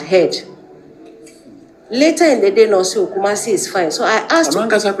she had heard. Later in the day, no, so Kumasi is fine. So I asked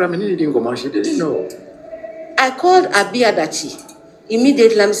her. She didn't know. I called Abiadachi.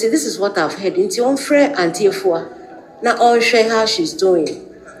 Immediately, I said, this is what I've heard. Into on friend Auntie Fua. Now, I'll share how she's doing.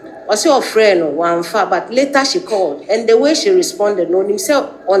 I said, oh, friend, one far, but later she called. And the way she responded, no,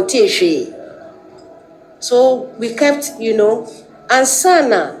 himself on Tisha. So we kept, and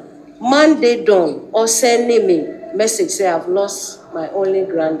Sana, Monday dawn, or sending me message, say, I've lost my only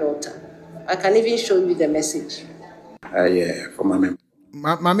granddaughter. I can even show you the message. Yeah, for my mem.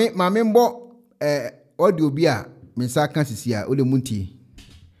 Mamembo, audio bia, Mensaka Sisia, Ode Munti.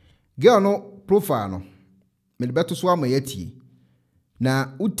 Girl no profile no. Melbeto swama yeti. Na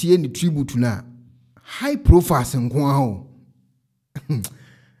utie ni tribute na. High profile senkwa ho.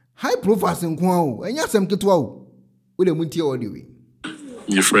 High profile senkwa ho. Enya sem ketwa ho. Ode Munti audio.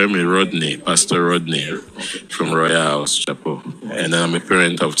 You friend me Rodney, Pastor Rodney from Royal House Chapel. And I'm a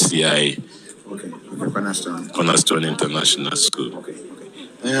parent of CI. Cornerstone International School.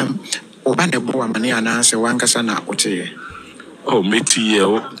 Oh,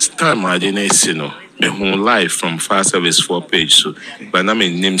 time I didn't see no. Live from Fire Service 4 page. So, but I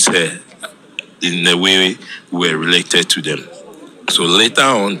mean, names here in a way we're related to them. So later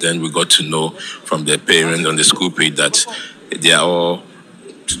on, then we got to know from the parents on the school page that they are all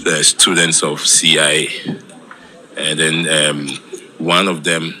students of CI. And then one of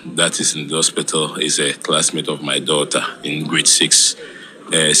them that is in the hospital is a classmate of my daughter in grade 6.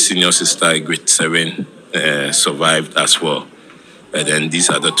 senior sister, grade 7, survived as well. And then these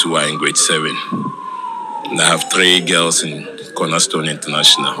other 2 are in grade 7. And I have 3 girls in Cornerstone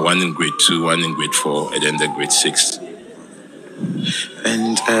International, 1 in grade 2, 1 in grade 4, and then the grade 6.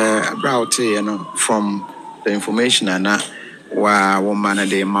 And about from the information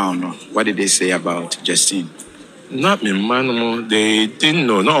what did they say about Justine? Not me, man. They didn't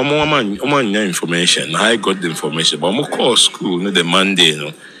know. No, more information. I got the information, but I'm call school the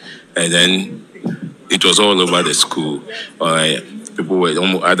Monday, and then it was all over the school. People were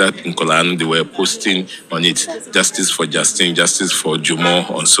other in Kolano, they were posting on it, justice for Justine, justice for Jumo,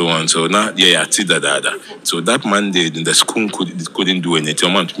 and so on. So now, so that Monday, the school couldn't do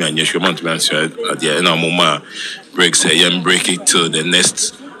anything. Break it till the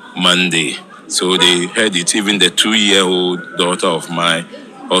next Monday. So they heard it. Even the 2-year-old daughter of mine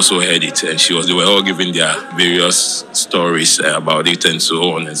also heard it, and they were all giving their various stories about it and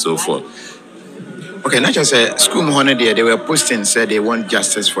so on and so forth. Okay, not just a school holiday. They were posting, said they want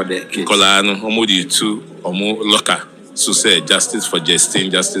justice for the kids. Kolano, loka. So said justice for Justine,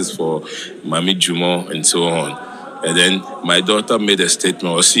 justice for Mami Jumo, and so on. And then my daughter made a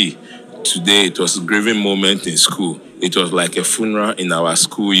statement. See, today it was a grieving moment in school. It was like a funeral in our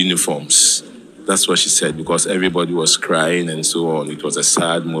school uniforms. That's what she said, because everybody was crying and so on. It was a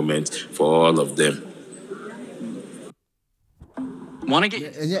sad moment for all of them.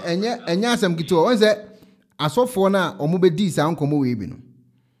 Enya asem kito on say asofo na omobedi sa nkomo we bi no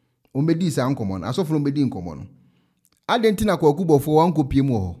omobedi sa nkomo no asofo omobedi nkomo no adenti na kwakubofo wankopie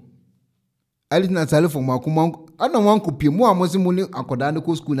mu ho adenti na telefon makoma ana wankopie mu amosi mu ni akoda ne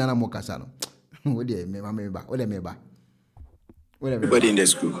ko school na na mokasa no we dey me ba everybody in the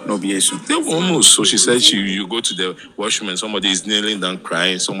school, no BS. They were almost. So she said, you go to the washroom and somebody is kneeling down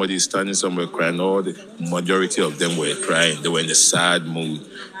crying, somebody is standing somewhere crying. All the majority of them were crying. They were in a sad mood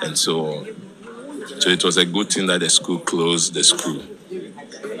and so on. So it was a good thing that the school closed the school.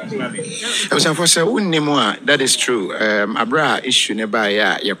 That is true. Abra issue nearby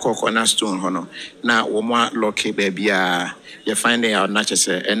ya Cornerstone hono. Na woma lucky baby you finding out not just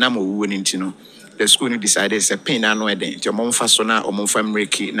a number winning to the school decided it's a pain and no your mom fasona or mom family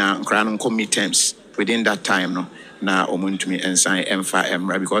na crown commit terms within that time no na omuntu me ensign emfa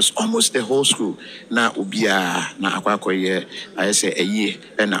emra because almost the whole school na ubia na akwakoye I say a year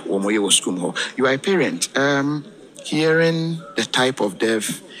and na omoye was school. You are a parent hearing the type of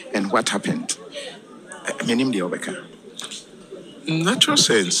death and what happened. Meaning the obeka. Natural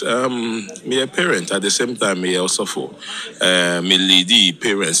sense. Me a parent at the same time me also for me lead the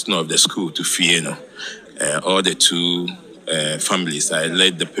parents of the school to fear all the 2 families. I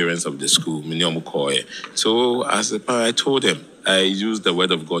led the parents of the school. So as a parent, I told them I use the word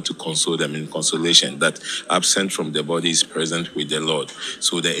of God to console them in consolation that absent from the body is present with the Lord.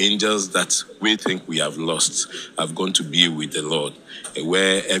 So the angels that we think we have lost have gone to be with the Lord,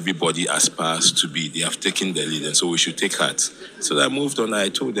 where everybody aspires to be. They have taken the lead, and so we should take heart. So I moved on. I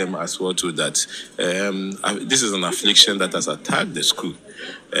told them as well too that this is an affliction that has attacked the school.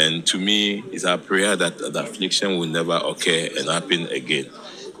 And to me, it's our prayer that the affliction will never occur and happen again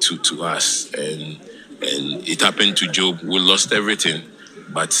to us. And it happened to Job. We lost everything.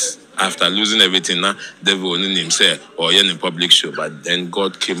 But after losing everything, now devil in himself or in public show. But then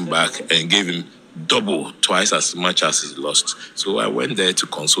God came back and gave him double, twice as much as he lost. So I went there to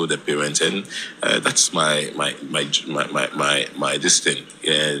console the parents, and that's my this thing.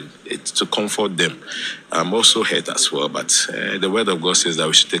 It's to comfort them. I'm also hurt as well, but the word of God says that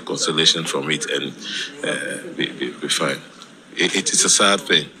we should take consolation from it and be fine. It's a sad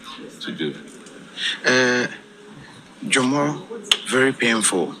thing to do. Jomo, very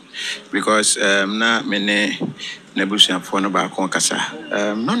painful because na mene nebusia for no back on kasa.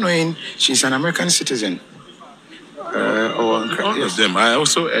 Not knowing she's an American citizen. All of them. I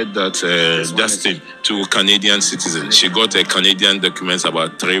also heard that Justin to Canadian citizen. She got a Canadian documents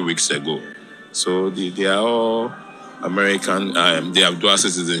about 3 weeks ago. So they are all American. They have dual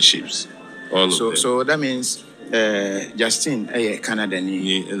citizenships. All of them. So that means Justin a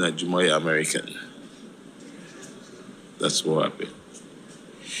Canadian and a Jumoy American. That's what happened.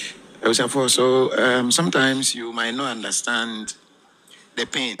 So sometimes you might not understand the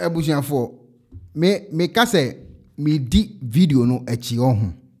pain. Me kase me di video no echi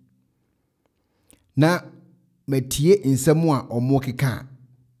ohun na metie nsemu a omo keka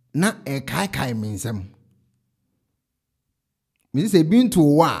na kai me nsem me se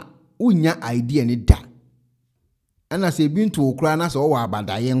bintu wa unya idea ni da ana se bintu okra na so wa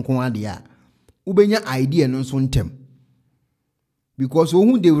abadaye nko ade a ubenya idea no so ntem because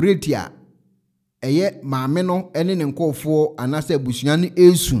ohun de rate a eye maame no ene ne nkofo anase abusua no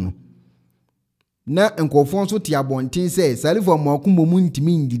esu no na nkofo nso ti abonten se salifo makomomu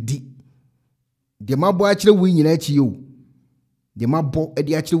ntimi ndidi de mabo a kire wo nyina achi yo de mabo e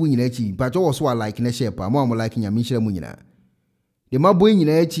de a kire wo nyina achi pa jo wo so like na shape ama like nyame hire mu nyina de mabo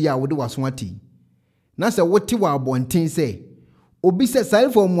nyina achi a wo de waso ati na se wote wa abonten se obi se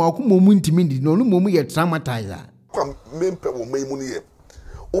salifo makomomu ntimi ndidi no momu ye traumatizer kwa mempe wo maimu ne ye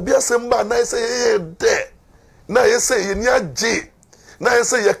obi asemba na ese ye de na ese ye ni age na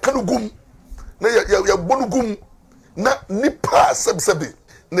ese ye kanugum na ya bonugum na nipa sebsebi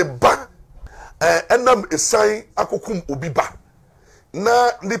ne ba enam esan akokum obi ba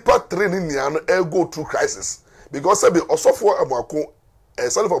na nipa training nia no go through crisis because sebi osofo amako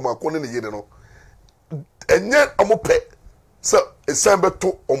salifo amako ne yede no enye amope se esan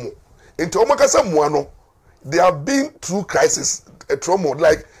beto omo enti omo kasa moa no they have been through crisis a trauma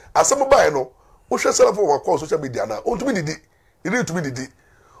like asem ba no wo hwe salifo amako social media na ontumi didi iri tumi didi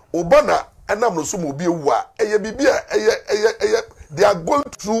obana enam no so mo bi ewu a eye bibia eye they are going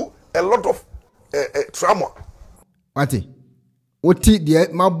through a lot of trauma. Ati oti de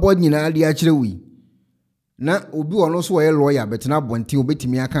mabod nyina de a kire wi na obi ono so ye lawyer betena bonte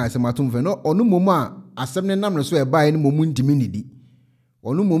obetimi aka asem atom fe no onu momu a asem ne nam no so e bae ne momu ntimi nidi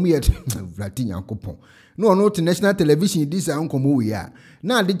onu momu ye vrati nyankopon no ono to national television dis ankomo wi a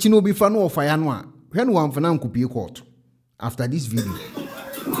na ade chi no obi fa no ofaya no a hwe no wamfa na nkopie court after this video.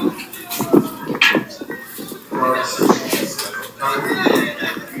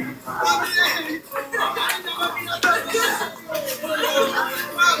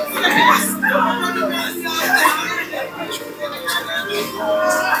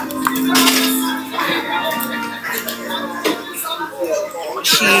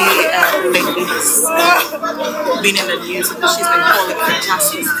 She lately has been in the news because she's been calling for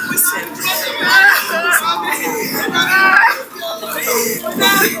justice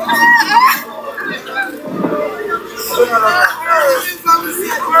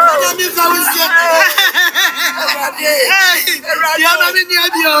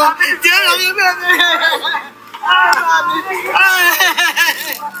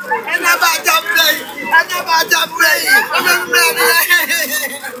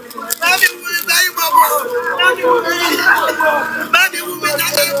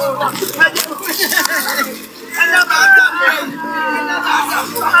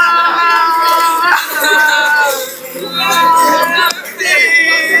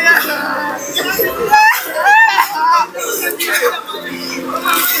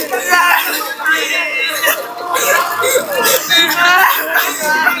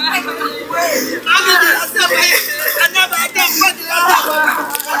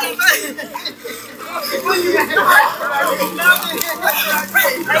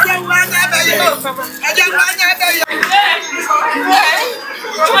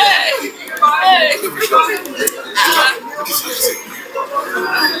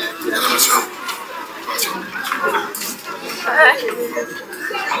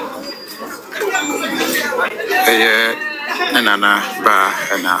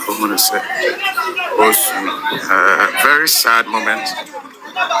Very sad moment.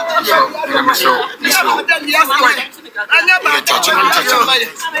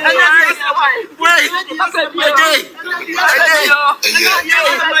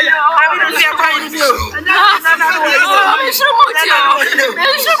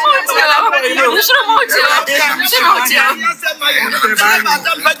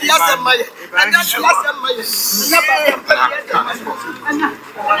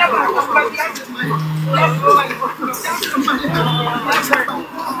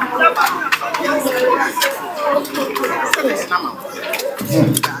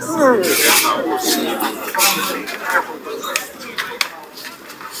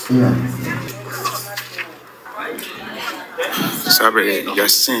 Sorry, you're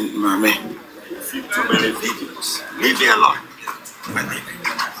saying, mommy. Too many videos. Leave me alone.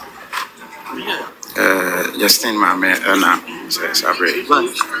 Justin, mommy, sorry.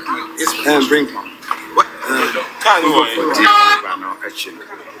 It's bring. What? Actually.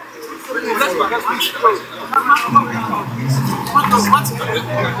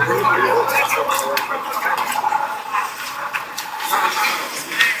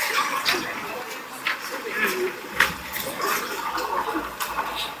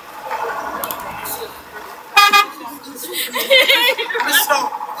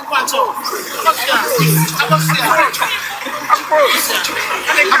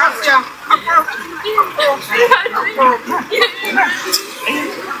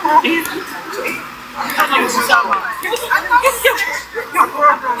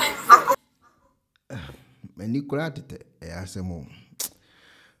 kurate asemo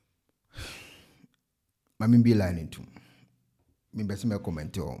mami bi line tu me bese me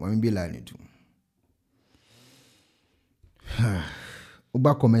comment o mami bi line tu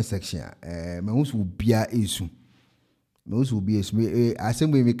uba comment section me husu bia esu me husu bia esu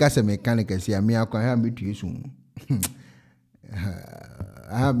asemo me kasa mechanic ase me akwa ha me tu esu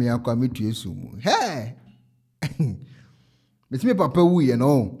me akwa me tu esu hey me papa wu ye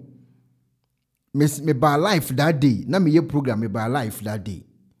no me by life that day na me ye program me by life that day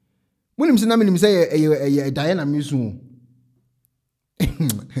munim se na me nim say Diana misu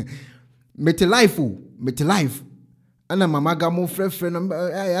me te life ana mama ga mo frefre na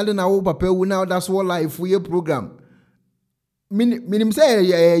I na wo papa wu na that's what life we program minim say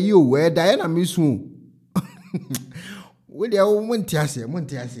you Diana misu we dey won't ase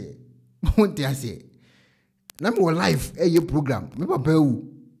na me life program me papa wu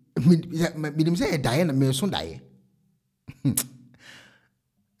me say Diana me so die.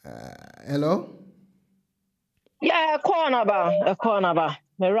 Hello? Yeah, corner ba.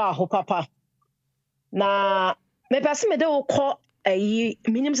 Me raho papa. Na me pese me de wo call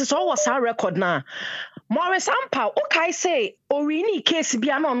minim se so was our record na. Morris Ampa, okay say orini case bi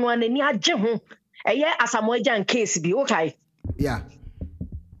ana no anani agye ho. Eye Asamoah case bi, okay. Yeah.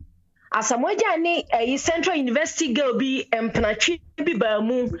 Asamoah ni Central University girl bi empathy bi ba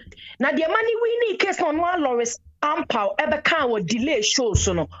mu. Na de mani wini case no Loris Ampa ebe kan wo delay show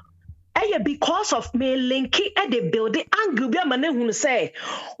so no. Because of me linky at the building angle be amane hunu say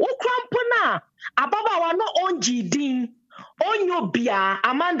wo krampo na ababa wa no onji din onyo bia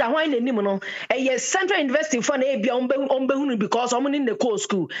Amanda hwan nanim no Central University for na bia ombe hunu because omo in the core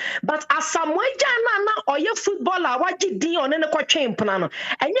school but Asamoah na oye footballer waji din on ne kwatwe mpana no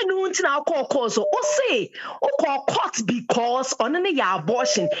enye no nti na akọ so o say o call court because on ne ya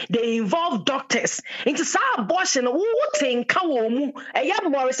abortion they involve doctors into sa abortion wo think wo mu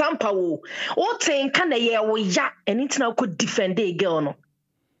Morris Ampa wo think na ye wo ya eni nti ko defend a girl no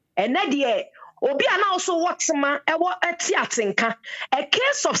and na de obi ana also watsema ewo atiatenka a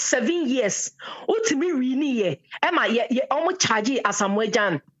case of 7 years ultimi rini ye ema ye omo charge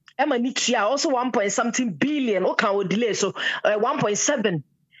Asamoah ema ni tua also 1.something billion o kan o delay so 1.7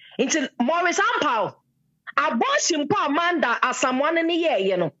 into Morris Ampa abortion pa Amanda Asamoah ne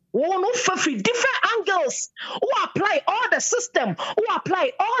ye no wo no free different angles who apply all the system who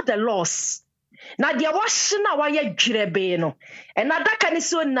apply all the laws. Na dia wash na waya dwirebe no na daka ni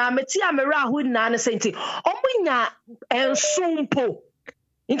so na meti amera ahu na ne senti omunya ensumpo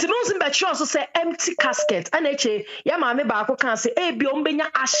into no zimbe cho so say empty casket anache ya maame ba ko kan say bi ombenya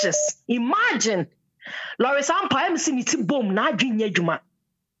ashes. Imagine Loris Ampa MC ni ti bom na adwenya adwuma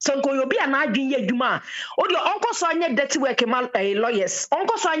Sonko yobi na adwenya adwuma o de onko so anya dirty work ma lawyers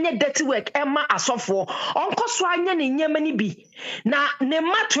onko so anya dirty work ma asofo onko so anya ne nyama ni bi na ne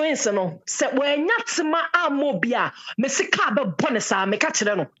ma twins no se wanya tema amobi a mesika be bonesa me ka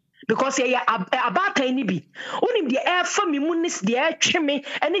kire no because ye abatan ni bi onim de e fa mi mu nis de e tweme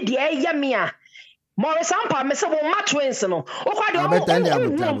ene de e ya me a Morris Ampa me say wo ma twins no o kwa de o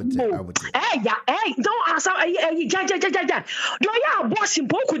don't answer ja do ya abortion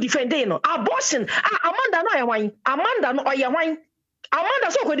poku defend no abortion Amanda no ye wan Amanda no oye wan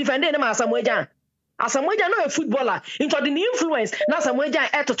Amanda so ko defend no ma Asamoah no a footballer into the influence na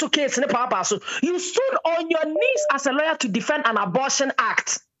Asamoah to case ne papa so you stood on your knees as a lawyer to defend an abortion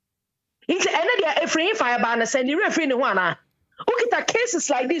act into ene de efrain fire ba na say ni referee ne ho ana ukita cases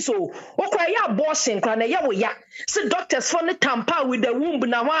like this okwa ya abortion kra na ya wo ya see doctors for the tamper with the womb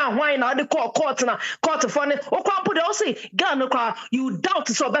na hwan na the court for ne okwa put they say girl no kra you doubt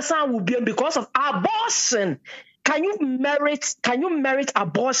so besan will be because of abortion. Can you merit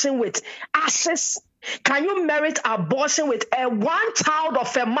abortion with ashes? Can you merit abortion with one child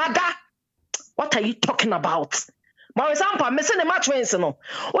of a mother? What are you talking about? For example, me say the matwins no.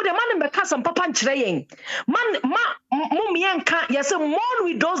 O the man make some papa nkyere yen. Man mumienka yes mourn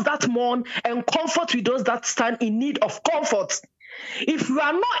with those that mourn and comfort with those that stand in need of comfort. If you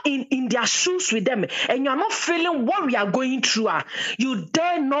are not in their shoes with them and you are not feeling what we are going through, you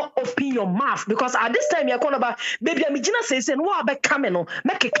dare not open your mouth because at this time you're calling about baby Mijina says and what about coming on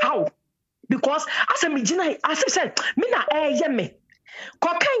make a cow because as a Mijina as I said mina yeme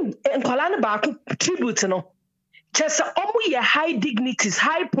kokan nkwala ba tribute no chese omu ye high dignities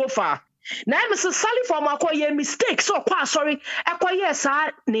high profile na Mr. Sally for makoye mistake so kwa sorry ekoye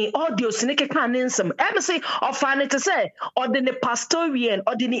sa ni audios ni keka nsem say ofane to say or the pastorian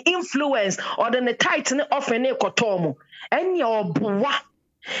or the influence or the title of any kotomo enya oboa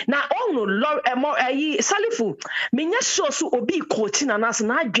na ono salifu menya sure so obi coaching na nas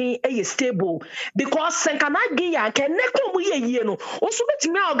na adwen e stable because senka na adwen ya ke ne ko mu ye no oso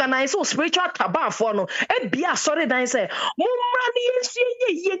betimi organize o spiritual tabafo no e bia sorry dan say mumra ne yensu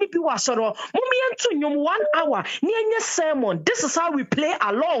ye ni bi wa soro mum yentu nyom 1 hour ne enye sermon. This is how we play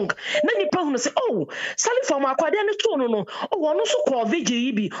along. Na ni pa hu say oh salifu ma kwade ne to no oh wono so ko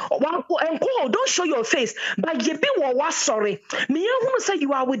vigil bi enko don't show your face but ye bi wo wa sorry me hu say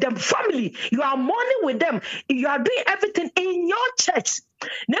you are with them family, you are mourning with them, you are doing everything in your church.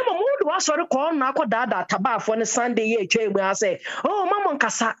 Nemo mood was sorry call na ko dada taba for the Sunday ye chwe we say oh mama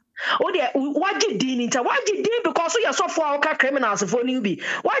nkasa oh there waji din inta waji din because you so for our criminals for you be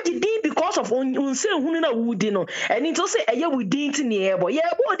waji din because of unse hunu na wudi no and it say eye wudi tin ne ebo ye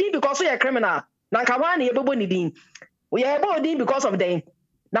ebo din because you are criminal na nka wan ye bebo ni din we ebo din because of them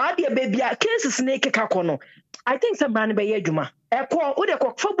na de baby cases snake kakono. I think some man be adwuma ekọ wo de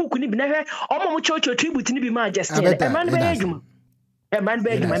kọ fa book ni bi na hwe omo mo chocho tribute ni bi ma Justin man be adwuma man be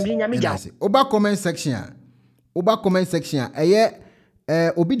adwuma mi nya mi ja oba comment section eye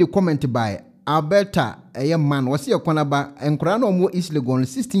obi the comment by Alberta eye man wo se ekọ na ba enkura na omo East Legon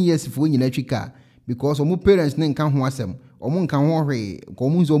 16 years fo nyina twika because omo parents ne nka ho asem omo nka ho hwe ko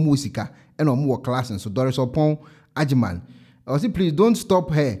omo nzo omo sika e na omo wo class so Doris Opon Ajiman I say please don't stop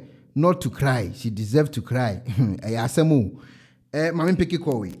her not to cry. She deserves to cry. Ayasemu. Mami Piki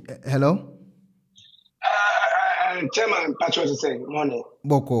Kowi. Hello? Chairman Patrick is saying morning.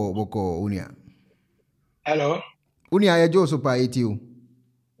 Boko Unia. Hello? Unia ya jo super etiu.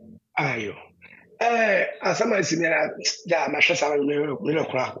 Ayo. Asama senior ja mashasa me no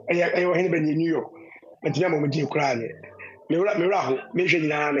kra. Ayo hene be New York. Metinya mo di kra ne. Me wura ho, me hwe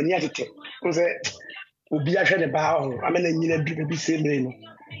nyina me ni atete. Wo se obi ahwe ne ba ho, amena nyina bi se me no.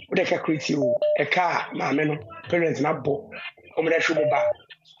 What a create you a car, my men, parents not bo, Omerashu ba,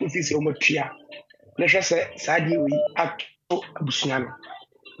 if it's Omotia. Let's just say, Sadi, we act Bushiano.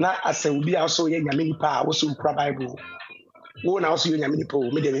 Now, as a will be also young Yamini Pa, was so probable. One also young Yamini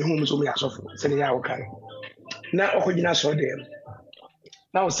Po, made a homes only as of sending our car. Now, Okina saw them.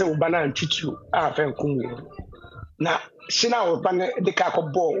 Now, say Ubana and teach you, fair Kungu. Now, see now, the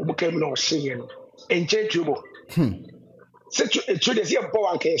caco ball, who came no seeing, and change you. Such a trade as your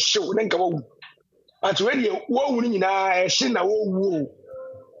bow and can show, then go. But when you won't in a sin, I won't.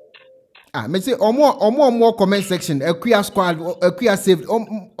 Me say more comment section. A queer squad, a queer saved.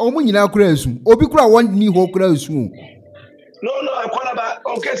 When you now crazy. Obi kura one knee ho crazy. No, I'm calling about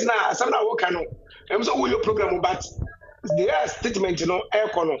okay now. Some now work on. I'm so your program, but their statement, air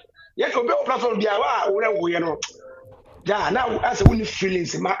corner. Yet, you be platform be our we know. Yeah, now as a winning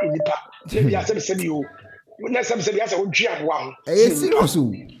feelings in the park. Maybe I said you. Next time, say yes, I will jump one. Serious.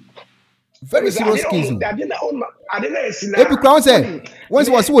 Very serious case. I didn't see Ebi kura say once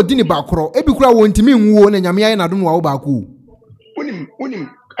was so dini bakro. Ebi kura wontimi nwo na nyame aye na do no wa baako. Unim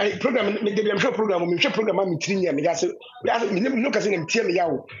I program me dey show program am tiri ya me ga say me no ka say na tie me ya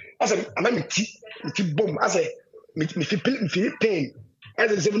o. Asa am me ti bom asa me feel pain.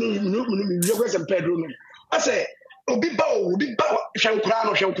 Asa say no me request am Pedro no. Asa obi ba hwankura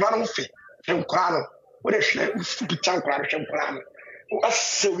no fe. Hwankura no. What a stupid crowd,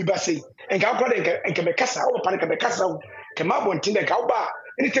 so we say, and Gauba and Cabecassa, or Panicabecassa, Camabo and Tinda Gauba,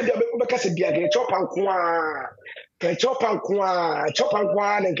 anytime the Becassa be a chop and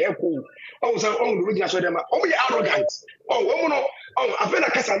quan, and Gaku. Oh, so only with us, only arrogant. Oh, I've been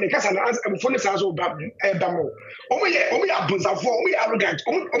a Casa, the Casa, and Funny Sazo Bamo. Only a Bunza for only arrogant,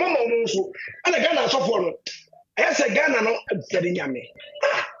 also, and a Ghana so for. As a Ghana, no, said Yami.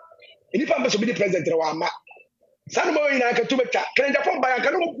 If I'm supposed to be the president of our map, some more in Akatubeta, can I phone by a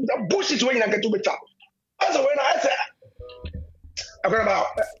bullshit way in Akatubeta? As when I said, about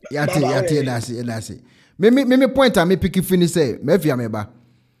Yati, that's it. Me point I me pick finish say, Mefia meba.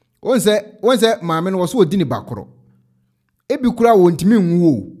 Once my man was so dini bakro. Ebi kura won't mean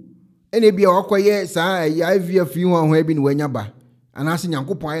woo. And ebi a wakoye, sa, ya via few on who been wenyaba, and asking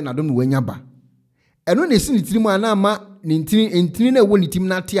Yanko Point, I don't wenyaba. And when they see the trimana ma. Nintini na woni tim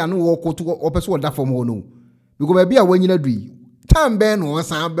na tia no wo koto opeso da fam ho no because ba bia wanyina dui time be no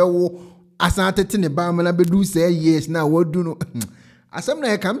san be wo asan tete ne ba ma na be do say years na wadu no asem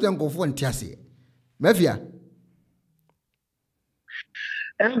na e kam je nkofo ntiase mafia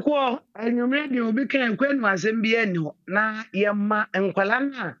enko anyumre de obi kan kwenu asem bi eni ho na yemma enkwala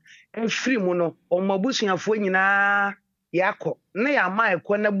na efiri mu no omabusuafo nyina yakọ na yama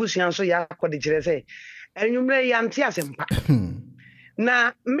ekọ na busuan so yakọ de kire say enyumre yanti asempa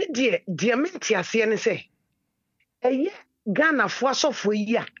na medie die menti ase ne se eye Ghana fo asofo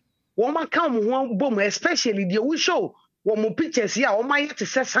yi a wo maka mo ho bom especially die wo show wo mo pictures ya o maye te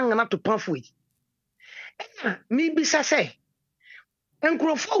se sangana to pamfo mi bisa say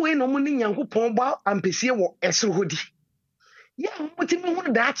enkrofo we no mo ni Nyankopɔn ba ampesie wo esro hodi ya mo ti mi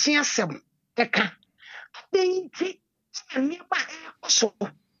hu da akye asem eka adenti ani ba so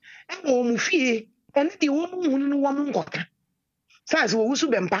wo mo fie ene de wo mo hunu no wo mo ngoka says wo wusu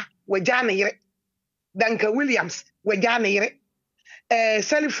bempa wagya ne yere Danka Williams wagya ne yere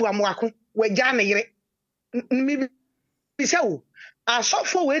Selifu Amwako wagya ne yere mi bisa wo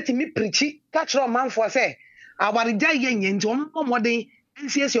asofo we ti mi preachi ka kiro manfo say awarija ye nyenje omoden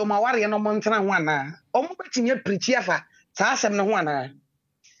nsiesie o maware no montena ho ana omo betinye preachi afa saa asem ne ho ana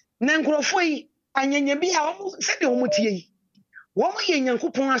na nkrofo yi anyanya bi a omo se de omo tie yi wo mo ye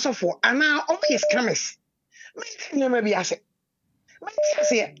Nyankopɔn asofo ana omo ye scammers me nyama bi ase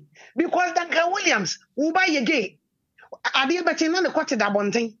because Danka Williams will buy a gay. Adi betin na the court da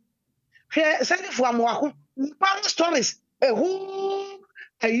bonten. Hwe Selifu Amwako power stories who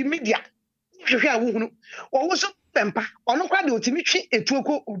media. Hwe awu o wo so pempa ono kwa de otimi twi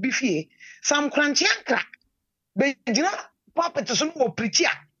etuoko obi fie sam kranche ankra be gina puppet so no preacher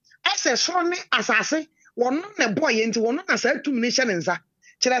access so ne asase wono ne boy enti wono na sa tum ne hye ne nsa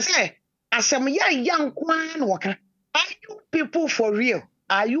kire se asem ya yankwa na woka. Are you people for real?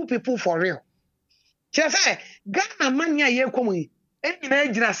 Are you people for real? Just say, Ghana mania ye komu.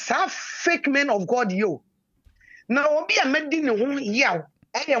 Any na sa fake men of God yo. Now obi a medi ne ho yaw.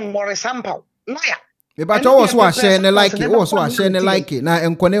 I am more sample. Lawyer. Me ba to was wa share ne like it. Was wa share ne like it. Na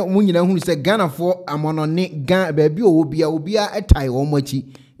enkone mu nyina hu se Ghana for amono ne Ghana ba bi obi a etai wo machi.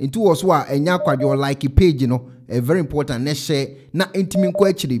 Into was wa enya kwadwo like page no. Very important ne share na intimi nko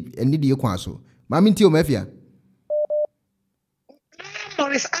akiri eni de kwan so. Ma mi nti o mafia.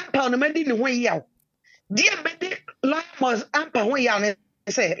 Morris Ampa on the medi ni way yaw. Dear medi Morris Ampa way yaw ne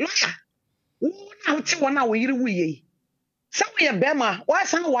say, lawyer, who now ti wana we yiri wuye. Some we a bema, why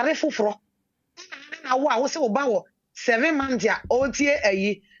san ware fufro? Na wa se oba wo 7 months ya o tie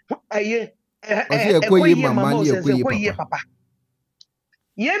ayi ekoyi mama ni ekoyi papa.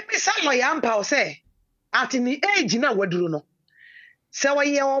 Ye bisa lawyer Ampa o say at ni age na waduru no. Se wa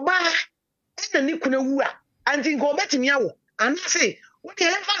ye oba na ni kuna wu a anti go betimi awo. And I say, what the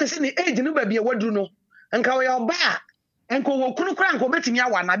hell is in the age no baby what do no and ka your back and go kunu kran go betimi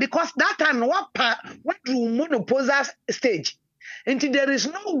awana because that time what do monopause stage until there is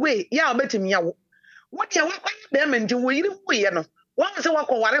no way ya betimi awo what ya what be ment we yiri we no one say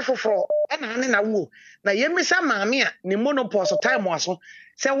wakoware foforo na na wo na yemisa maame a ne monopause time waso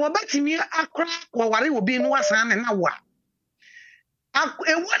say wo betimi akra kware obi no asan na wo a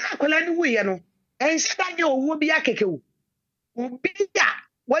ewo na kwala ni we no en se da nya owo bi akekewo Ubia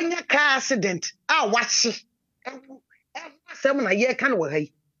when your car accident, watch it. Some na ye can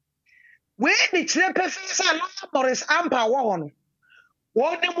way. When the trepes are Morris Ampa one.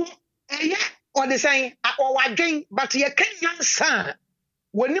 One or the saying, or what drink, but ye can't son.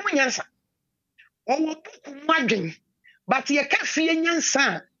 When you answer. Or mugging, but ye can't fear your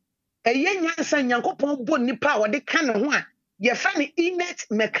son. A young son, young bony power, the kind of one. Ye find innate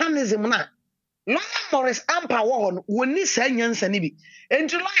mechanism now. Lawyer Morris Ampa won woni sa nyansa ni bi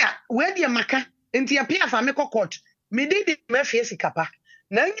enti lawyer we de maka enti apia fa me court me di mafia sikapa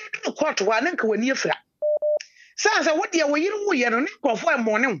na nyu court wa na nka wani afira sansa wo de wo yiri wo ye no ne kofo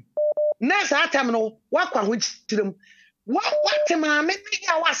emone na sa atam no wakwa ho chirim what ma me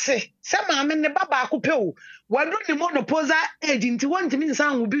ya wase se ma me ne baba akopɛ o wadu ni monopause age enti wontimi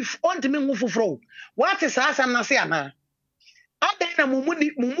nsan wo bi wontimi nwu foforo what sa asam na se ana Adan na mumu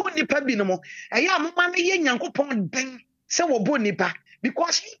nipa bi no mo eya mama me ye Nyankopɔn den se wo bo nipa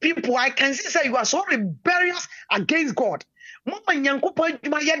because you people I can see say you are so rebellious against God mama Nyankopɔn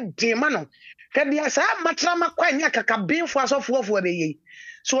dwuma ye den ma no kadia sa matra makwa nya kaka benfo asofo be ye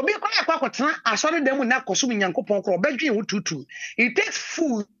so obi kwa akwa asori dem na kosum Nyankopɔn kro badwen wo tutu it takes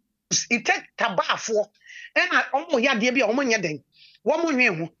food it takes tabafo na omo ya de bia omo nya den wo mo nwe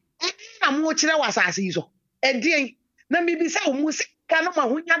ho na mo kire wasase yi so edien na mi bi say musika no ma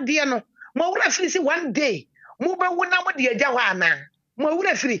hunya de no ma wura firi si one day mu be wu na mo de agya hɔ ana ma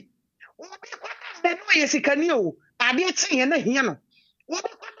wura firi wo bi kwa be no ye sikani o ade tie na hia no wo bi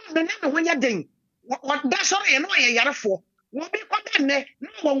kwa be na hunya den wo da sɔre ye no ye yarefo wo bi kwa be ne no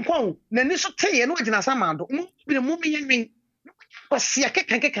wonkon na ni so tie no gyina samado mu bi mu mi yenwen ko sia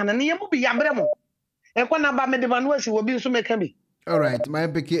keka na ne mu bi yambre mo e kwa na ba me de ba no asi wo bi nso meka bi all right my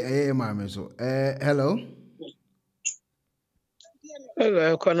picky mama so hello.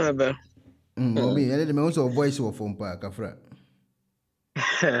 Hello, Konaba. Obi, I didn't know so voice of phone park, Afra.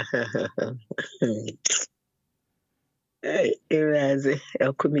 Hey, Erazi,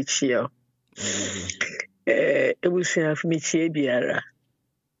 El Committee. ebusuafo mekyie biara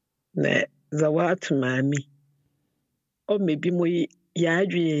na zawatu maami o mebi mo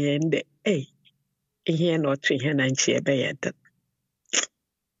yaadwe yɛn dɛ ihe na ɔto ihe na nkyɛ ɛbɛyɛ dɛ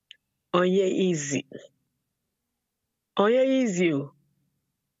ɔnyɛ easy o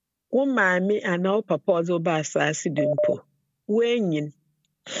wo maami anaa wo papa ɔdze wo ba asase do mpo woenyin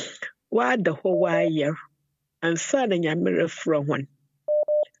wada hɔ waayɛr ansa na nyame refrɛ hɔn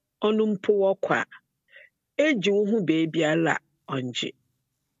ɔno mpo wɔkɔ a egye wo ho beebiara ɔngye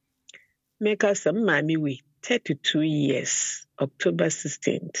meka sɛ maami wi 32 years October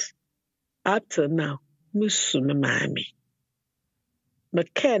 16th up till now musu me maami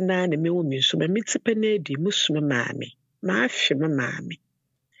meka na na mewo mi so me tipe na edi musu me maami maahwe me maami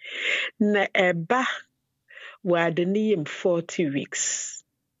na ɛba wade ne yim 40 weeks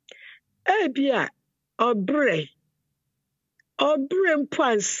ebia ɔbrɛ mpo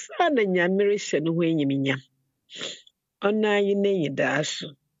ansa na nyame rehyɛ ne ho enyiminyam ɔna yi ne yidaa so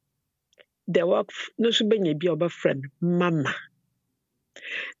the work no so benya bi ɔbɛfrɛ no mama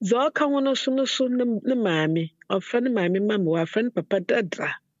dza ɔka ho no so ne maami ɔfrɛ ne maami mama wɔafrɛ ne papa dadra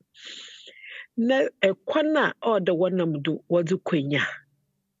na ɛkwan a ɔda wɔnam do wɔdze kwanya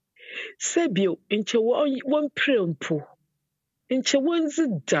sɛbio nkyɛ wɔmpere mpo nkyɛ wɔndzi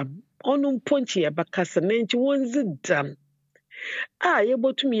dam ɔno mpo nkyɛ yɛbɛkasa na nkyɛ wɔndzi dam a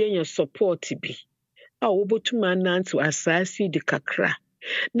yɛbɛtumi yɛnya support bi a wɔbɛtumi anantew asase di kakra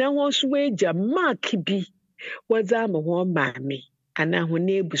na wɔn nso wɔagya mark bi wɔdze ama wɔn maame anaa wɔn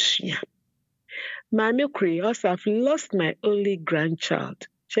ebusua maame kure also I've lost my only grandchild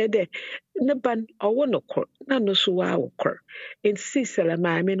kyerɛ dɛ ne ban ɔwɔ no kor na no so wɔawɔ kor nti sɛlɛ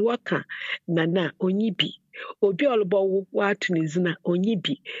maame no wɔka nana onyi bi obi a ɔlobɔwo wɔato ne dzina onyi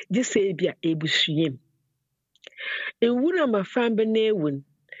bi gye sɛ bi a ebusua mu ewura mafamba na ewun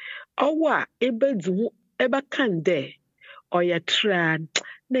ɔwɔ a ebedzi ho ɛbɛkan dɛ ɔyɛ traa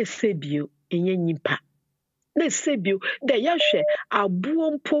na sɛbio enye nyimpa na sɛbio dɛ yɛhwɛ aboɔ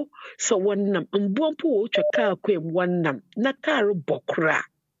mpo sɛ wɔnam mboɔ mpo wɔtwa kaa kwam wɔnam na kaa rebɔ kora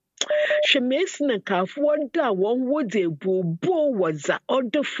hwɛ mesi na nkaafo wɔda a wɔn wɔdze ebuobuo wɔ dza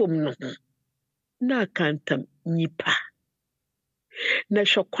ɔda fam no ho na akantam nyimpa na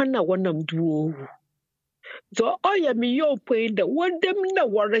hwɛ kwan a wɔnam do wɔwu dza ɔyɛ me yɛ ɔpɔi dɛ wɔdam na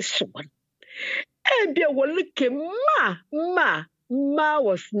wɔrehye wɔn ebia wɔleke ma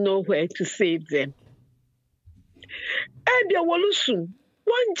was nowhere to save them ebia wɔlusu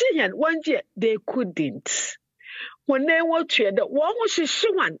wɔngye they couldn't when they wɔtue dɛ wɔn ho hyehye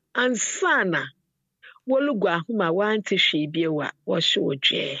wɔn ansana wɔlugu ahoma wɔante hwee bi wa wɔhye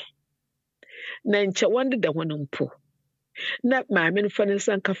wɔdwe na nkyɛ wɔndeda wɔn mpo na maame no fa ne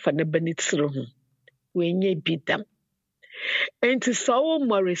nsa nkafa ne ba ne tiri ho wɔnyɛ bi dam enti sɛ ɔwɔ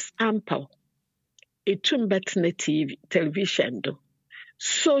Morris Ampaw etum bɛtena television do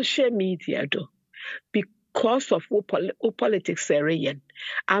social media do because of wo politics area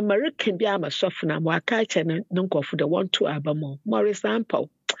American bi amasɔfo na waka kyɛ ne nkɔfo de wɔn to abamo Morris Ampaw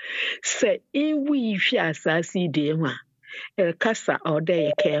sɛ iwi hwi asase de ho a ɛkasa ɔda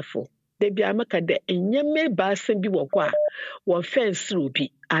yɛ careful de bi amaka de enyeme baasa bi wɔ hɔ a wɔn fence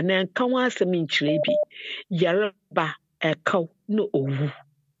obi ana nka ho asɛm nkyerɛ bi yareba ɛkaw no owu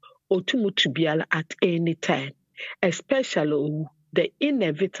otumutu biala at any time especially owu the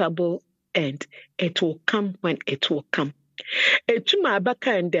inevitable end it will come when it will come etuma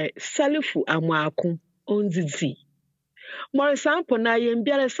abaka nde salifu amaako onzizi Morris Ampaw na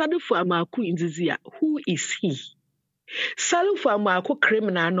yembiara salifu amaako nzizi a who is he salifu amaako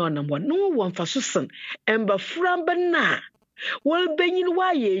criminal no na no won fa so sen emba framba na wol benyin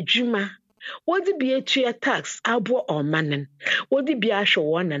wa ye adwuma wodi bi etua tax abo omanen wodi bi ahwe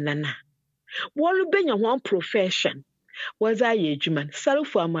won nanana wol benya one profession was aye adwuma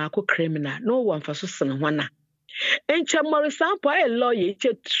salifu amaako criminal no won fa so sen hona encha Morris Ampaw a lawyer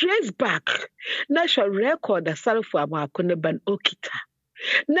che trace back na sha record the salifu amaako ne ban okita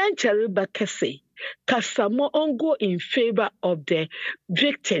na nchare ba kase kasamo ongo in favor of the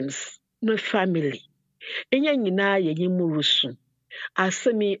victims no family enya nyina ye nyimurusu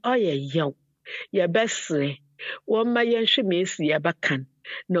asemi oye yaw ye besre woma yenhwe mesi ye bakan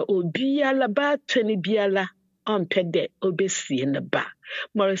na obiala ba twani biala ompede obesie ne ba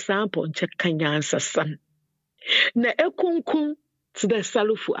Morris Ampaw nche kanyansa sam na ekunkun to the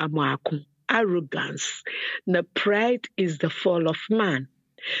salifu amaako arrogance na pride is the fall of man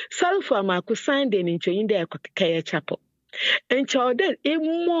salifu amaako signed in nchoyinde Kyei-Duah and children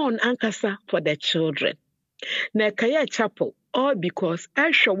mourn ankasa for their children na Kyei-Duah all because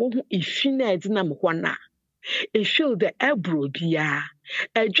I show who ifina edina mwana ɛhwɛw dɛ ɛboro biara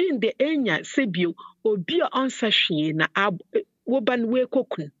ɛdwen dɛ ɛnya sɛbio obi a ɔnsa hwee na woba no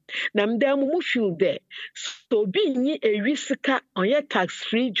weekokun na mda mu feel dɛ so obi nyi ewi sika ɔyɛ tax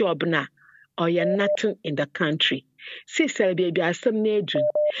free job na ɔyɛ nothing in the country. Sister baby asɛm na adwun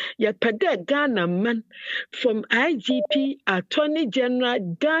yɛpɛ dɛ Ghana man from IGP, Attorney General,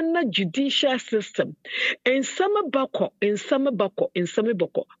 Ghana judicial system in some bako,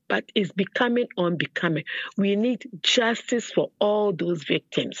 but it's becoming unbecoming. We need justice for all those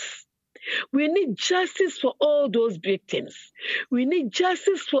victims. We need justice for all those victims. We need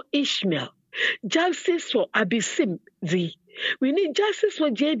justice for Ishmael, justice for Abisim Z. We need justice for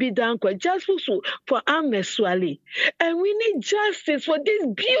JB Dankwa, justice for Ameswali. And we need justice for these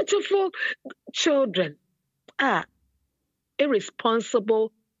beautiful children.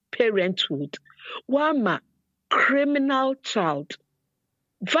 Irresponsible parenthood. Wama, criminal child,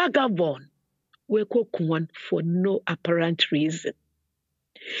 vagabond, we cook one for no apparent reason.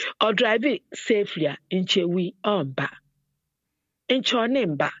 Or drive it safely in Chewi Omba. In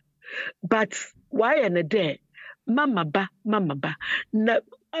Chonemba. But why in a day? Mama ba. Na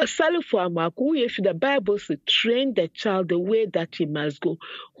if the Bible says train the child the way that he must go,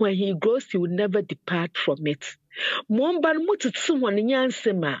 when he grows, he will never depart from it. Momban mututsuwan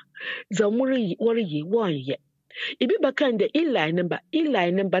nyansema zamuri wari wanye. Ibi bakan the Eli number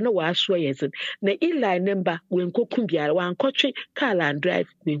na waswa yezin. Na Eli number wenko kumbiala wankotwe car and drive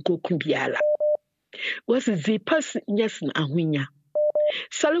wenko kumbiala. Wasi zipas nyasin ahunya.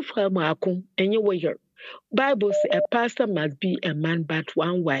 Salufa maakun enye warrior. Bible says a pastor must be a man but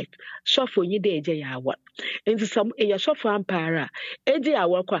one wife. Suffer you de eje yawa. Into some a suffer ampara. Eje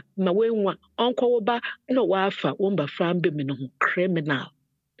yawa kwa mawenwa uncle ba no wafa womba frambe mino criminal.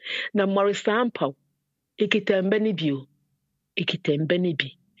 Na Morris Sampo ikitembeni bio. Ikitembeni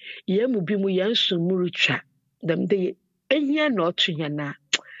bi. Ye mubimu yansu murucha. Dam de enya no tuyana.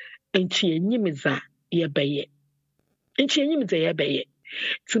 Enchi enyimiza yebeye.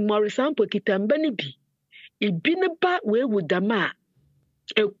 To Morris Sampo kitembeni bi. Ibinaba we wudama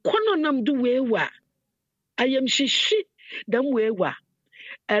ekono do wewa ayam shishi dam wewa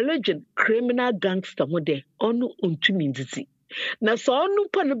a legend criminal gangster mode onu ontumi ndizi na so onu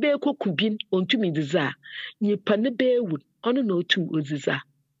pa no be kokubin ontumi ndizi a nyipa ne be ewu onu na otum oziza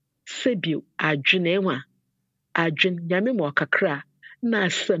sebio adwene enwa adwen nyame mo kakra na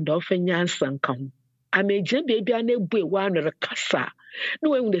asenda ofanya nsanka ho amegye bebia na ebu ewa no kasa no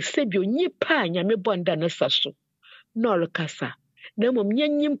when the sebio nyipa nyame bonda na saso no rekasa na mom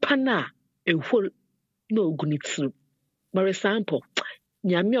nyimpa na ehol na ogunitru for example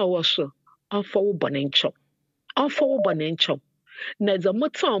nyame owoso afọwo bonencho na the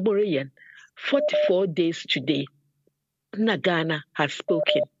motor obore 44 days today na Ghana has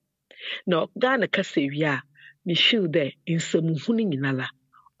spoken no Ghana kasa wi me feel there in some hunu nyinala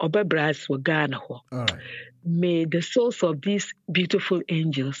obebras wo Ghana ho. May the souls of these beautiful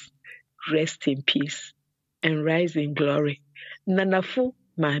angels rest in peace and rise in glory. Nanafu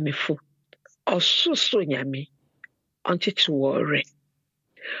maamifu osusu nyame onchichiwore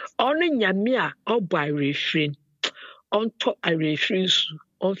onu nyame a obo arefrin onto arefrin su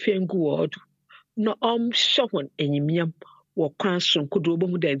onfengu wodu na omhwehon enyimiam wo kwan so nkodo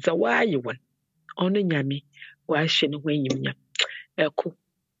obomu da za waayewon onu nyame wa hye ne ho enyimiam eko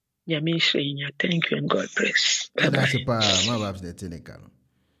nyame hye. Thank you and God bless. That's a my babs the technical.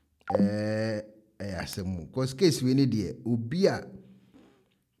 Asemu cause case we need there obi a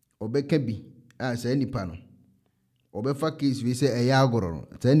obeka bi say nipa no obefa case we say eya agoro no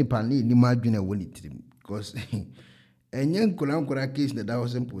say nipa ni ni madwene woni tirim because enye nkura case that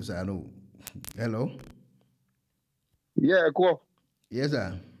was simple say no. Hello. Yeah, cool. Yes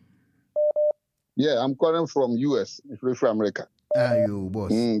sir. Yeah, I'm calling from US, from America. You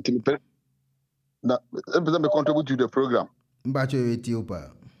boss. Now, let me contribute to the program. Mbacho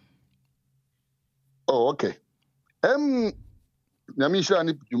Ethiopia. Oh, okay. Nyamisha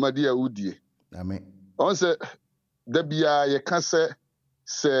ni jumadia udie. Amen. On se debia ye kan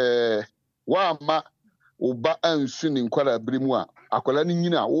se wa ma oba ansu ni nkwara brimu a akola ni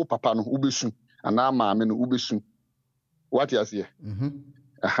nyina wo papa no ubesu ana maame no ubesu. What you say?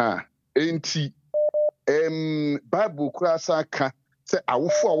 Aha. Enti Bible kurasa ka se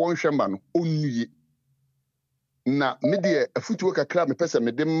awofo a wonhwe ma no onnuye. Na me de afutuo kakra me pese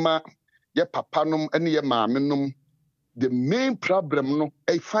me de ma ye papa nom ene ye maame nom. The main problem no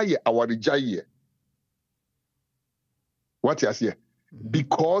e faye awarejaye. What you say?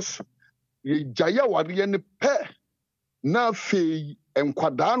 Because ye jaya wariye ne pe na fei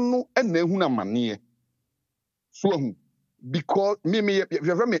enkwada no ene hu na mane. So because me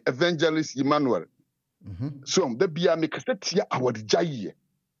evangelist Emmanuel So the bia me kasetia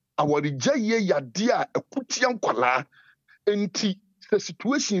awodijaye yadia ekutia nkwala enti the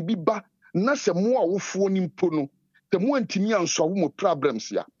situation bi ba na se mo a wofo ni mpo no te mo antimi anso wo mo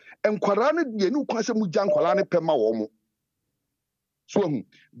problems ya enkwara ne de ni kwa se mu gya nkwala ne pema wo mo so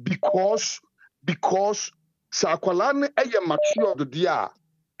because sa akwala ne eye matured dia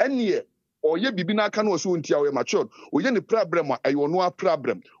ene oye bibi na aka no so ntia oye matured oye ne problem a ayo no a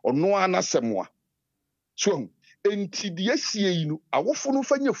problem ono anasemwa so enti de asie yi no awofo no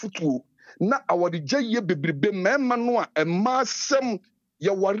fanya futuo na awode gyaye bebrebe mema no a emasem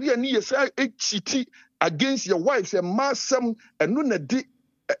ya ware ani yesa echiti against your wives emasem eno na de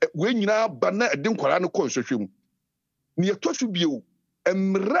we nyina ba na de nkwara no konsehwem ne yetosu bio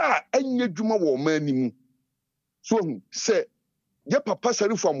emra anya dwuma wo manimu so se ye papa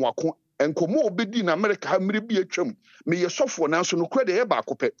sari fam wako enkomo obedi na America ha mmere bi atwam me ye sofo na so no kura de ye ba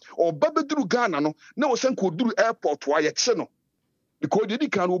akopɛ oba beduru Ghana no na wo sen ko duru airport wa ye kye no because they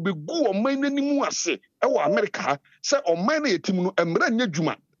kan obegu oman nanimu ase e wo America se oman na yetim no emra nya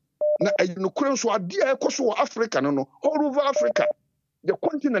dwuma na no kura so ade a ekoso wo Africa no all over Africa the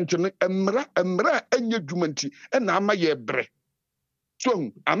continent no emra anya dwuma nti e na ama ye bre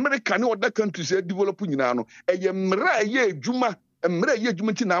so America ne other countries e develop nyina no e ye mra ye dwuma emra ye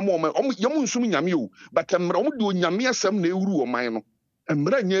dwuma nti na ama oman yemu nsum nyame o but emra omo de onyame asem na ewuru oman no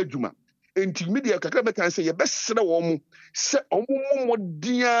emra nya dwuma enti media kakra be kan se ye besere wo mo se omo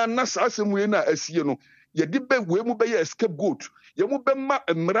modia na sa asem we na asie no ye de be we mu be ye scapegoat ye mu be ma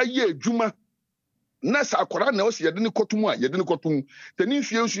emra ye dwuma na sa akwara na o se ye de ne kotum a ye de ne kotum tani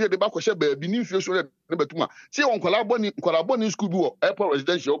mfie nsu ye de ba kwhye baabi ni mfie so ye de betum a se won kwala boni school bi wo airport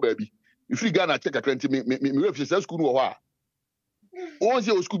residential baabi ifri Ghana check kakra nti me refuse sa school wo ho a on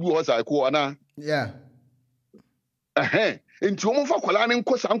se o school bi wo sa ko ana enti o mo fa kwala ne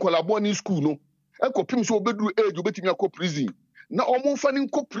nko sa nkwala boni school no ekopim so obeduru age obetimi akọ prison na o mo fa ne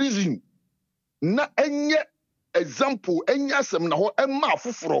nko prison na enye example enye asem na ho emma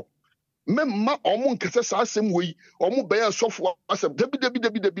afoforo memma omo nkese sa asem wei omo be ya sofo asem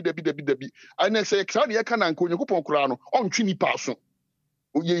dabi ana se kra ne yeka na nka onyekopon kra no ontwe nipa so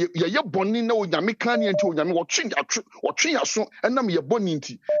ye bonni na onyame kan ne nti onyame wotwe aso enam ye bonni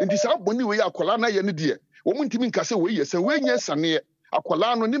nti sa bonni wei akola na ye ne de wo muntimi nkase wei ye se wei nya sane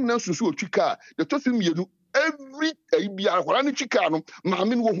akola no nim na nsusu otwika de tosu mienu every bia akola ne twika no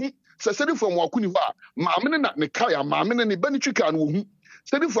maame no wo hu se sedi from wakuni ho a maame na ne kaya maame ne ba ne twika no wo hu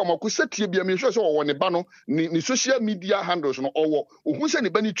sedi from akusetie bia me hwe so wo ne ba no ni social media handles no owo ohu se ne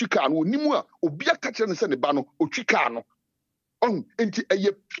ba ne twika no onimu a obi aka kire ne se ne ba no otwika no enti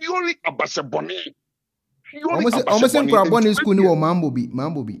eye purely abasebone almost nkura bone school ni wo mambo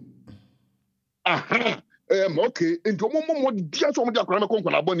bi okay enti omo dia so omo dia akora me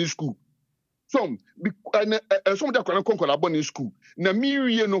konkona bone school so so omo dia akora me konkona bone school na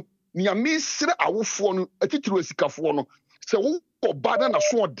miwie no ni amisre awofo no atitiro asikafo no se wo obada na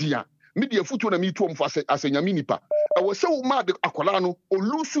so odia media futu na mi to omfa asanyame nipa wo se wo ma de akola no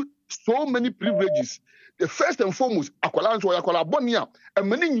olusu so many privileges. The first and foremost akola nso yakola bone a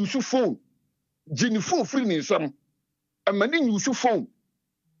amani use phone jini phone free ni nsam amani use phone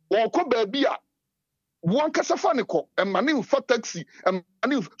wo ko ba bia won kasa fa ne ko amani fa taxi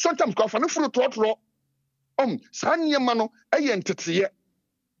amani sometimes ko fa ne furu trotro sanye ma no eye nteteye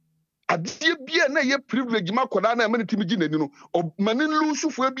adie bia na ye privilege makola na amani timi ginani no mani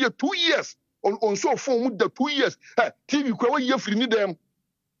lusu fo bia 2 years on so phone mu da 2 years TV kwa ye free ni dem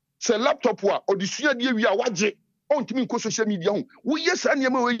se laptop wa odisua de wi a waje ontimi nko social media ho wo yes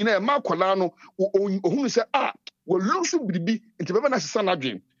aniema we nyina makola no ohunu se wo lusu biribi nti beba na sesa na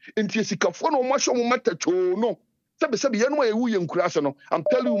dwen nti esikafo no mo hwe mo matacho no sebe ye no ye wu ye nkura se no I'm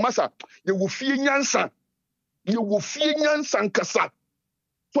telling you masa ye wo fie nyansa nkasa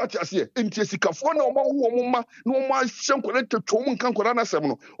so ati ase nti esikafo no mo ho mo ma no mo ahye nkora tacho mo nkan nkora na sem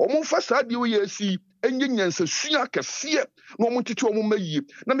no mo fa sa de wo ye si enye nyansa sua kase no mo tete wo mo mayi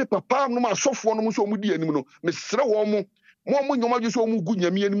na me papa no ma sofo no mo so mo di anim no me sere wo mo nyoma ju so mo gu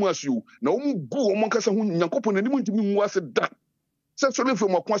nyame anim asio na wo mo gu wo mo nkasa ho nyankopon anim ntimi mu ase da se so le fo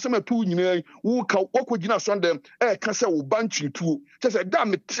mo kwa se matu nyina wo ka okogina sondem ka se wo banchi tuo se da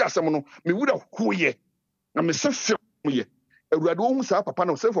me ti asem no me wura hoye na me se fe mo ye awurade wo hu sa papa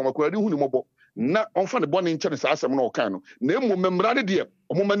na se fo mo kwa hu ni mobo na onfa ne bone nche ne sa asem no kan no na emu memra ne de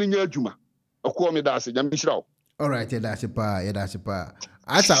omoma ne nya adwuma akọ me da ase nyame hirawo. All right, yeah, that's pa.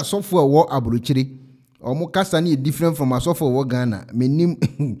 Asa software wo aburuchiri. Omo kasa ni different from software wo Ghana. Menim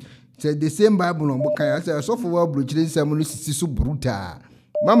say the same Bible no mo kan asa software wo aburuchiri nsam no sisi so bruta.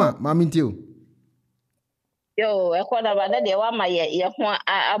 Mama ntio. Yo, ekwana ba na de wa ma ye ho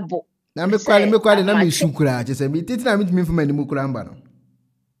abo. Na me kwale na me sukura che se me titi na me timi fuma ni mukura mba no.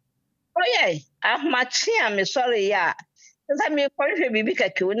 Oh yeah, ahomache a me sorry ya. Nsa me kwahwe bibi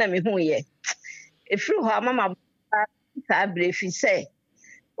kake na me hu ye. Efiri ho amama sa brefi se.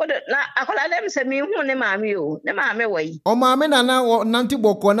 Wodo na akola dem se me hu ne maame o, ne maame wai. O maame na nanti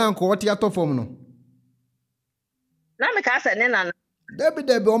boko na nko wote atofom no. Na me ka se ne na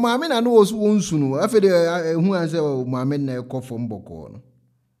Debi o maame na no wonsu no. Afede hu an se o maame na ekofom boko no.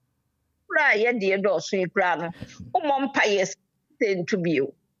 Pra ye de do so ikra no. O mo mpa yes to be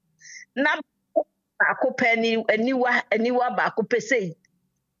o. Na akopɛ ni aniwa ba akopɛ sei.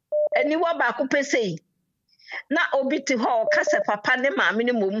 Aniwa ba akopɛ sei. Na obi ti ho kasa papa ne maame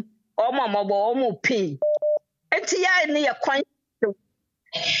ne mom omo pin. Enti ya ne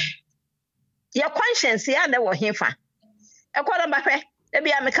ya conscience ya na wo hefa. Ekola mbapɛ e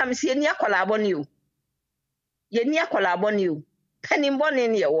bia me kam sie ni akola abɔne o. Ye ni akola abɔne o. Panimbɔne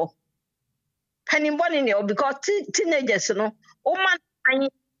ne wo. Panimbɔne ne o because teenagers no o man anyi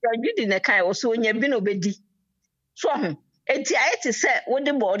you di na kai o so nya bi no bedi. So ho enti ayete se wo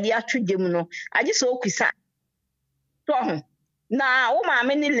de body atwedem no age se okusa. So ho na wo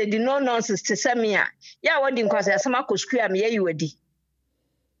maame ni lady no nonsense te se me a ya wodi nkwase asem akosku a me yayi wadi.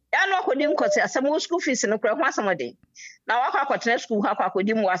 Ya no akodi nkwase asem wo school fees no kura ho asem de. Na wakwa akotena school ha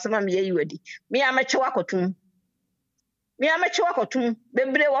akodi mu asem me yayi wadi. Me ameche wakotum. Me ameche wakotum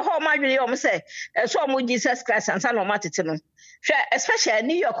bebre wo ho madwene yo mo se so mo Jesus Christ ansa no matete no. Especially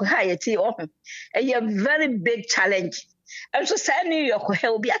New York ha yeti a very big challenge. And so say New York ha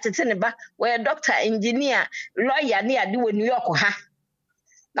obi atete ne ba where doctor, engineer, lawyer ne ade wo New York ha.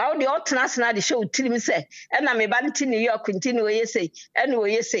 Now the alternate the show tell me say and na me ba nti New York nti ne we say and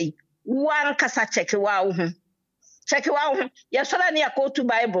we say one kasa check wa wo ho. Check wa wo ho. Ye so na akọ to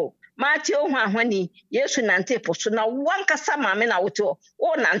Bible. Matthew ho ahwani Yesu nante poso na one kasa maame na woto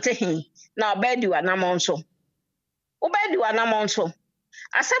o nante hin na Kyei-Duah na monso. Kyei-Duah na monso.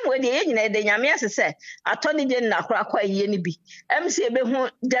 Asem we de ye nyina de nyame asese atoni de na kora kwa ye ni bi. MC be hu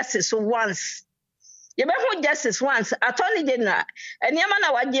justice once. Ye be hu justice once atoni de na eniama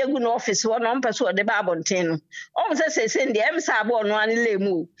na waje egu no office wo no mpeso de ba abonten no. O se se de MC abo no ani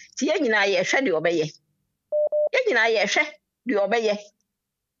lemu. Ti ye nyina ye hwe de obeye. Ye nyina ye hwe de obeye.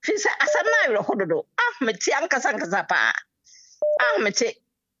 Fi se asem na yero hododo. Meti ankasa pa. Meti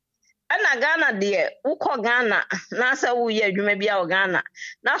ana Ghana de ukọ Ghana na asa wo ye adwuma bia o Ghana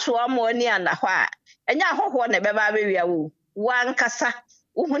na so amo ani anda hɔ a enya ahoho na beba bewia wo wankasa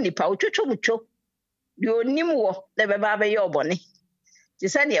wo hu nipa otwotwomutwo de onim wo na beba be ye obone ti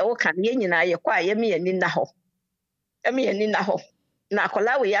se de wo kan ye nyina ye kwa ye me yani na hɔ na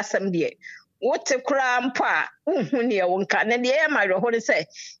akola we yasem de wote kura mpo a hu ne ye wo nka na de ye ma hɔ ne se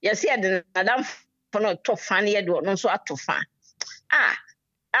ye se de nadam fono to fa ne ye de no so atofa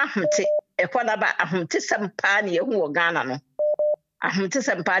ahomte ekwana ba ahomte sempa ne ehu wo Ghana no ahomte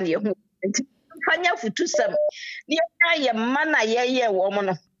sempa ne ehu nti fanya futu sem ne ye mana ye wo mo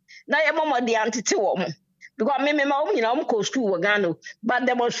no na ye momo de antete wo mo because me ma wo nyina wo ko school wo Ghana but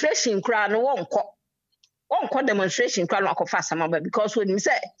demonstration kra no wonko demonstration kra no akofa sama ba because when me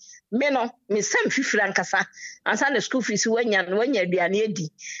say me no me sem fifira nkasa ansa na school fees wanya aduane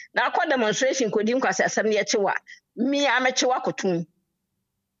edi na akọ demonstration kodi nkwase asem ne ye chewa me amechewa kotum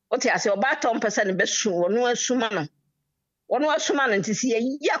Oti ase oba tom person be su wonu asuma no ntisi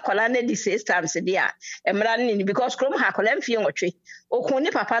ye yakola na di 6 times dia emra ni because krom ha kola mfie nwotwe okun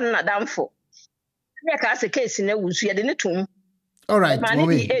ni papa na damfo ne ka ase case na wusu ye de ne tum. All right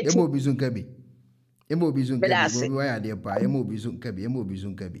mommy emo bizun kabi bo wa ya de pa emo bizun kabi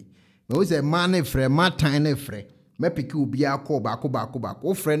me wo say man na frɛ matan na frɛ me piki obi akọ baako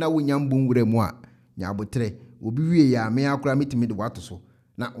o frɛ na wonya mbunwura mu a nya abotre obi wie ya me akora metimi de wato so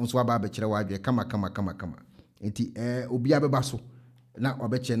na onso aba abekere wadwe kama enti obi abeba so na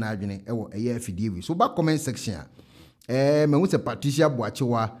obekere na adwene ewo eye afidie wi so ba comment section a me hu se Patricia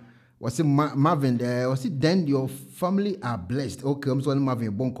Boachewa was Marvin was it then your family are blessed okay I'm so Marvin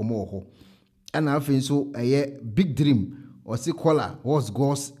bon komo ho ana afin so eye big dream was it caller was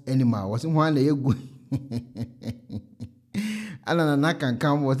God's animal was it one na yegu ana na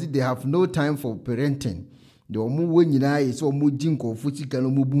kan was it they have no time for parenting de omo wo nyina yi so omo ji nkofo sika no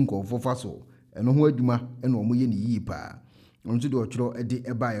mo bu nkofo fa so eno ho adwuma eno omo ye ni yi pa onso de otworo de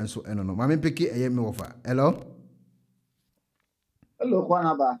eba ye so eno no ma me peke eye me wofa hello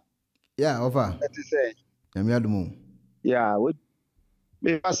kwanaba yeah wofa eti say ya me adumu yeah we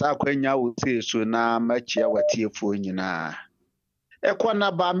me pasa akwanya wo se so na machia watiefo nyina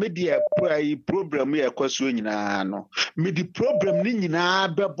ekwana ba me de problem ye kwaso nyina no me di problem ni nyina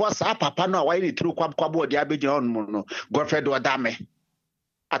be boss papa no wa ni tru kwabo de abegina on no godfred odame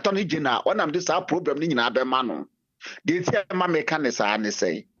attorney general am this problem ni nyina be ma no de ti ma mechanics a ne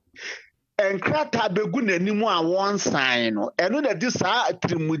say enkrata begu n'anim a won sign no eno na di saa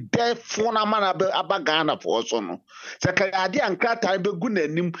atrimude fona mana abagana for so no sekade enkrata begu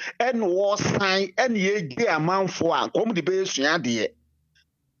n'anim eno wo sign ene ye gi amanfo a kom de be sua de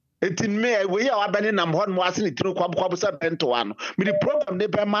etin me we ya wabane nam hon mo ase ne tinu kwabkwabo sa bento ano me the problem ne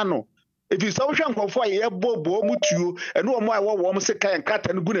be ma no if you so hwan kwafo ye bobo mutuo eno mo a wo mo se kan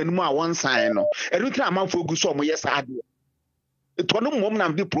enkrata no gu n'anim a won sign no eno tira amanfo gu so mo ye saa de it one mom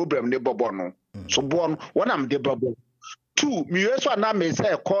nam the problem ne bobo no so born one am the bobo two me so na me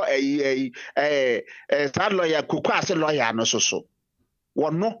say call sad lawyer kuku ase lawyer no so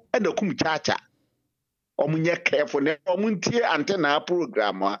one no e da kum chacha omunye careful ne omuntie antenna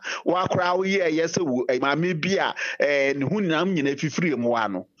program wa akra wo ye yes ma me bia ne hunam nyina fifiri mu wa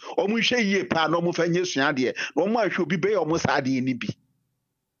no omunhwe yie pa no omu fa nye sua de no omu ahwe obi be omu sa de ni bi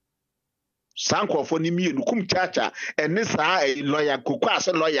sankofo ni mienu kum chacha ene saa lawyer kuku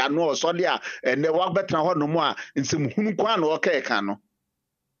ase lawyer no so de a ene wa betra ho no mu a nsem hunu kwa na oka ka no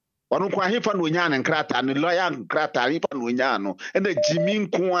ono kwa hefa no nya ne nkrata ne lawyer nkrata hefa no nya no ene jimi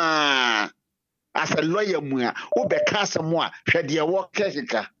nko a ase lawyer mu a wo be ka asem a hwede e wo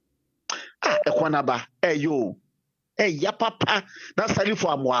keka ekwana ba eyo ya papa na salifo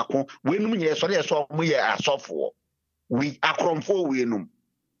amoako wenum nye so de so mu ye asofo we akromfo we num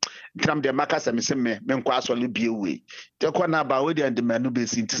tram de makasa me nkwa asole biewe te kwa na ba we de manu be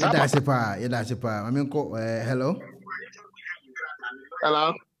sinti sa ya da sepa mami nko hello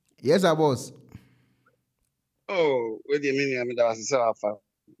yes our boss we de mini am da wase afa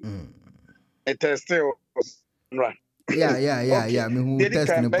it is still right yeah me who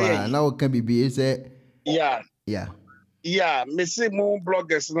test ni pa na o kan bibi say me see mo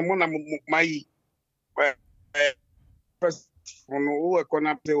bloggers no mo na mai first on who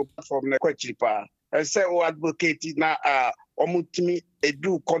connect platform na kwachiri pa say o advocate na omutimi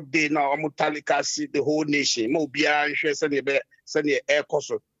edu code na omutalika the whole nation mo bia nhwe se ne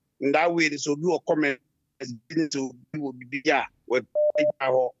ekoso that way so be o comment to be with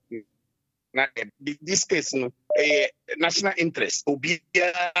na this case no national interest obi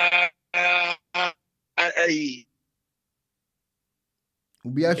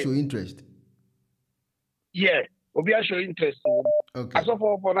show interest obi show interest okay as of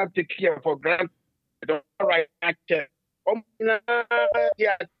for not take care for grant don't right act I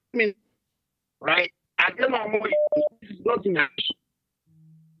mean right I don't know this is not in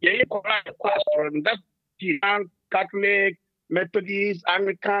question that's Catholic, Methodist,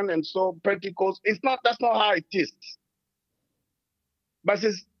 Anglican, and so Pentecost. That's not how it is. But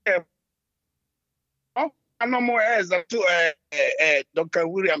it's no more as to Dr.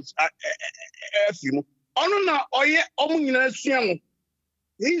 Williams.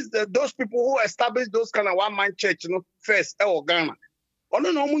 He's those people who established those kind of one-man church, first Ghana.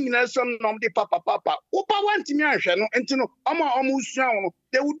 The papa. Opa want me and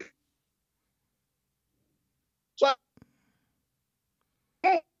they would. So I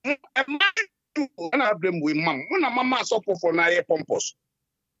blame with mom. When a mama suffer for na pompous.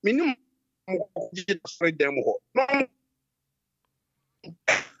 Minimum afraid them.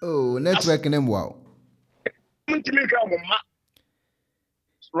 Oh, network them wow.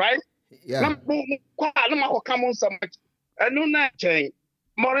 Right? Yeah. Come on so much. I know not change.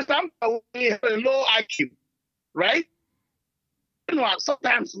 Morris, we have a low IQ. Right? You know,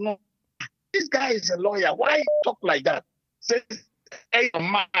 sometimes no. This guy is a lawyer. Why talk like that? Says, hey,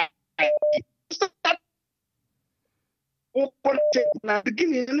 man.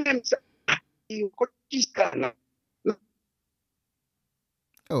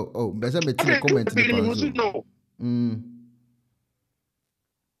 Oh, better me to comment in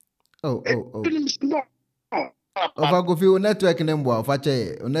the Of I go feel network nembo,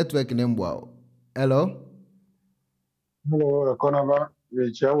 fache network nembo. Hello? Hello, Konava.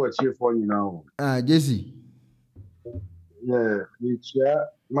 We chair what here for you now. Jesse. Yeah, we chair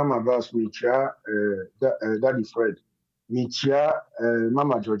Mama Bass, we chair Daddy Fred, we chair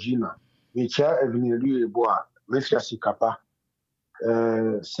Mama Georgina, we chair Eviniru Eboa, Messia Sikapa,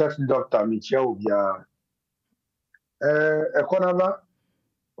 sex doctor, we chair Ubia. Konava.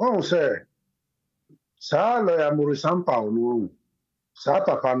 Oh, sir. Sa lawyer Murisampa no. Sa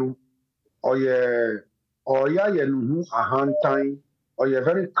papa no. Oya yenuhu a hand time. Or you're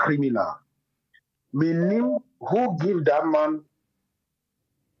very criminal. Meaning, who give that man,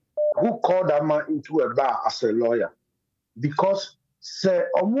 who called that man into a bar as a lawyer? Because say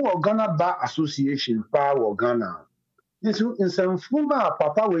Omu Ghana Bar Association power Ghana. This in some former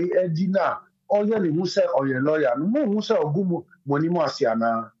papa we edina oye ni mu sɛ ɔyɛ lawyer no mo hu sɛ ɔgu mo anim ase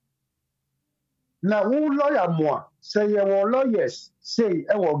anaa na wo lawyer mo a sɛ yɛwɔ lawyers sei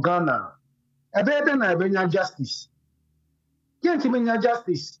ɛwɔ Ghana ɛbɛyɛ dɛ na ɛbɛnya justice yɛntumi nya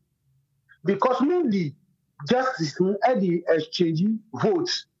justice because mo di justice no ɛde exchange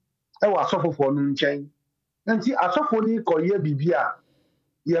votes ɛwɔ asɔfofoɔ no nkyɛn nti asɔfoɔ no kɔyɛ biribi a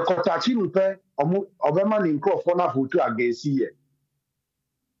yɛkɔtakyi no pɛ ɔbɛma ne nkurɔfoɔ no avotu against yɛ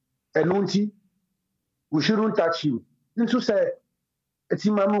ɛno nti we shouldn't touch you nso sɛ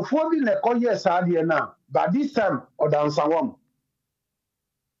timamufoɔ bi na ɛkɔyɛ saa adeɛ no a but this time ɔdansawam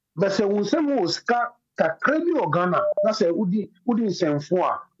bɛsɛ wo nsɛm wɔ sika kakra bi wɔ Ghana na sɛ wodi nsɛmfo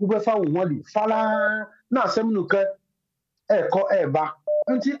a wobɛfa wo ho adi falaa na asɛm no kɛ ɛkɔ ɛba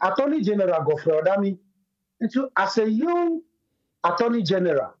nti attorney general Godfrey Odami nti as a young attorney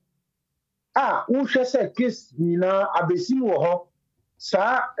general wohwɛ sɛ case nyinaa abesim wɔ hɔ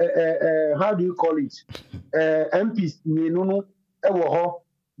saa how do you call it MPs mmienu no ɛwɔ hɔ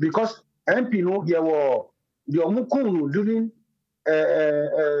because MP no yɛwɔ deɛ ɔmo kun no during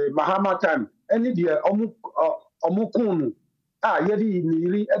Mahama time ɛne deɛ ɔmo kun no yɛde ne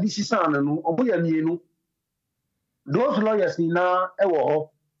yiri ɛde sisan no ɔmo yɛ mmienu those lawyers nyinaa ɛwɔ hɔ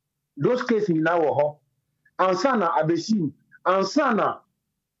those cases nyinaa wɔ hɔ ansa na abesim ansa na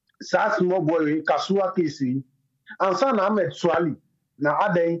saa small boy Kasua case yi ansa na Ahmed Swali na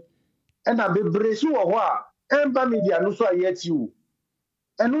adan ɛna bebree so wɔ hɔ a ɛmba media no so a yɛti o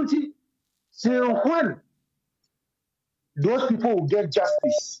ɛno nti till when those people will get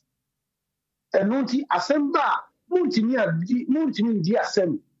justice ɛno nti asɛm ba a muntimi di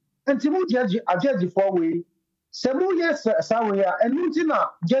asɛm nti mo agyagefoɔ wei sɛ moyɛ saa wei a ɛno nti na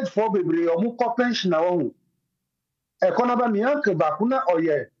judgefoɔ bebree ɔmo kɔ pension a wɔho ɛkɔnaba me uncle baako na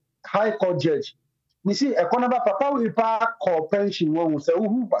ɔyɛ high court judge me see ɛkɔnaba papa wei paa kɔ pension wɔho sɛ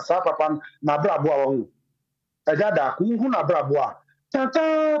wohu saa papa na abrabɔ a wɔho ɛgya daako wohu na abrabɔ a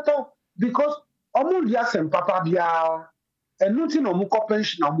tantaata because ɔmo di asɛm papa biara ɛno nti na ɔmo kɔ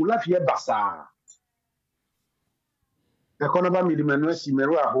pension a ɔmo life yɛ basaa ɛkɔnaba mede manu asi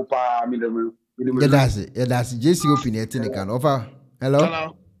mɛro aho paa mede manu yɛdase jesi opinion ɛte kan ɔfa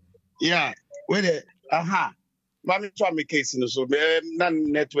hello yeah wait mami to am case no so na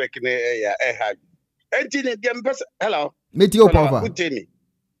network ne ha enti ne dem person hello meti opa ɔfa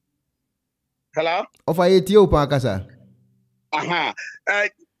hello ɔfa yɛtie opa akasa opa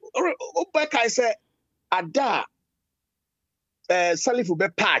kai sɛ ada salifu be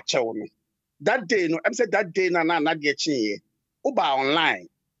patch no that day no am say that day na de chinye uba online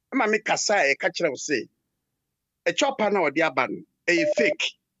ama me kasa e ka kire wo say e chopper na odi aba no e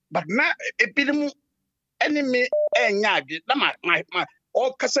fake but na ebinim enemy enya ade na ma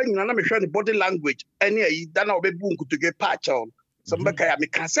all kasa nyina na me hwe ne body language ene ayi da na obebu nkutuge patch on so mbeka ya me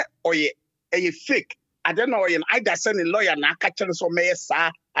kasa oye e fake ade na oye either send a lawyer na aka kire so me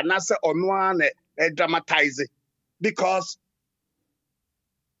sa anase ono an dramatize because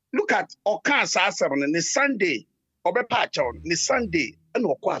look at Okan Sasam on the Sunday, Obe Pachon, the Sunday, and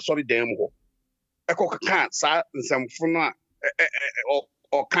Okwa sorry damn ho. Eko can't sa and some funa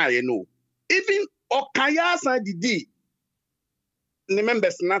or can know. Even Okaya side the D. The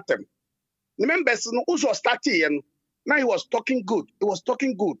members nothing. The members also started and now he was talking good. He was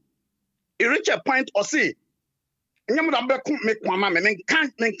talking good. He reached a point or say, Nyam da be make mama men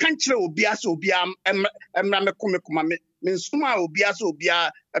can't kire obi ase obi am me kuma men suma obi ase obi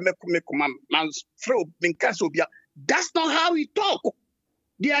me kuma man fro men kase obi. That's not how we talk.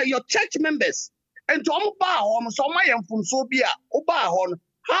 They are your church members. And to omo ba ho so ma yem fum so bi a oba ho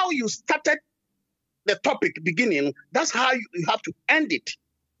how you started the topic beginning, that's how you have to end it.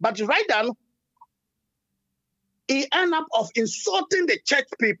 But right now he end up of insulting the church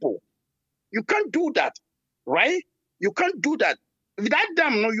people. You can't do that, right? You can't do that. Without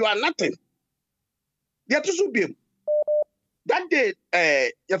them, no, you are nothing. They have to be. That day,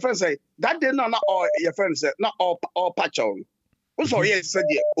 your friend say, that day, no, not all your friends say, not all patch on. Also, yes, said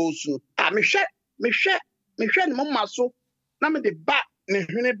the also. Me share, mama so. Na me the back, ne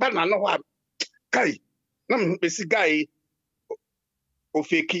na no what. Kai, na me see guy.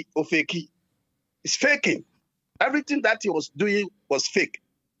 Ofeki. It's faking. Everything that he was doing was fake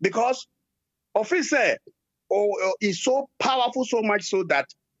because officer. Is so powerful so much so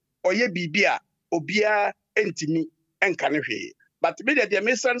that oye bibia obia entimi enkanehwe but me the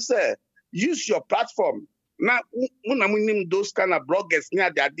make sense say use your platform na munamunim those kind of bloggers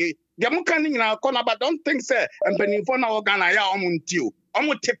near that they mo kan nyina corner but don't think say empanifo na organ ya omuntio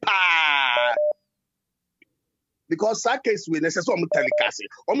omutepa because that case we necessary omutelikase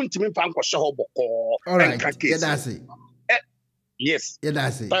omuntimi fa nkoshe ho boko all right that's it Yes.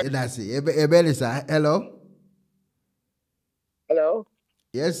 That's it. Ebelisa, hello. Hello.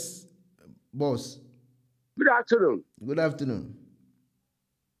 Yes, boss. Good afternoon. Good afternoon.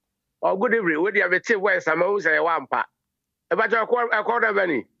 Or good evening. What do you have to where some who say one part? About a quarter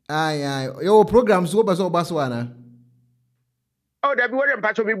penny. Aye. Your program so baswana. Oh, that be what I'm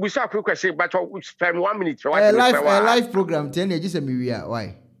patching me with a quick question, but spend 1 minute. A live program 10 years a year.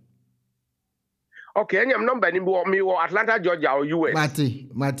 Why? Okay, and I'm not banning me or Atlanta, Georgia, or US.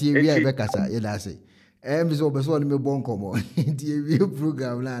 Mati, we are Becassa, Yedasi. So person me bon komo. The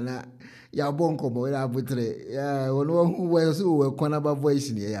program na ya bon komo na butre. Ya ono hu we so we kwana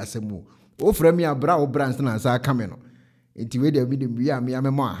voice ni ya asemu. O frame ya bra o brands na sa kameno. Nti we dey me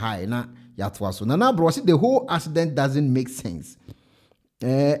am mo high na ya to so. Na bro see the whole accident doesn't make sense.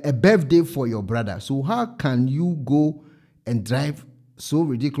 A birthday for your brother. So how can you go and drive so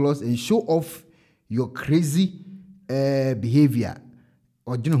ridiculous and show off your crazy behavior?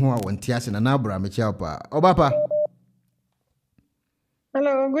 Or do you know who I want to ask? Nabra Michapa. Obapa.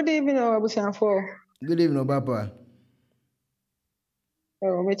 Hello, good evening, Obusanfo. Good evening, Obapa.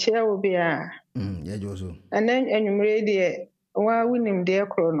 Oh, Michelle will be a. Yeah, Joso. And then, and you ready, why winning dear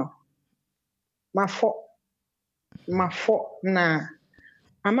chrono? My fault. Na.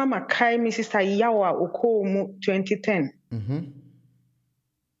 Mama Kai, Mrs. Yawa, Okomu 2010.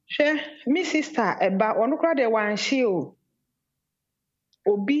 She, Miss Sister, about one crowd, one shield.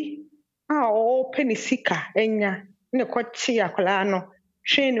 Obi o penny sika enya ne kwachi akwala no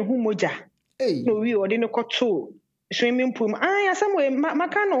hwe ne hu moja no wi ode ne kwoto swimming pool asam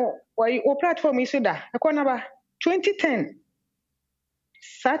maka no o platform iso da ekona ba 2010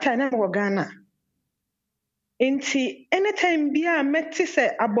 sata na wo Ghana enti anytime bia meti se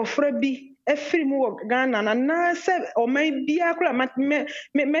abofra bi efiri mu wo Ghana na se o mai bia kula me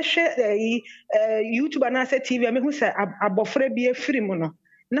hwe YouTube na se TV me hu se abofra bi efiri mu no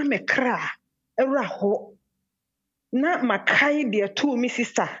na me kra ewra ho na makai de to me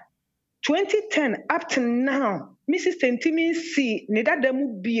sister 2010 up to now me sister ntimi si ne dada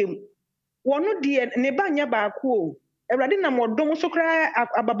mu biem wono de ne banya ba ko o ewrade na modom so kra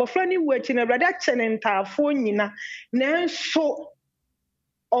ababofra ni wachi na ewrade ache ne ntafo nyina nanso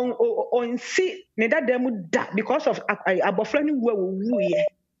on si ne dada mu da because of abofra ni wu ye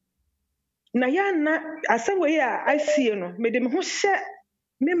na ya na asem we ya asie no me de me ho hye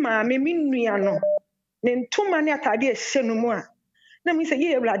me maame me nua no ne ntoma ne atade ehye no mu a na me se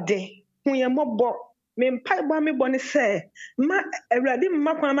ye ewrade hu ye mobbo me mpa gba me bɔ ne sɛ ma ewrade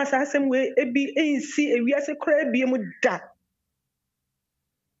mma kwa ma sa asɛm we ebi ensi ewiase kora bi mu da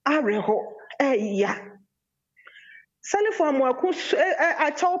areho eya salifo amoako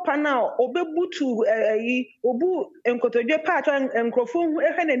akyɛw pa na obebutu obu nkotodwe pa atɔ nkrofo hu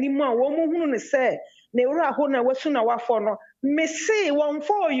ehɛ n'anim a wɔn mu hunu ne sɛ ne wura ho na wasu na wafɔ no me se wɔn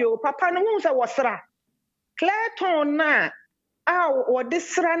fɔ yo papa no hu sɛ wɔsra Clayton na wɔde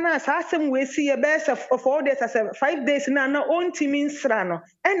sra na saa asɛm we si yɛ bɛsɛ 4 days as 5 days na ontimi nsra no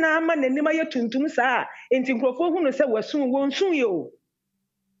ɛna ama n'anim ayɛ tuntum saa enti nkrofo hunu sɛ wasu wɔnsu yo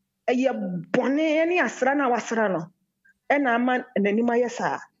ɛyɛ bɔne ne asra na wasra no ɛna ama n'anim ayɛ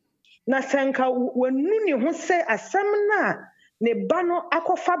saa na sɛnka wanu ne ho sɛ asɛm na ne ba no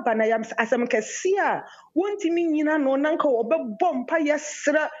akɔfa ba na yam asɛm kɛse a wontimi nyina no nanka wɔbɛbɔ mpa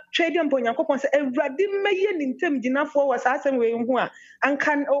yɛsra twɛde mpo Nyankopɔn sɛ Awurade mɛyɛ ne ntam gyinafoɔ wɔ saa asɛm wei ho a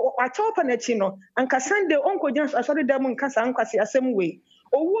anka akyɛw pa n'akyi no anka Sunday onkɔgyina asɔre dɛm nka saa nkwase asɛm wei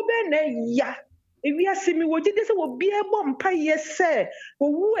owu bɛ na ya ewiase mi wogide sɛ obiara bɔ mpa yɛ sɛ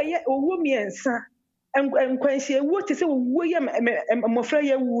owu ɛyɛ owu miɛnsa nkwanhyia ewu te sɛ owu yɛ mmɔfra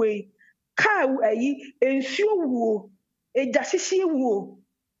yɛ wuo kaa ayi ensuo wuo eja hyehyɛ wuo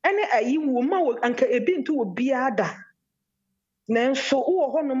ene ayi wuo ma wo anka ebi nto wo bia da nanso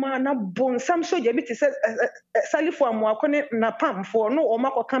wo hɔ no ma na bonsam soja bi te sɛ salifo amoako ne na pamfo no o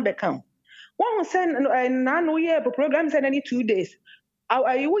makoka bekam wɔn sɛ na no yɛ program sɛ na 2 days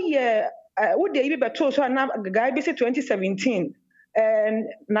ayi wo yɛ wo de bi beto so na guy bi sɛ 2017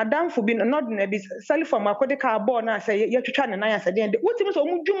 na damfo bi not na bi salifo amoako de ka ball na sɛ yɛtwitwa ne nan asɛ de wotimi sɛ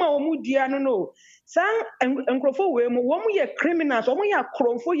ɔmo dwuma ɔmo dia no san nkrofo we mu wɔn yɛ criminals wɔn yɛ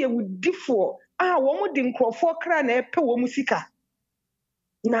akromfo yɛ wudifo a wɔn de nkrofo kra na ɛpɛ wɔn sika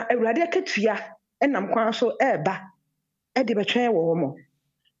na Awurade akatua ɛnam kwan so ɛba ɛde betwɛn wɔ wɔn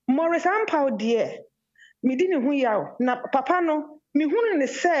Morris Ampaw deɛ medi ne ho yaw na papa no mihunu ne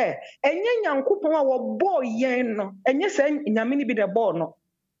sɛ ɛnyɛ Nyankopɔn a wɔbɔ yɛn no ɛnyɛ sɛ nyame ne bi de bɔ no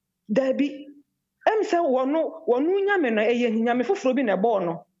dabi ɛm sɛ wɔn nyame no ɛyɛ nyame foforo bi na bɔ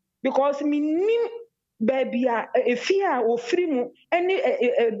no because minim baby efi a ofiri mu ene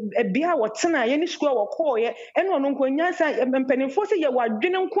bia wotena ye ni school wokoye ene ono nko nyansa mpanimfo se ye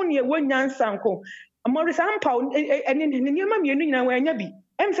wadwene nko ne ye wanyansa nko amori sampa ene ne ma mienu nyina wanya bi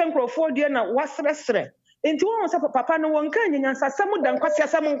emse nkrofo de na wasresre enti won se papa no won kan nyansa sam da nkwase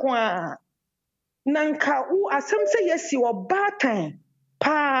asam nko a nanka u asam se yesi obatan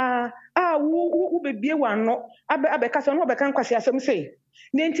pa a wo bebie wano abeka so no beka nkwase asam se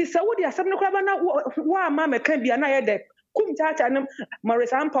nenti sa wo di asam no kraba na wa ma meka bia na ye de kum chacha no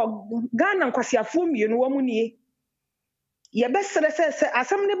Morris Ampa Ghana nkwasiafo mienu wo mu nie ye besere se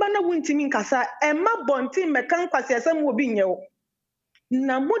asam ne ba na wuntimi nkasa emma bonti meka nkwase asam wo bi nyewo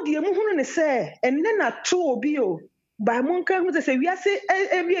na modie mu hunu ne se enne na to obi o ba mu nka hu se wiase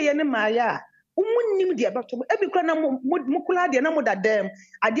ebie ye ne maaya umunnim de abato ebi kra na mukula de na modadam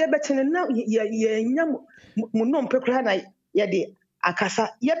ade betene na ye nya mu no mpekra na ye de akasa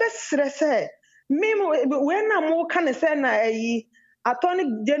ye besere se memo we na mo ka ne se na ayi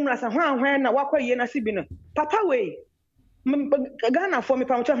attorney general sa hwan na wakwaye na sibi no papa we Ghana for me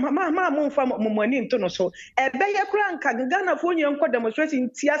pamcha ma mo mfa mo ani nto no so ebe ye kura nka Ghana for nyi nko demonstration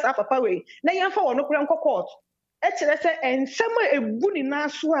tias papa we na ye mfa wono kura nko court e kire se ensem ebu ni na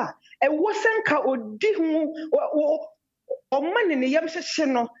so a e wo senka odi hu o mane ne yam hyehye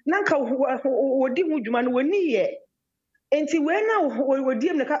no na nka odi hu dwuma no woni ye enti we na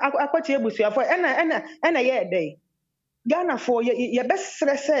wodiem ne akwache ebusuafo ena ye dey Ghana for ye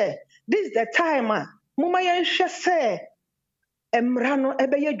besre se this is the time muma ye hwe se emra no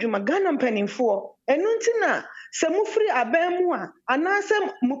ebeye dwuma Ghana mpanimfo enu ntina se mufiri abamu a anase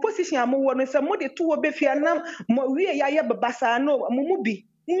mu position amuwo no se mo de to obefia na mo wie ya ye babasa no mu bi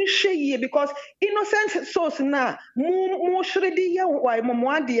nhwe ye because innocent souls na mu shredi ye wa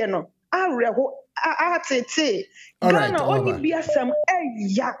mo ade no areho atete Ghana oni biasam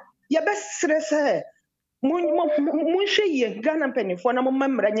eya ye besre se mun hwe ye Ghana mpanimfo na mo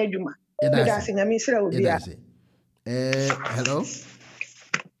mamra nya dwuma me da se nyame sira obi a hello.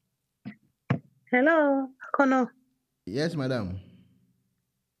 Hello, Kono. Yes, madam.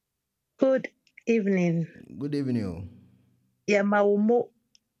 Good evening. Good evening. Yeah, maumo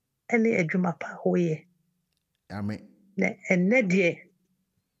any edwuma pa hoye. Amen. Ne die.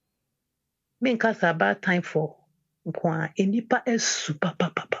 Me nkasa about time for nkwa enipa esu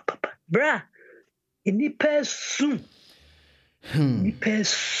papa. Bra. Enipa esu. Enipa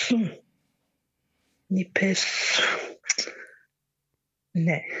esu.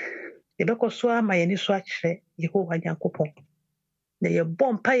 Ne. Yebeko so ama ye ni so akire Yehova Nyankopon. Na ye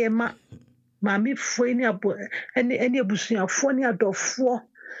bompa ye ma mi fo ni abo eni abusuafo ni adofo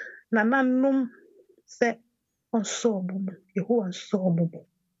na nanom se onso obumu Yehova onso obumu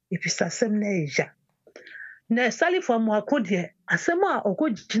efisasem na eja na salifo mo akode asem a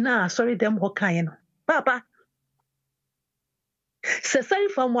okogina sorry dem ho kan no papa se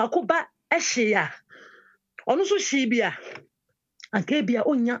salifo mo akoba ehye ya ono so hye bia anka bia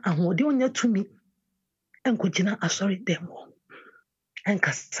onya ahode onya tumi enkogina asori dem ho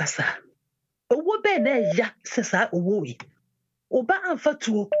enka sasa owo be na ya sesa owo wi oba amfa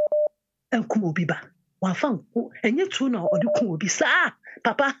tuo enkum obi ba wafa nko enye tu na ode ku obi saa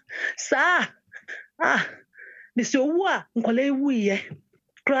papa saa misi owo a nkola ewu ye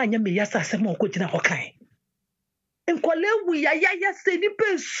kra anya me ya sasa mo kogina ho kan nkola ewu ya se ni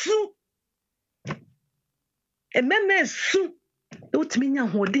pesu ememe su utimi nya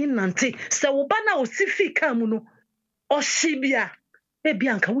hodin nante se wo ba na osifika mu no oshibia ebi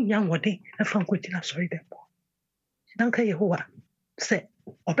anka wunya hodin afa nkogina sorry dem nanka Yehowa se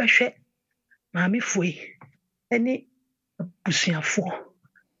obehwe maami foi eni busuafo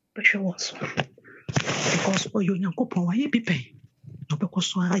behwe wonso because oyo Nyankopon wa ye bipen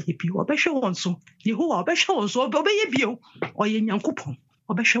obekoso aye bi obehwe wonso Yehowa obehwe wonso obeye bio oye Nyankopon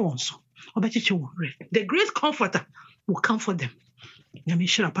obehwe wonso obechiche won the great comforter will comfort them.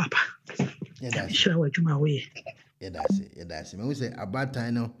 Nyamishira papa. Nyamishira wajuma we. Yedase. Me say about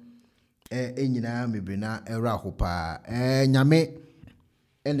time no enyina mebrina era hopa. Nyame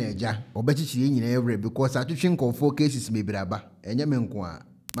eneja obechichi enyina every because atwetwe nkofo cases mebraba. Enye me nko a.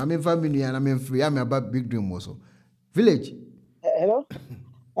 Ma me fa menua na me free am about big dream also. Village. Hello,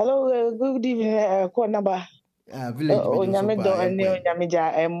 good evening, Konaba. Village. Onyame do ani onyame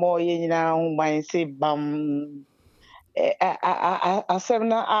ja emo ye nyina ho ban se bam asem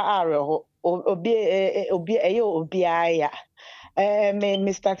na are ho obi aya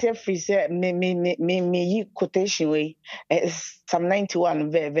Me started free say me yi quotation way Psalm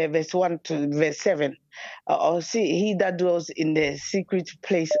 91 verse 1 to verse 7. Or see, he that dwells in the secret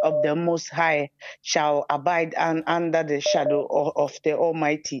place of the Most High shall abide under the shadow of the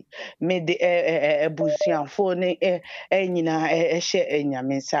Almighty. May the ebusianfo ne nyina ehye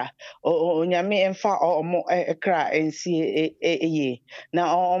enyame nsa. Onyame emfa omo ekra ensi ye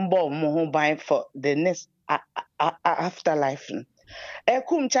na ombo mo ho ban for the next afterlife.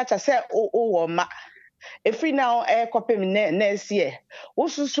 Kum chacha say o ma every now kopem next year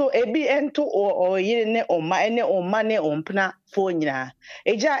wosuso ebi ento o yire ne oma ne oma ne ompna fo nyina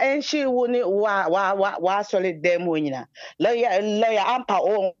eja enhye wo ne wa solid dem wo nyina lawyer ampa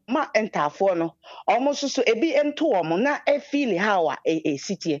o ma entafo no omo suso ebi ento omo na e feel how e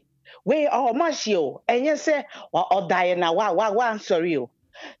sitie we o ma hio enye se odaye na wa sorry o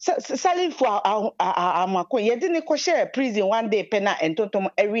selling for amako yedini ko share prison one day pena entontom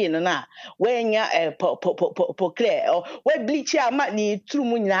ewie no na wenya po clear we bleach ama ni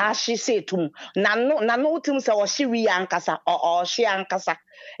trum nyina ahye setum na no tim se wo hye wi ankasa o hye ankasa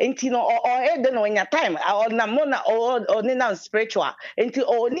enti no de no nya time na mo na ni na spiritual enti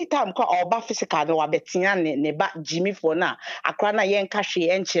ni time ko ba physical no wabetia ne ba Jimmy for na akra na yen ka hwe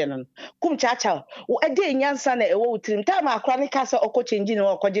enche no kum chacha wo de nyansa na ewo trim time akra ne ka se okochenji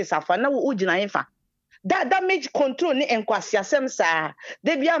no okoje safa na wo ugina yenfa that damage control ni enkwasiasem sa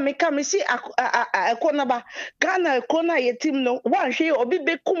de bia me ka me si ekona ba Ghana ekona yetim no wan hwe obi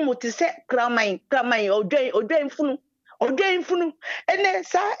be kumuti se kraman odwen funu ene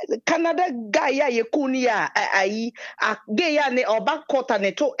sa Canada guy ya yekuni ya ayi gay ya ne oba kota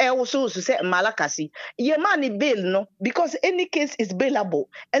ne to so se malakasi ye man bail no because any case is bailable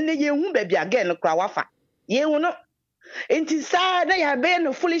ene ye hu ba bia again kra wafa ye hu no enti sa na ya be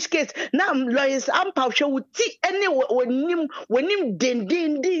no foolish case na lawyers ampa hwe wuti ene wonim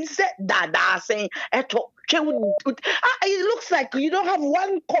dendin se dada sen eto it looks like you don't have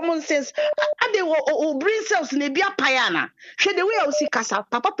one common sense they will bring selves ne bia payana hwe the way I see kasa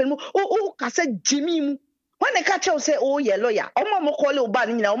papa pemu kasa Jimmy mu when they catch you say oh yeah lawyer omo mo call oba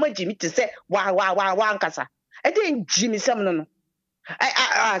ni na omo Jimmy to say wa kasa e dey Jimmy sem no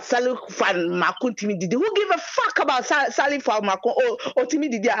Sally fan makuntimi didi who give a fuck about Sally fan makun otimi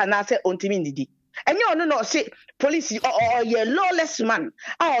didi anase ontimi didi enye ono no say police or ye lawless man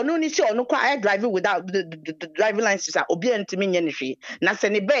no ni say ono kwa driving without the driving license obi antimi nye ne hwe na se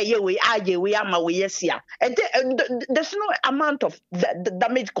ne be ye we aye we ama we yesia there's no amount of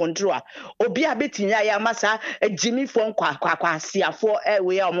damage control obi abetinya ya masa Jimmy phone kwa asiafo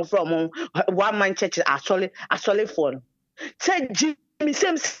we omo from one man church asole phone say Jimmy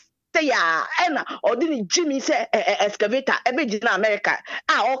same say ya ena odini Jimmy say excavator ebe na America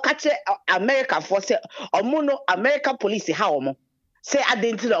o catch America for say omo American police how omo say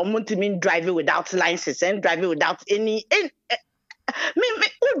identity omo to mean driving without license and driving without any me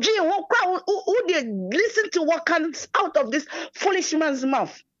uji who crowd who they listen to what comes out of this foolish man's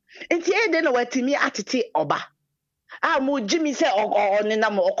mouth enti e dey no watimi atete oba mo Jimmy say ni na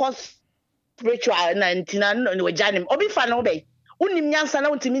mo cause spiritual na ntina no wajanim obi fa no be unim nyansa na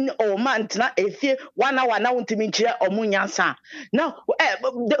untimi man ntina efie 1 hour na untimi nchire omu nyansa now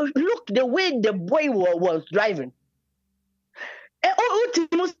look the way the boy was driving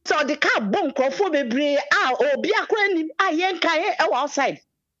ultimus so the car bon crofo bebre obi akra nim yenka outside.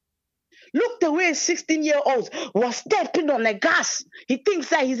 Look the way 16-year-old was stepping on the gas. He thinks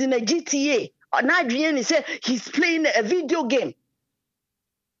that he's in a GTA. Or Nigerian, he said he's playing a video game.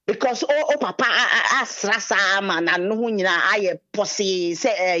 Because papa asrasa man anu nyina aye posse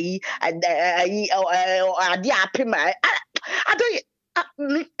say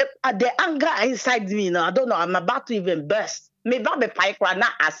the anger inside me now I don't know I'm about to even burst me ba be fight na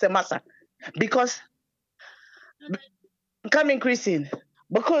asemasa because coming Christine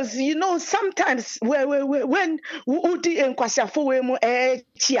because you know sometimes when udi enkwasiafo we mu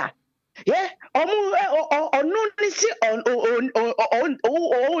chia yeah,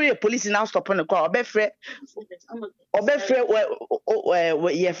 police now stop on the car. Obe friend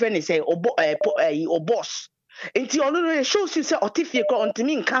your friend is say boss. Inti ono shows you say otifie ko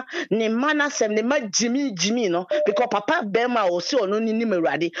ontimi nka ne mana sem ne ma Jimmy no because papa bema o se ono ni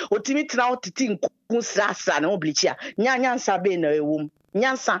nimewrade otimi tena otiti nku sasa na oblichia nyansa be na ewum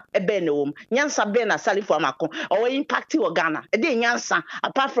nyansa ebe na ewum nyansa be na salifo amako o impact o Ghana e dey nyansa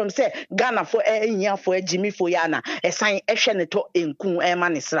apart from say Ghana for enya for Jimmy for yana esan ehwe ne to enku e ma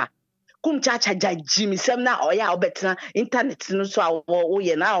ne sra kum chacha Jimmy sem na oya obetena internet no so wo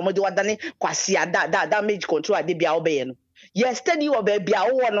ye na omode wadane kwase da damage control ade bia obeye no Yes, steady or baby,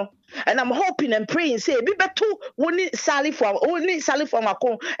 I want. And I'm hoping and praying, say, be better, only Sally from a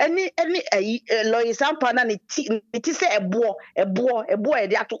con, any lawyer, some partner, it is a boy,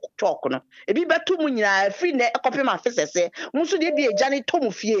 they are to talk. No, it be better when you are free, a copy my face, say, Musu de be a Johnny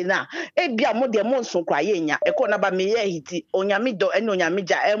Tom Fiena, a be a more dear monster crying, a corner by me, hiti, on your middle, and on your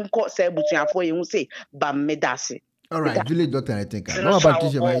major court say, but you are for you say, Bam Medasi. All right, village doctor, I think. No about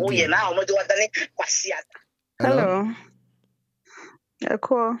this, my dear. Hello.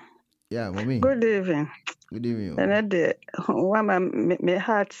 Eko. Yeah, mommy. Good evening. Good evening. And my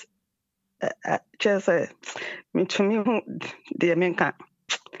heart just me to me who dear menka.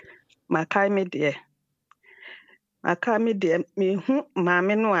 Makai me dear. Me who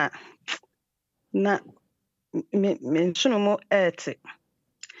mammy no na me suno eti.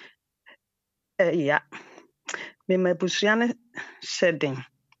 Yeah. Me busiane shedding.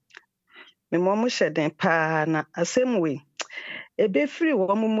 Me momo shedding pa na same way. Ebe free wo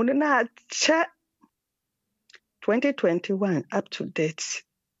mumu na cha 2021 up to date.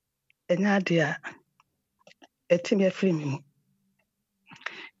 Enya dia etimi free me.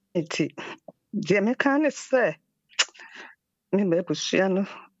 Eti je me kan say me busiano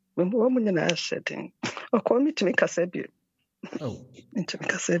me wo na shedding. Okọ mi timi kasa bi. Oh, me timi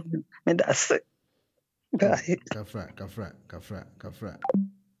kasa bi. Me da say. Kafra.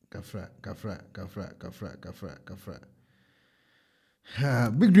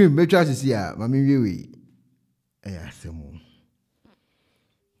 Big dream, make sure to see ya. Mami we. Semu.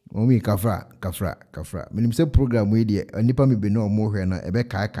 Mami kafra. Minim se program we die. Nipa mi be no mo hwe na ebe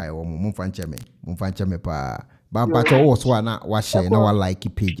kai wo mo fanche me pa. Ba pacho wo so na wa share na wa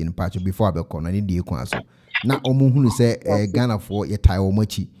like page in pacho before abeko na ni die kwa so. Na omo hunu se Ghana for ye tai wo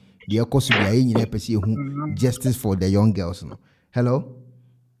machi. The course we are in justice for the young girls. No. Hello?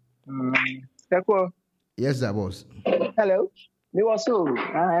 Yes, sir, boss. Hello? Me was so.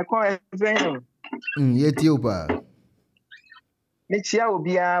 I call it. Yet you, pa. Next year will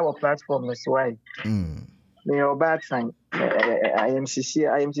be our platform, Miss White. Me your bad sign.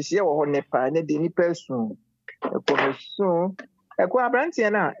 IMCC or Nepa, and the person. So, I call a branch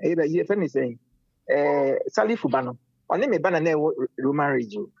here either you anything. Sally Fubano. Only me banana Roman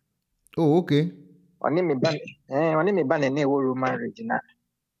region. Oh, okay. Only me banana Roman region.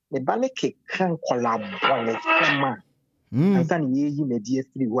 Me banana can collab on the summer. And then ye may dear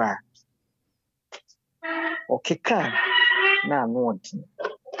 3 wa. Okay, can now want.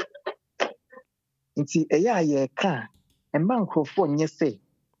 Inti a ye can a man microphone ye say.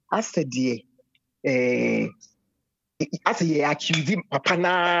 I said ye as ye accuse him papa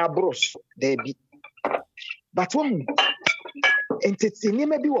na bros there be. But one entertain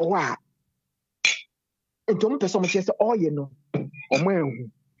maybe wa and don't person say oh you know or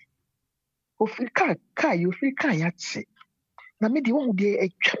when Ofrika you frika yachi na me di won de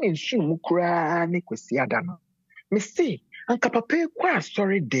atwa nsu mu kura ne kwasi ada no me say anka papa kwa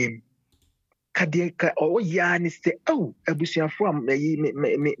sorry dem ka de ka o ya ni say oh abusuafo am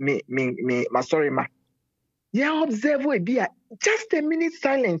me ma sorry ma ya observe we bia just a minute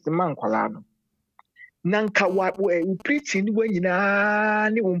silence man kwala no nanka wa preaching ni nyina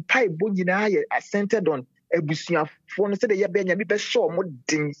ne wo mpai bo nyina ye centered on abusuafo no say de ye be nya bi be show mo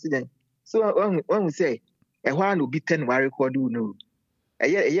din sident so when we say ehwa no bi 10 wa record no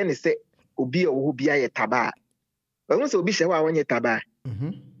eye ne say obi wo bia ye taba when say obi shewa wonye taba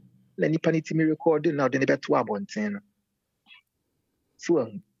na nipa ni timi record na de ne beto abonten no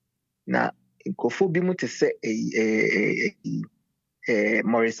so na nkofo bi mu te say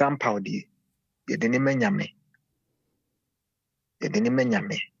Morrison Powdy ye de ne manyame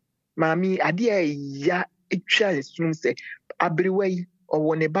mami ade ya etwa sum say abriwai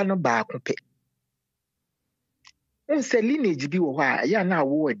owo ne ba no ba ko pe unse lineage bi wo ha ya na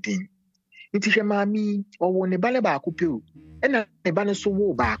wo din nti hwe mami owo ne ba ne ba ko pe o na ne ba ne so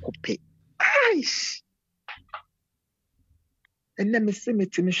wo ba ko pe aish enna me se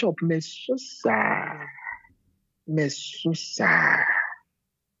me shop me susa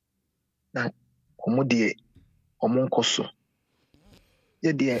na komodie omonkoso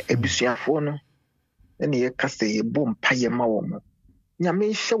ye de abusuafo no na ye kase ye bom paye ma wo mo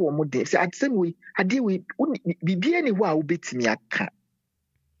nyame hye wo mo de se atsem we ade we bibia ni wo a wo betimi aka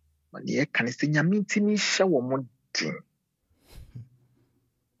ma ye kan se nyame ntimi hye wo mo din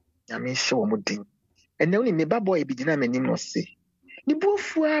nyame hye wo mo din ene oni me baboy bi gina manim no se ni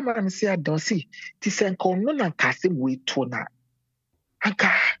bofu a ma se adon se ti se nka ono na nka se we to na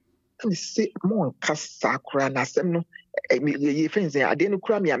aka ni se mo nka sakura na se no ye friends ade no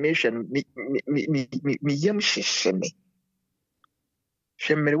kura me amehwe mi yam hyehye me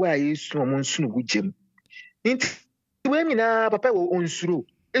hwemmere wa yesu mo nsunu gugem nti we nyinaa papa wo onsuro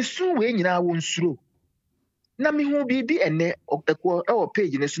esu we nyinaa wo nsuro na me hu bibi ene ɛwɔ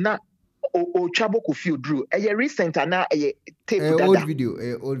page ne so na o twabo ko fi oduro ɛyɛ recent ana ɛyɛ tape dada old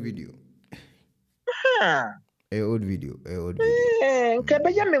video ha old video nke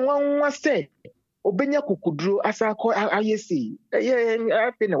bɛyɛ me nwanwa sɛ obenya kokuduro asa akɔ ayɛ sei ɛyɛ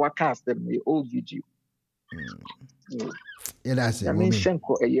afi na waka asɛm no old video that's it na menhyɛ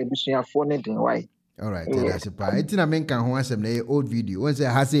nkɔ ɛyɛ abusuafoɔ ne den why alright that's it pa ɛti na menka ho asɛm na ɛyɛ old video wɔn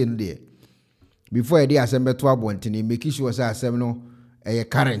sɛ ha sei no deɛ before ɛde asɛm bɛto abɔntene make sure sɛ asɛm no ɛyɛ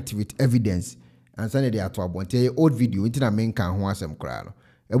current with evidence ansa na ɛde ato abɔntene ɛyɛ old video ɛti na menka ho asɛm koraa no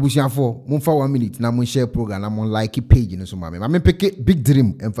abusuafoɔ momfa 1 minute na mon share program na mon like page no so ma me pick big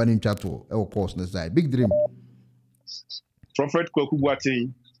dream emfa ne ntwa to e course no side big dream Prophet Kwaku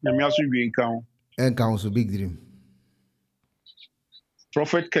Boateng nyame aso wie nka ho so big dream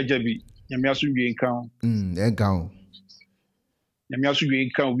Prophet Kajabi nyame aso wie nka ho nka ho nyame aso wie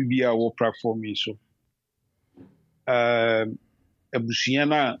nka ho bibia wo platform yi so abusua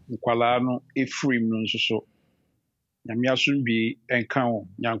na nkwala no eframe no nso so nyame asombi enka ho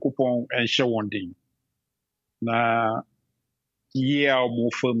nyankopɔn enhyɛ wɔn den na yie a ɔmo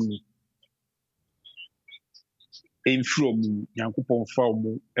fam ni emfiro mu nyankopɔn fa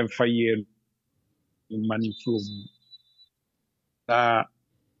ɔmo emfa yie no mani firo mu na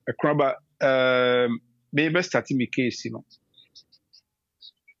akraba be start me case no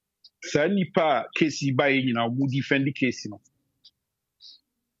saa nipa case ba yi nyina ɔmo defend case no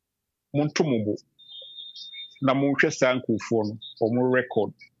monto mo bo na monhwɛ saa nkurɔfoɔ no ɔmo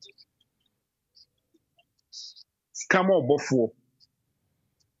record scam ɔbɔfoɔ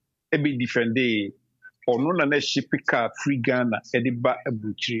ebe defende ɔno na ship car free Ghana ɛde ba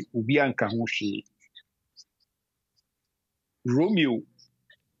abukyire obi anka ho hwee Romeo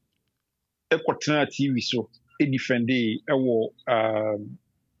ɛkɔtena TV so defende ɛwɔ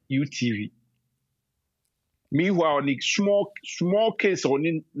UTV meanwhile the small case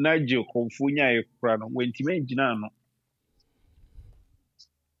on Nigel Confunya Ekrano when Timenjinano.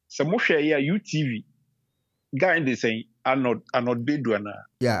 Some ya UTV guy in the saying Arnold Bedwana.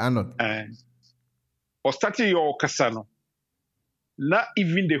 Yeah, Arnold. And or starting your Casano. Not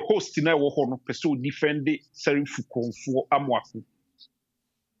even the host in our home person defend the Serifu Confu Amwaku.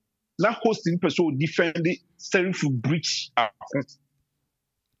 Not hosting person defend the Serifu breach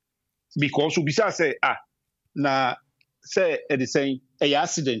because Ubisa say na say the saying a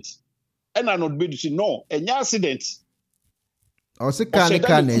accident and I not be to no any accident or say car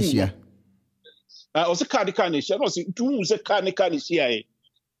nesia or say car nesia no say tu say car nesia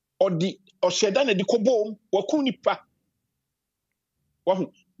or the or shedan the kobom wakunipa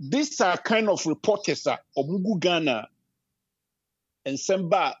these are kind of reporters or mugu Ghana and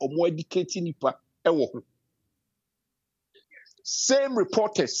semba or more educated nipa ewo same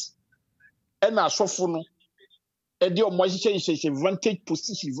reporters and asofo and your vantage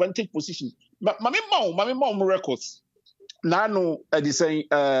position. But Mammy Mom records. Nano the saying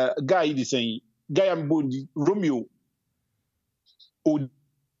guy the saying Guy and Bondi Romeo o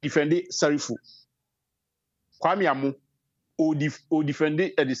defend Sarifu. Kwame Amu o defend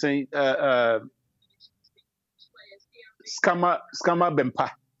the saying scammer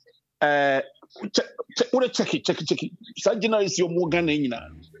Bempa. Check it. Sajina is your Morgan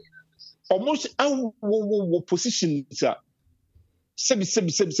almost our position is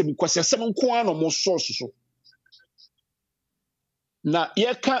sebi kwasi asem nko no mo source so na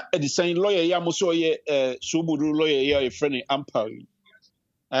ye ka the same lawyer ya mo so ye sobodo lawyer ya friend ampari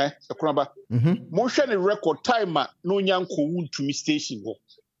ekunaba mo hwe ne record time no nyanko wuntumi station ho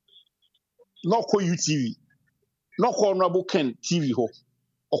no ko UTV no ko honorable Ken TV ho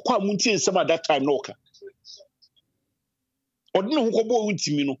okwa muntie nsem at that time no ka odine ho ko bo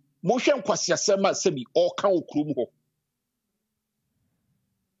wuntimi no mo hwe nkwasi asema sebi o kan okrum ho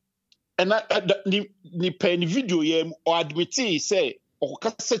and ni pen video ye o admit say o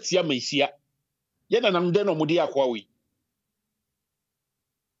ka setia mahia ye na nam de no mo de akwa we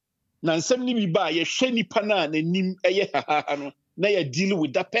na nsem ni bi ba ye hwe nipa na nanim eye haha no na ye deal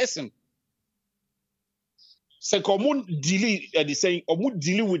with that person se common deal the saying omu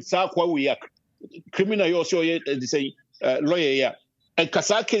deal with sa akwa we ya criminal you also ye the saying lawyer ya and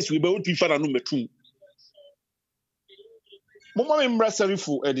kasa case we be what we find no metum mama membra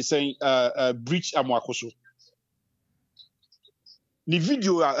serifu the saying breach amwakoso ni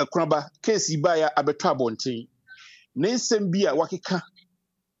video akraba case ba ya abeto abonten na nsem bi a wakeka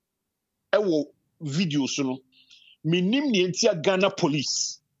ewo video so no minim ne entia Ghana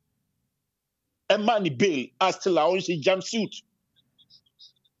police a man bail as still on jumpsuit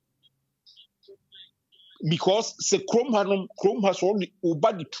because se krom ha so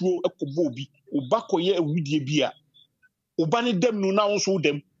oba de tuo ekobo obi oba koye awudie bi a oba ne dem no na won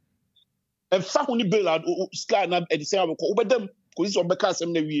dem e fa ho ni bail sky na e say abeko obedem ko si obeka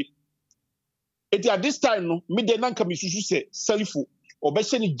asem na wie eti at this time no me de nanka me susu se selifo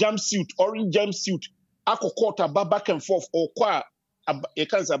obehye ni jumpsuit orange jumpsuit akokota back and forth or kwa e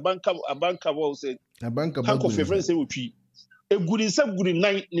kan sa banka wo say abanka banko fefren say wotwi eguri se guri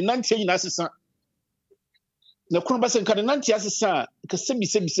nan ni nantie nyina asesa na kono ba se nka ni nantie asesa ka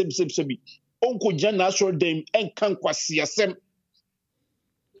sebi onko jana asor dem enkan kwase asem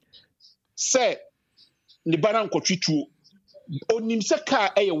se ni bana nkotwi tuo onim se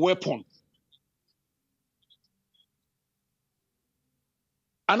car a weapon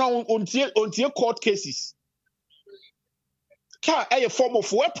and on court cases car a form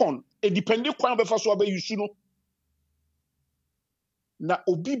of weapon a depending kwan be fa so ba use no na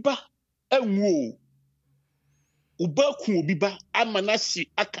obiba enwo oba ku obiba amana hye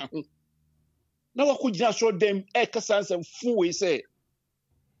aka ho na wakugina so dem e kasa nsem fu we say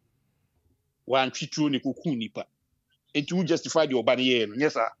wan twituo ne koku nipa enti who justify the oba ye no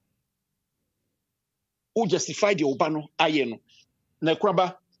yes sir who justify the oba no aye no na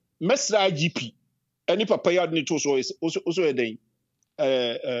kraba mesra IGP any papa ya ne to so also den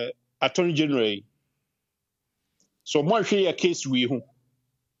attorney general so mo hwe ya case we ho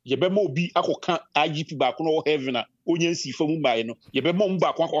ye be ma obi akoka IGP ba ko no heaven a onye nsi famu bae no ye be ma mu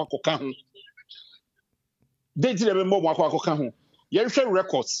ba ko akoka ho date be ma mu akoka ho ye hwe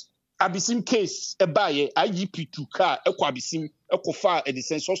records abisim case e bae IGP to car ekwa abisim ekofa e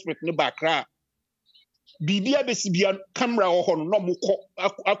the suspect ne ba kra bibia besibia camera ho no mo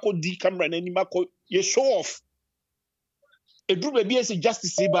akodi camera na ni mako ye show off edru be bia se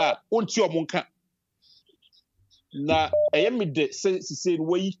justice ba onti omonka na eyemide se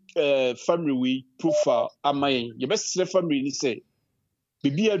we family we profile amayen ye besere family ni se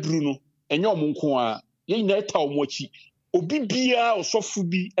bibia dru no enye omonko a ye nyina eta omochi obi bia osofu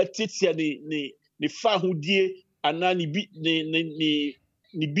bi etetia ne fa hodie anani bi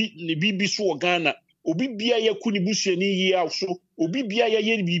ne bibi so Ghana obi bia yakuni busuani yi aso obi bia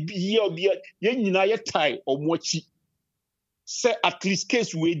ye bibi yi obi ye nyina ye tai omochi say at least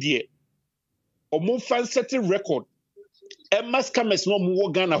case we there omo fan setting record e mas cames no mo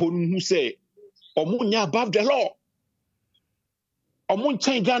Ghana ho hu say omo nya above the law omo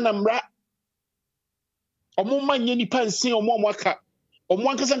nchan Ghana mra omo manye ni pansin omo aka omo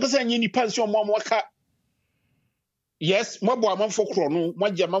ankasa nye ni pansin omo aka yes mo bo amanfo kro no mo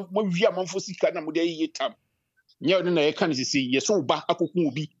gya mo wi amanfo sika na mo de yi tam nye one na ye kan sisi yeso ba akokun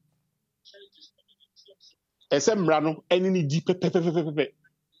obi ese mra no eni ni di pepepepepe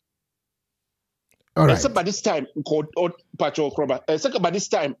all right ese by this time called patrol kroba ese by this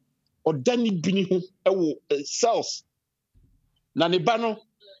time odani bini ho ewo cells na ne ba no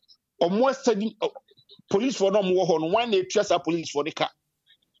omo study police for no mo ho no one na tuasa police for the car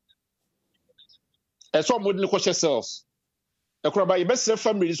eso mo de ko she cells ekroba ye best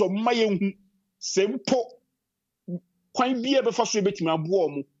family so maye hu sempo kwan bia be fa so betimi abo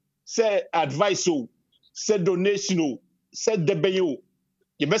omo say advice o say donation o say debeye o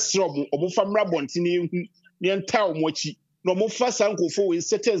ye best omo famra bontini hu ne enta omo achi no mo fa sankofo we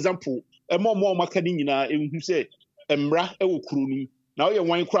set example e mo maka ni nyina ehu say emra e wo kuru nu na wo ye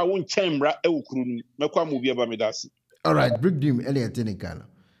wan kura wo nchen emra e wo kuru nu mekwa mo bia ba medasi all right big dream Elliot Tenikano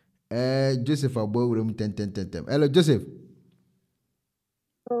Joseph Abowurum ten. Hello Joseph.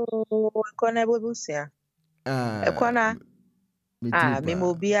 Oh, kona bobusia. Kona me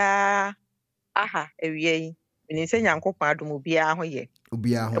mobia aha ewie. Ni se Nyankopon adom obia ho ye.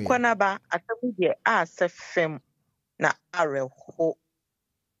 Obia ho ye. Kona ba atamu de asefem na areho.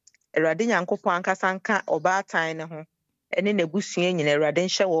 Erade Nyankopon ankasa nka obaatan ne ho. Ene nebusua nyina erade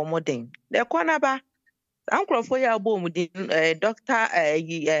nhye wo moden. De kona ba ankrofo ya bo mu di doctor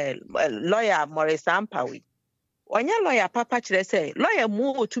lawyer Morris Ampawi. Onya lawyer papa kire say lawyer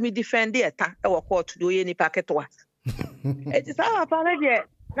mu otumi defend eta e wo court do ye ni paketwa. Eti sa papa na de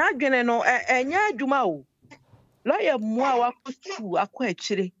na adwene no enya adwuma o. Lawyer mu a wakotu akwa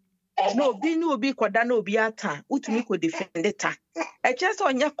akire. Na obi ni obi koda na obi ata utumi ko defend eta. E chese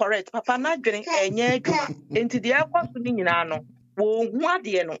onya correct papa na adwene enya adwuma. Enti de akwaso ni nyina no wo hu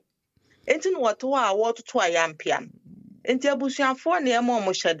ade no. Enti no woto a wototo ayampia. Enti abusuafo na ema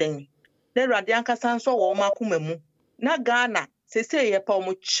omo hyeden. Na Awurade ankasa nso wo makoma mu. Na Ghana sese ye pa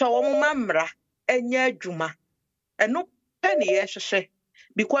omo kye wo mamra enya adwuma. Eno pe ne ye hwehwe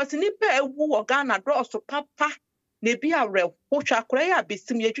because nipa ewu wo Ghana drosso papa na bi awre hotwa kora ya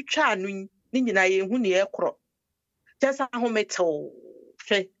besim ye twitwa anu ni nyina ye hu ne ye kro. Tesa ahometew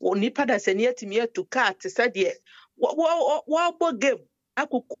hwɛ onipa da sɛ ne atumi atu kaa te sɛ deɛ wɔbɔ game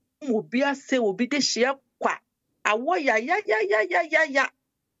akoko obi ase obi de hyia kwa awɔ ya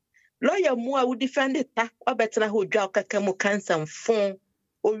lawyer mu a wo defend ta obetena ho dwa okaka mu cancer mfon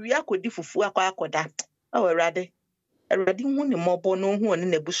owi akodi fufu akɔda awurade hu ne mɔbɔ no hu ne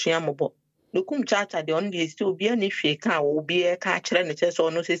nabusua mɔbɔ nokum chacha de on de esi obi ani hwe ka wo obi ka kyerɛ ne kyerɛ so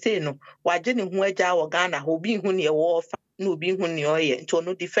no sesei no wagye ne hu agya wɔ Ghana ho obi hu ne ɛwɔ fa na obi hu ne ɔyɛ nti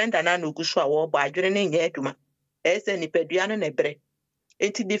ono defender na no gu so a wɔbɔ adwene ne nyɛ adwuma ɛsɛ nipadua no na brɛ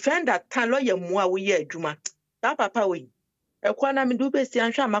enti defender ta lawyer mu a wo yɛ adwuma ta papa we ekwana mi dube si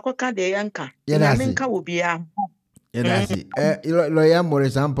anhwa makoka de yanka na menka wo bia yedasi lawyer more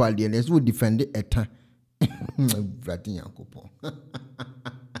example de ne so defend eta vrati yankopon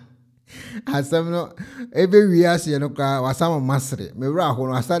asam no ebe wiase no ka wasama masre me wura ho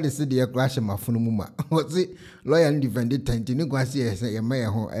no asade se de crash mafunu mu ma ozi lawyer defend tent ni kwase ye ma ye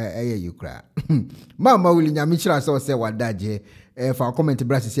ho eye yukra mama wuli nyame kira se wadaje fa comment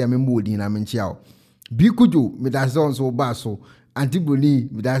brasi se amembo odin na menchia o bikujo medase so ba so antiboni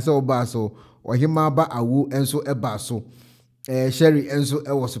medase ba so ohima ba awu enso eba so sherry enso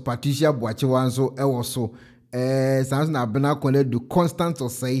ewo so Patricia Boachewa enso ewo so sans na bena kole do constant to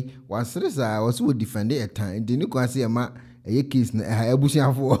say wasresa was would defend it time de ni kwase ma case na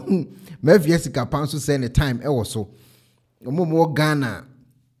abusiafo ma fiesika panso say the time ewo so mo Ghana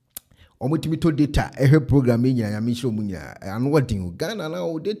omutimi to data program nyina ya me shiro mu nyina anu wadin Ghana na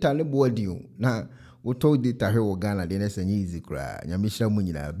o data ne bo wadin na wo to data wo Ghana de na sanye easy kra nya me shira mu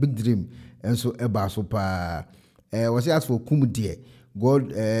nyina big dream enso eba so pa was ask for kumudie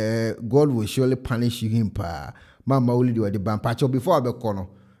God will surely punish him pa mama only do the bampacho before abeko no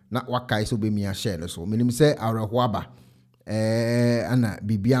na wakai so be me a share so menim say awrehoaba ana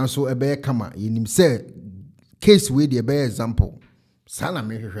bibia so ebe kama yenim say case we the be example sana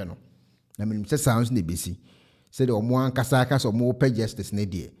me hwehwe no na menim say sounds ne besi say the omo ankasa aka so mo pay justice ne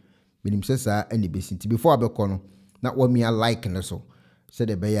de menim say sa ene besi ti before abeko no na wa me like ne so say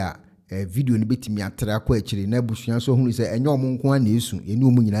the be ya video ni betimi atra kwa akire na busua so hunu se enye omo nko na esu eni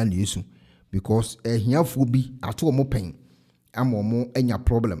omo nyina na esu because ehiafo bi ato omo pen ama omo enya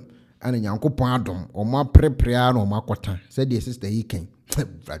problem ana nyankopon adom omo apreprea na omo akota se the sister yi ken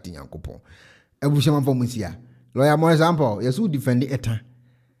vrati nyankopon abusua manfo musia lawyer more example yesu defend eta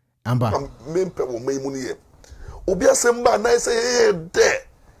amba mempe wo maimu ni ye obi asem ba na ese ye de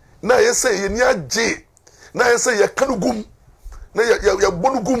na ese ye ni age na ese ye kanugum na ya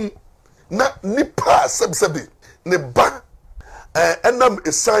bonugum na nipa sebsebi ne ba enam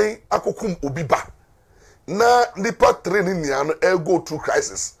esan akokum obi ba na nipa training nia no go through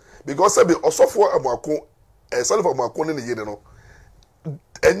crisis because sebi osofo amako self amako ne yede no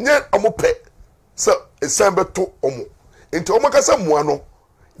enye omope so esan beto omo enti omo kasa moa no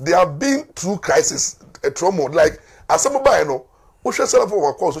they have been through crisis a trauma like asem ba no wo hwe self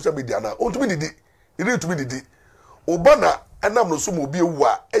amako social media na ontumi didi iri tumi didi obana enam no so mo bi ewu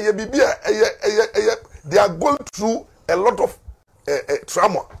a eye bibia eye they are going through a lot of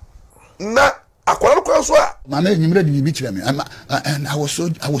trauma na akwara ko so a mama enyimre di bi kire me and I was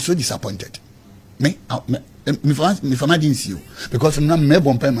so disappointed me for didn't see you because I'm not me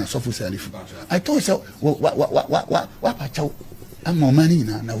bompa my so for self I thought so what pacha am money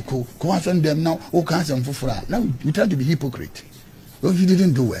na ko asan them now o kan some fufura now you try to be hypocrite. Oh, you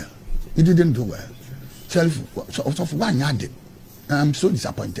didn't do well self so for one yard. I'm so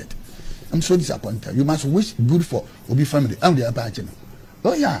disappointed. You must wish good for Obi family. I'm the Apache.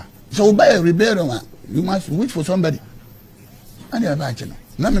 Oh yeah. So by a rebellion, you must wish for somebody. And the Apache.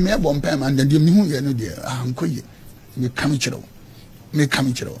 Now me bomb pam and then you know dear. I'm quiet. Me come chiro. And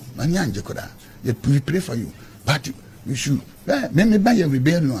Yanjakoda. We pray for you. But you should me by a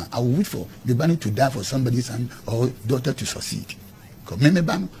rebellion. I will wait for the bunny to die for somebody's son or daughter to succeed. Because me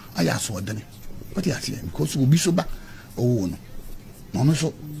bam I ask what then. What you say? Because we'll be so bad. Oh no. Ono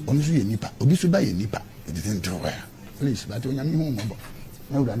so ye nipa obi so ba ye nipa it didn't do well please but when you home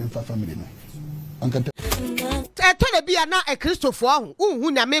na ura ne fa family no anka to le bia na e Christopher hu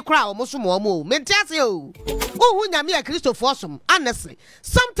hu nyame kra o moso mo mo mentiase o hu nyame e Christopher som honestly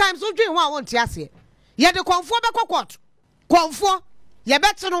sometimes we dream one tiase ye de konfo be kokot konfo ye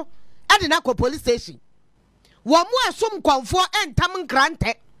beti no e de na ko police station wo mo asom konfo entam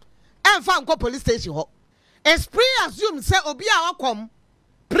grante enfa nko police station ho it's pre-assumed say obi a wakom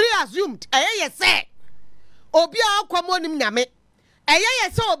pre-assumed eye say obi a wakom onim nyame eye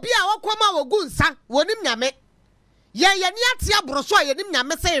say obi a wakom a wogu nsa wonim nyame ye ni ate abroso a yenim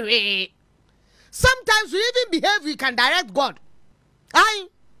nyame say we sometimes we even behave we can direct God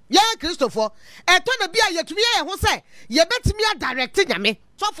Yeah, Christopher. Etona bia yetumi ye ho say ye betimi a direct nyame.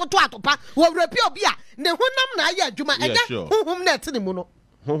 So foto atopa wo wrapi bia ne honam na aye adwuma enye honhom na etene mu no.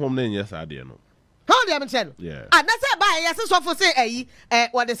 Honhom na nyɛ saa de no. How do you understand? Yeah. And that's why yes so for say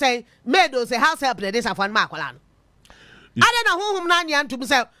what they say made those house help this afan ma kwala no. I don't know honhom na nya ntum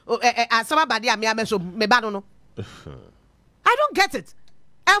say asaba bade am ya meso me ba no. I don't get it.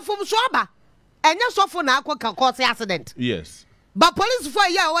 And from Swaba enye so for na akwa cause accident. Yes. But police for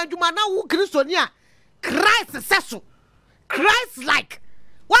ya when you man now Christonia Christ successful. Christ like.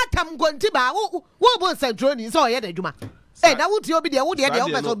 What am going to ba wo bo centroni so ye da djuma. Eh na wuti obi de wo de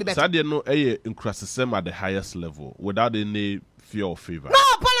person be better. Sadie no incrassism at the highest level without any fear or favor. No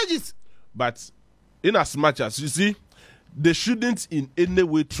apologies. But in as much as you see they shouldn't in any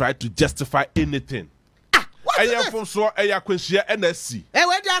way try to justify anything. What is this? From so kwensia NSC.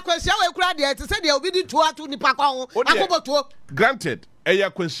 We dey kwensia we kura de te say dey obi di to atu nipa kwa ho akoboto. Granted,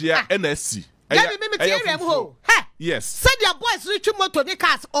 kwensia NSC. Yes. Said your boys reach motor the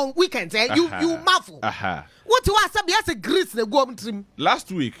cars on weekends you marvel. What you say be as a grease the go trim.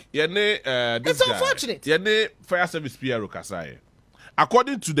 Last week, it's unfortunate. Fire service PRO Kasai.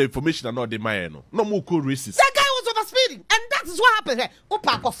 According to the information I know the Mayeno, no more racist. That guy was overspeeding, and that is what happened here.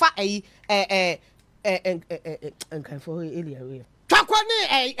 Opa kofa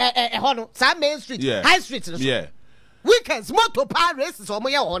Main Street, High Street. Yeah. Weekends, motor power races or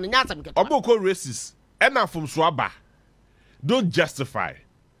more on Oboko races, and now from Swaba. Don't justify.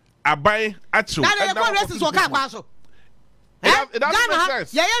 I buy actual. Now the races will come also. It doesn't make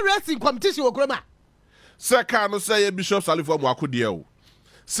sense. Yeah, racing competition will come. Sir, can say Bishop Salifo Mwakudio.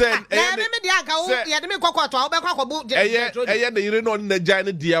 Say,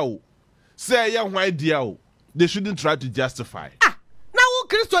 they shouldn't try to justify.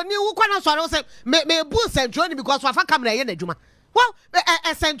 Christo ni wo kwana so say me bu centroni because wafa camera ye na djuma. Well,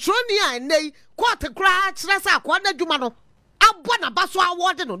 a centroni an nei court kra kire sa kwa na djuma no. Abo na baso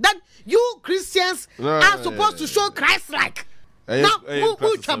award no. Then you Christians are supposed to show Christ like. Now who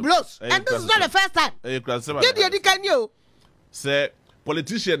blows? And this is not the first time. Did can you say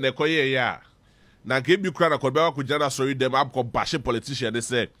politician ne koye ya. Na ke bi kra na ko be wa ko jana sorry them up ko bash politician they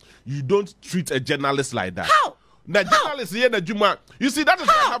say you don't treat a journalist like that. How? The journalists here in the Juma. You see, that is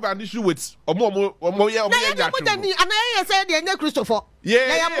why I have an issue with Christopher.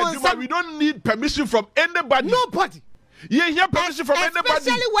 Yeah, we don't need permission from anybody. Nobody. Yeah, you have permission from anybody.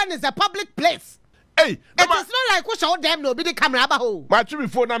 Especially when it's a public place. Hey, it is not like we show them no be the camera about. My true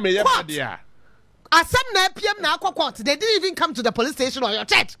before now me yeah. As some na PM na court, they didn't even come to the police station or your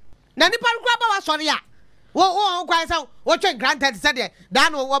church. Na nipa grab was sorry ya. Wo kwai say what granted said there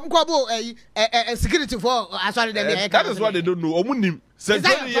dan wo mko security for sorry them. That is what they don't know. Omunim say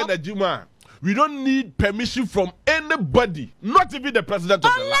we don't need permission from anybody, not even the president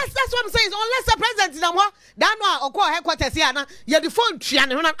of the land. Unless that's what I'm saying. Unless the president is dan no okọ headquarters here na ye the phone tria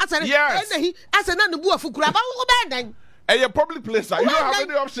ne honan asere ase na bu afukura ba wo ben dan. A public place, you don't have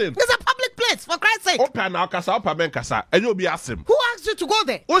any option. It's a public place, for Christ's sake. Open now, Kasa, open Kasa, and you'll be asking. Who asked you to go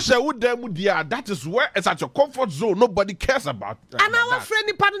there? That is where it's at your comfort zone. Nobody cares about. And our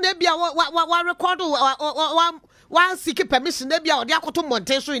friend, pardon, they be one record one seeking permission. They be out there to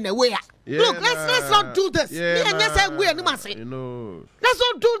Montesor in a way. Look, let's not do this. Let's not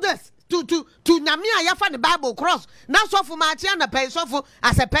do this. To Namia Yafa the Bible cross. Now so for my Tiana pay so for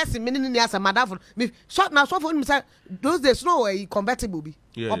as a person meaning as a madam. Me short now so for him say those days no way convertible be.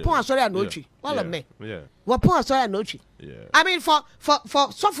 Upon sorry and nochi. All of me. Yeah. Upon sorry and nochi. Yeah. I mean for so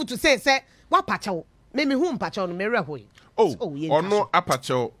for to say what pacho. Maybe whom pacho no mere hoy. Oh no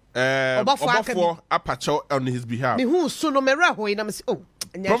apacho apacho on his behalf. Me who so no mere hoy na me say oh.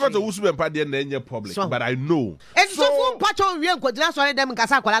 Prophet Owusu be pade na enye public, but I know. And so for patcho we enkwagina so dem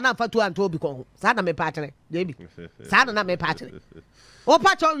nkasa kwala na fatu anto obi kon. Sa na me patche. Debi. Sa na me patche. O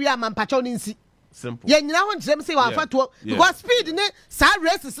patcho we am patcho ni nsi. Simple. Ye nyina ho ntrem say wa fatu because speed ne sa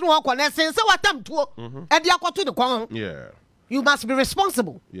races no ho kone say watam to. E dia kwato de kon. Yeah. You must be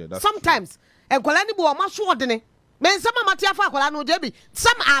responsible. Yeah, that's sometimes enkwala ni bo o ma so de ne. Men some matia fa kwala no debi.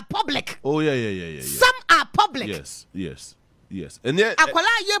 Some are public. Oh yeah. Some are public. Yes. And yet akwala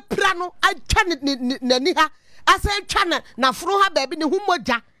ye plano I twane nani ha asa twane na fro ha baby ne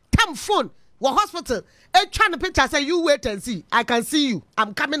humoja come phone wa hospital e twane picture say you wait and see I can see you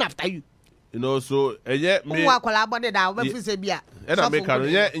I'm coming after you. You know so me akwala body da we fi say bia and I make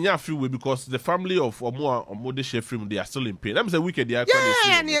nya feel way because the family of omo de chef film they are still in pain. Let me say wicked they are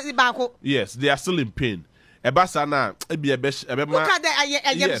yes they are still in pain. Ebasa na look at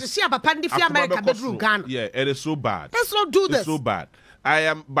the papa ndi fi America bedroom Ghana. Yeah, it is so bad. Let's not do this. It's so bad.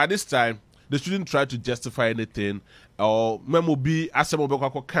 By this time they shouldn't try to justify anything. or memo be asemo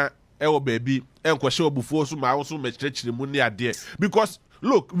beko kan baby and question before so my also stretch the money there. Because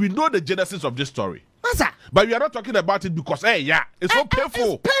look, we know the genesis of this story. But we are not talking about it because it's so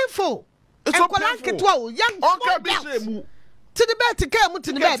painful. It's painful. It's so painful. Young to the bed to come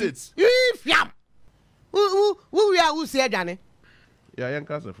to the bed. If yam. Who say Johnny? Yeah, young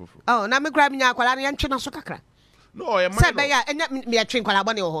cousin. Oh, now me grab me a quality and china soccer. No, I am and me a train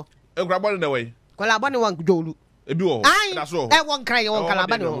Calabani and grab on the way. Calabani one Jolu. That's all. That one cry on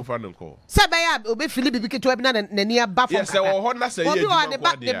Calabani. Sabaya, obey Philip because to have none near Buffalo. Yes, Honda say, you are the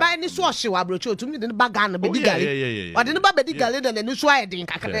buy any swash you are brought to me the bagan, baby galley. Or the baby galley and the swine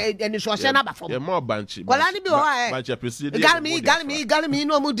and the swash another for more bunch. Well, I be all right. Galley,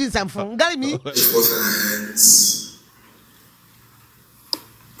 no more this and from Galley.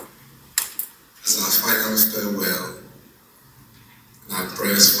 As our final farewell, and our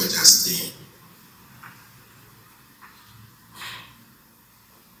prayers for Justine.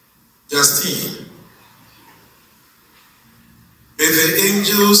 Justine, may the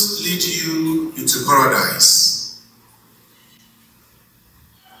angels lead you into paradise.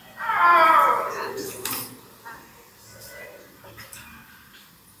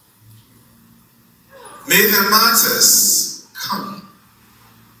 May the martyrs come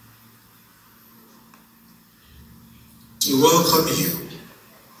to welcome you.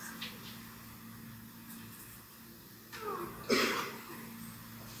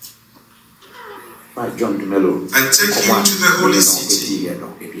 John Dumelo. And take you to the holy city.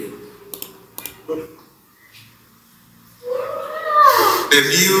 The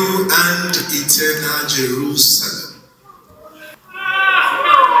new and eternal Jerusalem.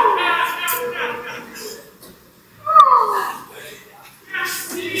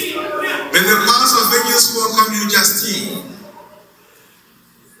 May the mass of angels welcome you, Justine.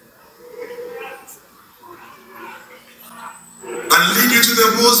 And lead you to the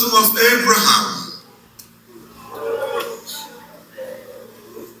bosom of Abraham.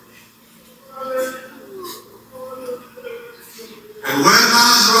 And where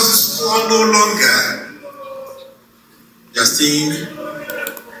Lazarus is poor no longer, Justine,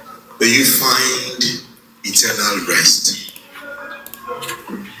 may you find eternal rest.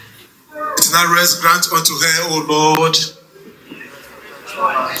 Eternal rest grant unto her, O Lord.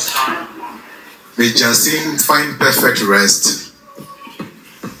 May Justine find perfect rest.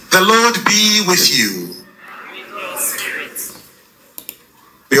 The Lord be with you.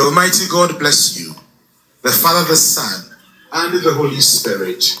 May Almighty God bless you, the Father, the Son, and the Holy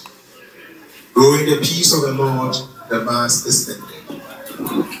Spirit. Go in the peace of the Lord. The Mass is ended.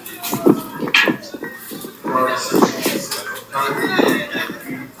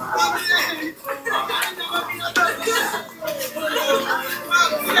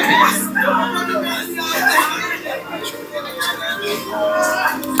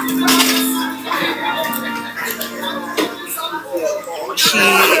 She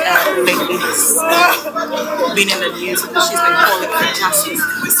lately has been in the news and she's been calling for justice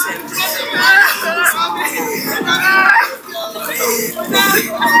to be served.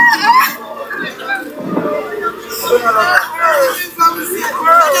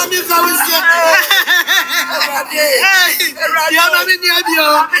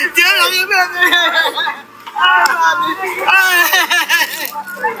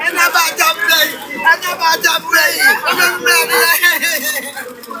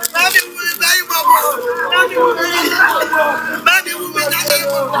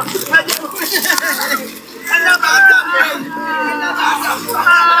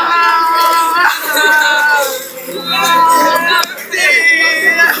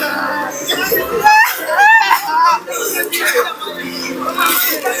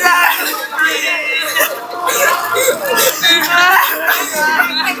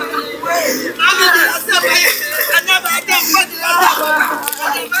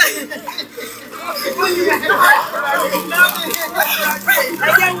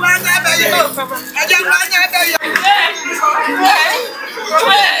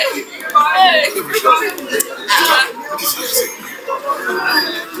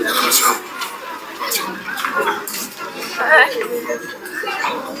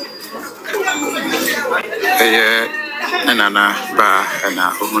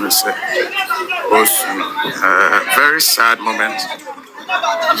 Very sad moment.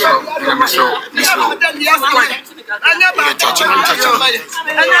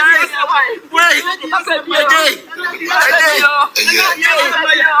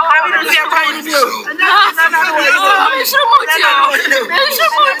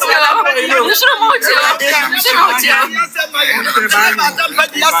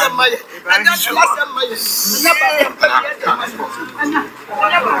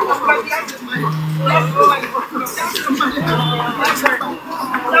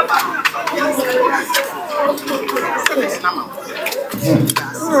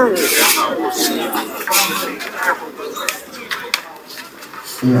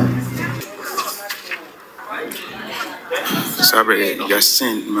 Sorry, you're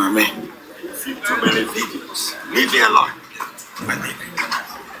saying, mommy. Too many videos. Leave me alone.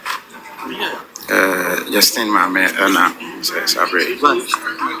 Justin, mommy, sorry.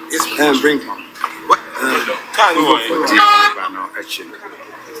 It's bring. What? Can't go for no action.